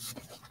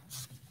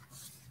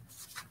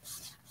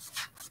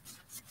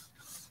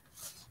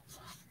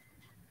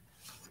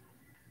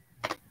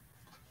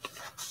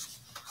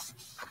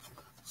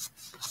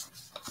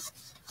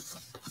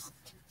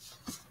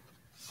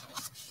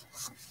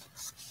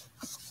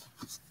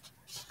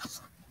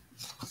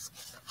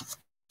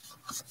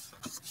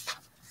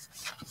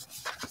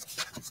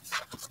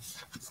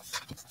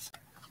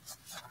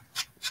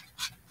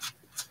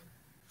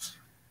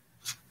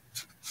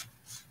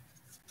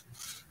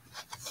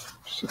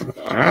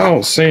 I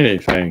don't see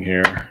anything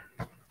here.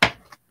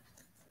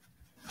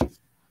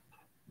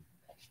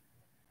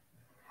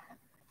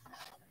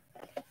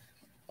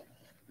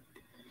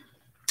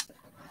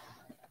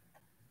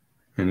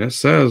 And it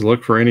says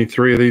look for any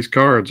 3 of these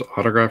cards: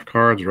 autograph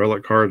cards,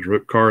 relic cards,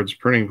 rip cards,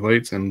 printing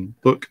plates, and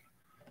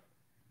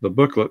the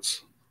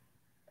booklets.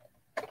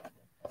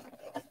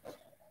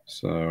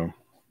 So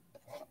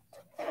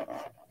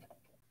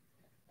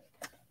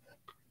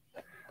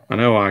I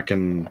know I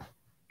can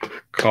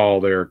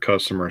call their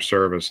customer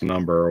service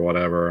number or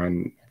whatever,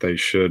 and they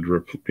should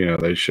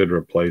they should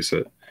replace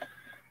it.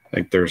 I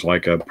think there's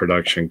like a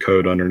production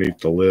code underneath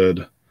the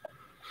lid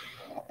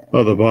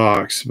of the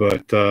box,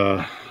 but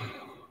I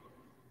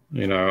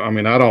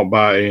mean, I don't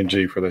buy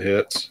A&G for the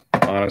hits.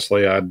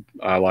 Honestly,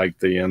 I like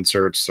the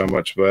inserts so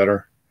much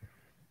better,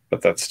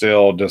 but that's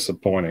still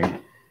disappointing.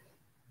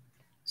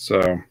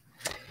 So,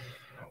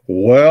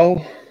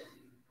 well,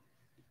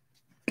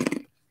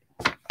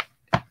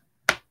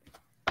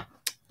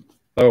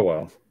 oh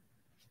well.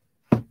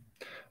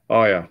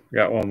 Oh yeah,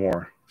 got one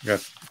more.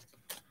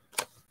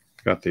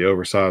 Got the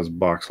oversized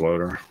box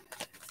loader.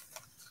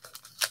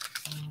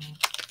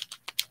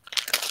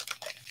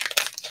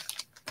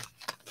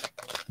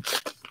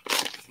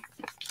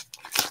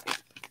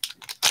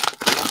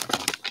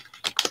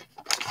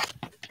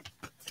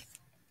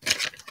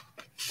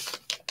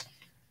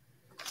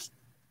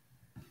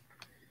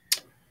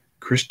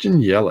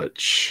 Christian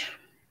Yelich.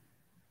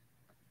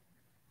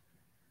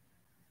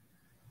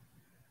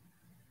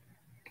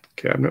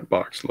 Cabinet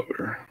box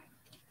loader.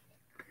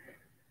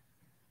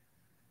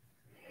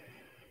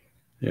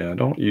 Yeah, I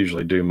don't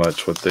usually do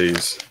much with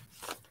these,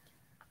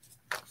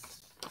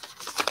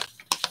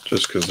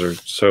 just because they're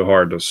so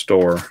hard to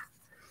store.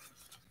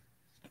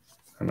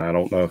 And I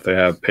don't know if they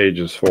have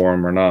pages for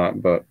them or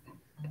not, but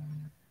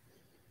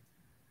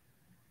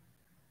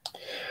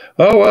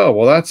oh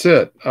well, that's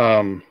it.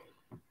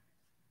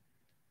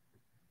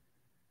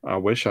 I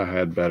wish I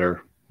had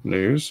better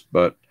news,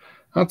 but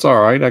that's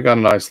all right. I got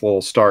a nice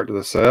little start to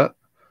the set,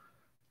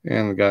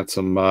 and got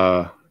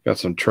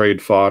some trade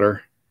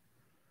fodder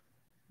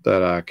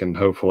that I can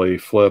hopefully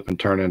flip and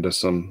turn into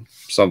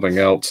something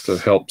else to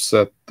help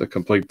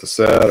complete the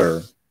set,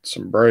 or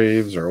some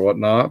Braves or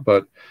whatnot.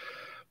 But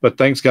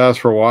thanks guys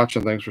for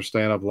watching. Thanks for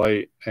staying up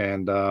late.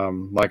 And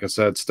like I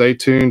said, stay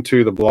tuned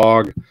to the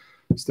blog.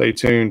 Stay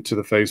tuned to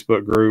the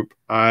Facebook group.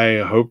 I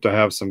hope to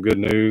have some good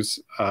news.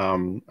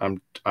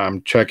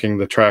 I'm checking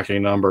the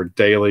tracking number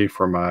daily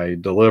for my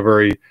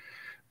delivery,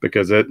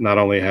 because it not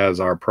only has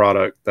our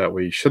product that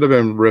we should have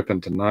been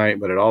ripping tonight,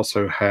 but it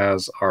also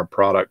has our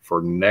product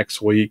for next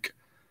week.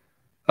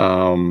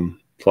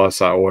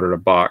 Plus I ordered a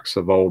box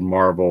of old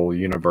Marvel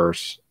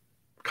Universe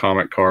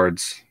comic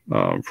cards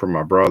from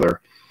my brother.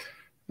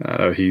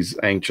 He's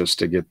anxious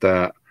to get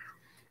that.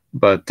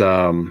 But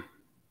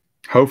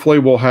hopefully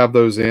we'll have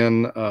those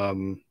in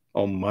on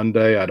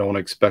Monday. I don't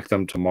expect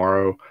them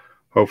tomorrow.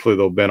 Hopefully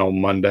they'll be in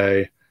on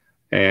Monday,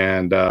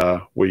 and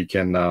we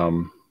can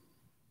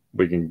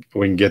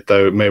get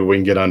those. Maybe we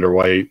can get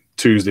underway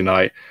Tuesday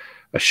night.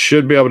 I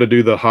should be able to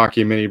do the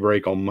hockey mini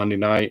break on Monday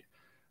night.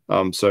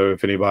 So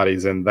if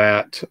anybody's in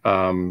that,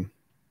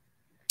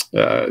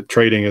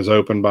 trading is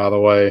open, by the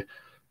way.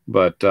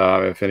 But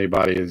if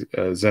anybody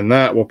is in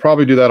that, we'll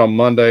probably do that on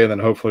Monday, and then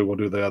hopefully we'll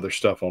do the other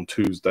stuff on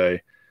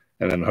Tuesday,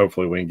 and then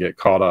hopefully we can get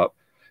caught up.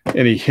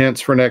 Any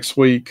hints for next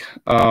week?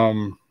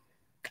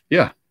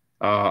 Yeah,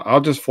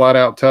 I'll just flat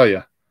out tell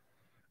you.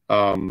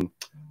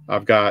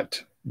 I've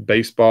got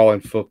baseball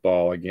and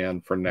football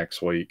again for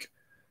next week.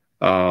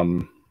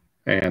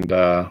 And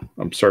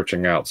I'm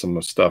searching out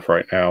some stuff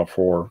right now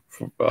for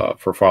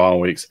following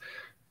weeks.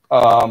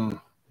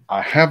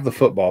 I have the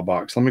football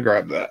box. Let me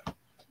grab that.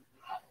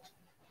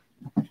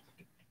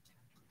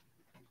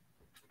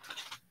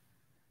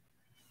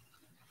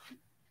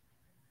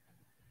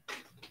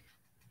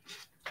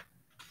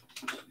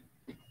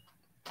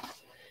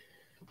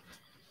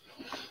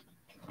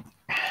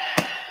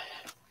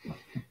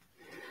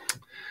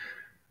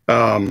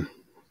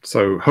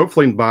 So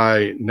hopefully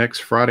by next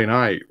Friday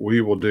night,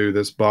 we will do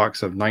this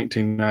box of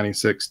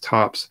 1996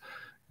 Topps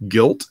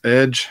Gilt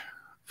Edge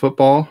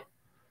football.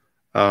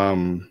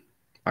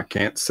 I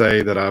can't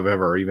say that I've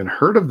ever even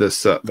heard of this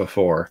set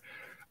before,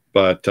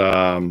 but you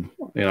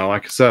know,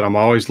 like I said, I'm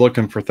always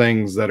looking for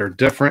things that are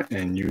different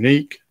and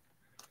unique.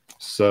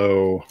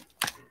 So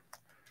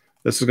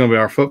this is going to be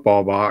our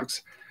football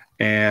box,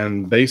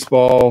 and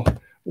baseball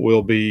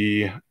will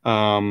be,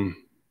 darn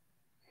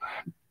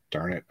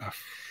it.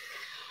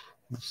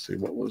 Let's see,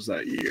 what was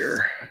that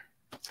year?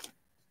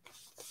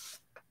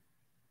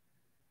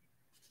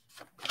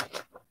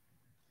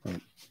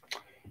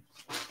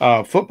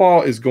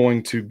 Football is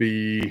going to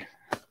be,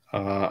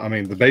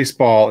 the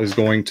baseball is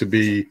going to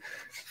be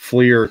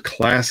Fleer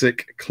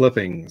Classic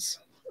Clippings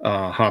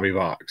hobby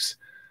box.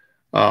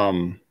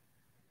 One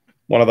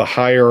of the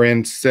higher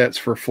end sets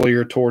for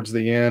Fleer towards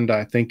the end.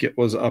 I think it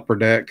was Upper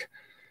Deck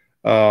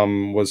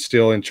was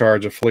still in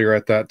charge of Fleer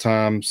at that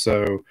time.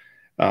 So,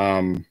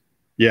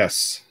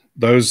 yes,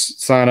 those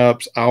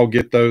signups, I'll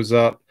get those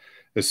up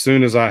as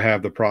soon as I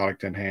have the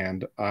product in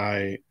hand.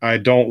 I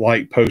don't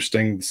like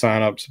posting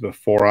signups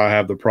before I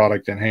have the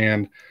product in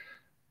hand,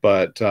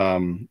 but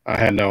I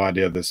had no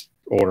idea this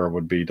order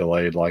would be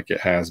delayed like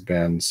it has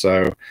been.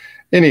 So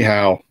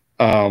anyhow,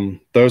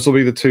 those will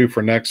be the two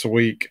for next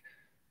week.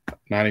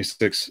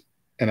 96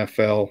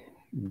 NFL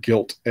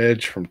Gilt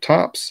Edge from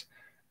Topps,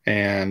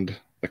 and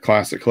the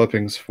Classic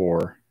Clippings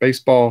for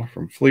baseball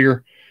from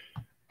Fleer.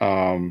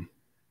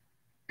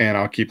 And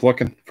I'll keep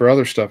looking for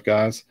other stuff,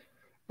 guys.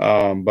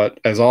 But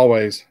as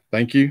always,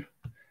 thank you.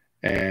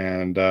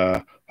 And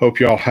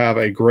hope y'all have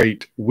a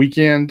great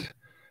weekend.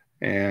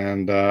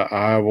 And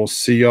I will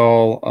see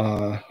y'all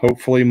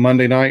hopefully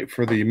Monday night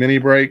for the mini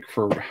break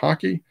for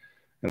hockey.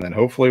 And then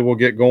hopefully we'll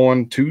get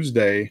going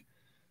Tuesday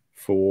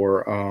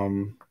for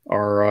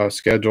our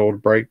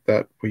scheduled break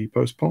that we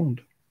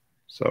postponed.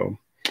 So,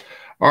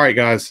 all right,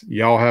 guys,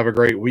 y'all have a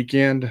great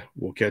weekend.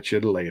 We'll catch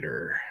you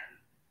later.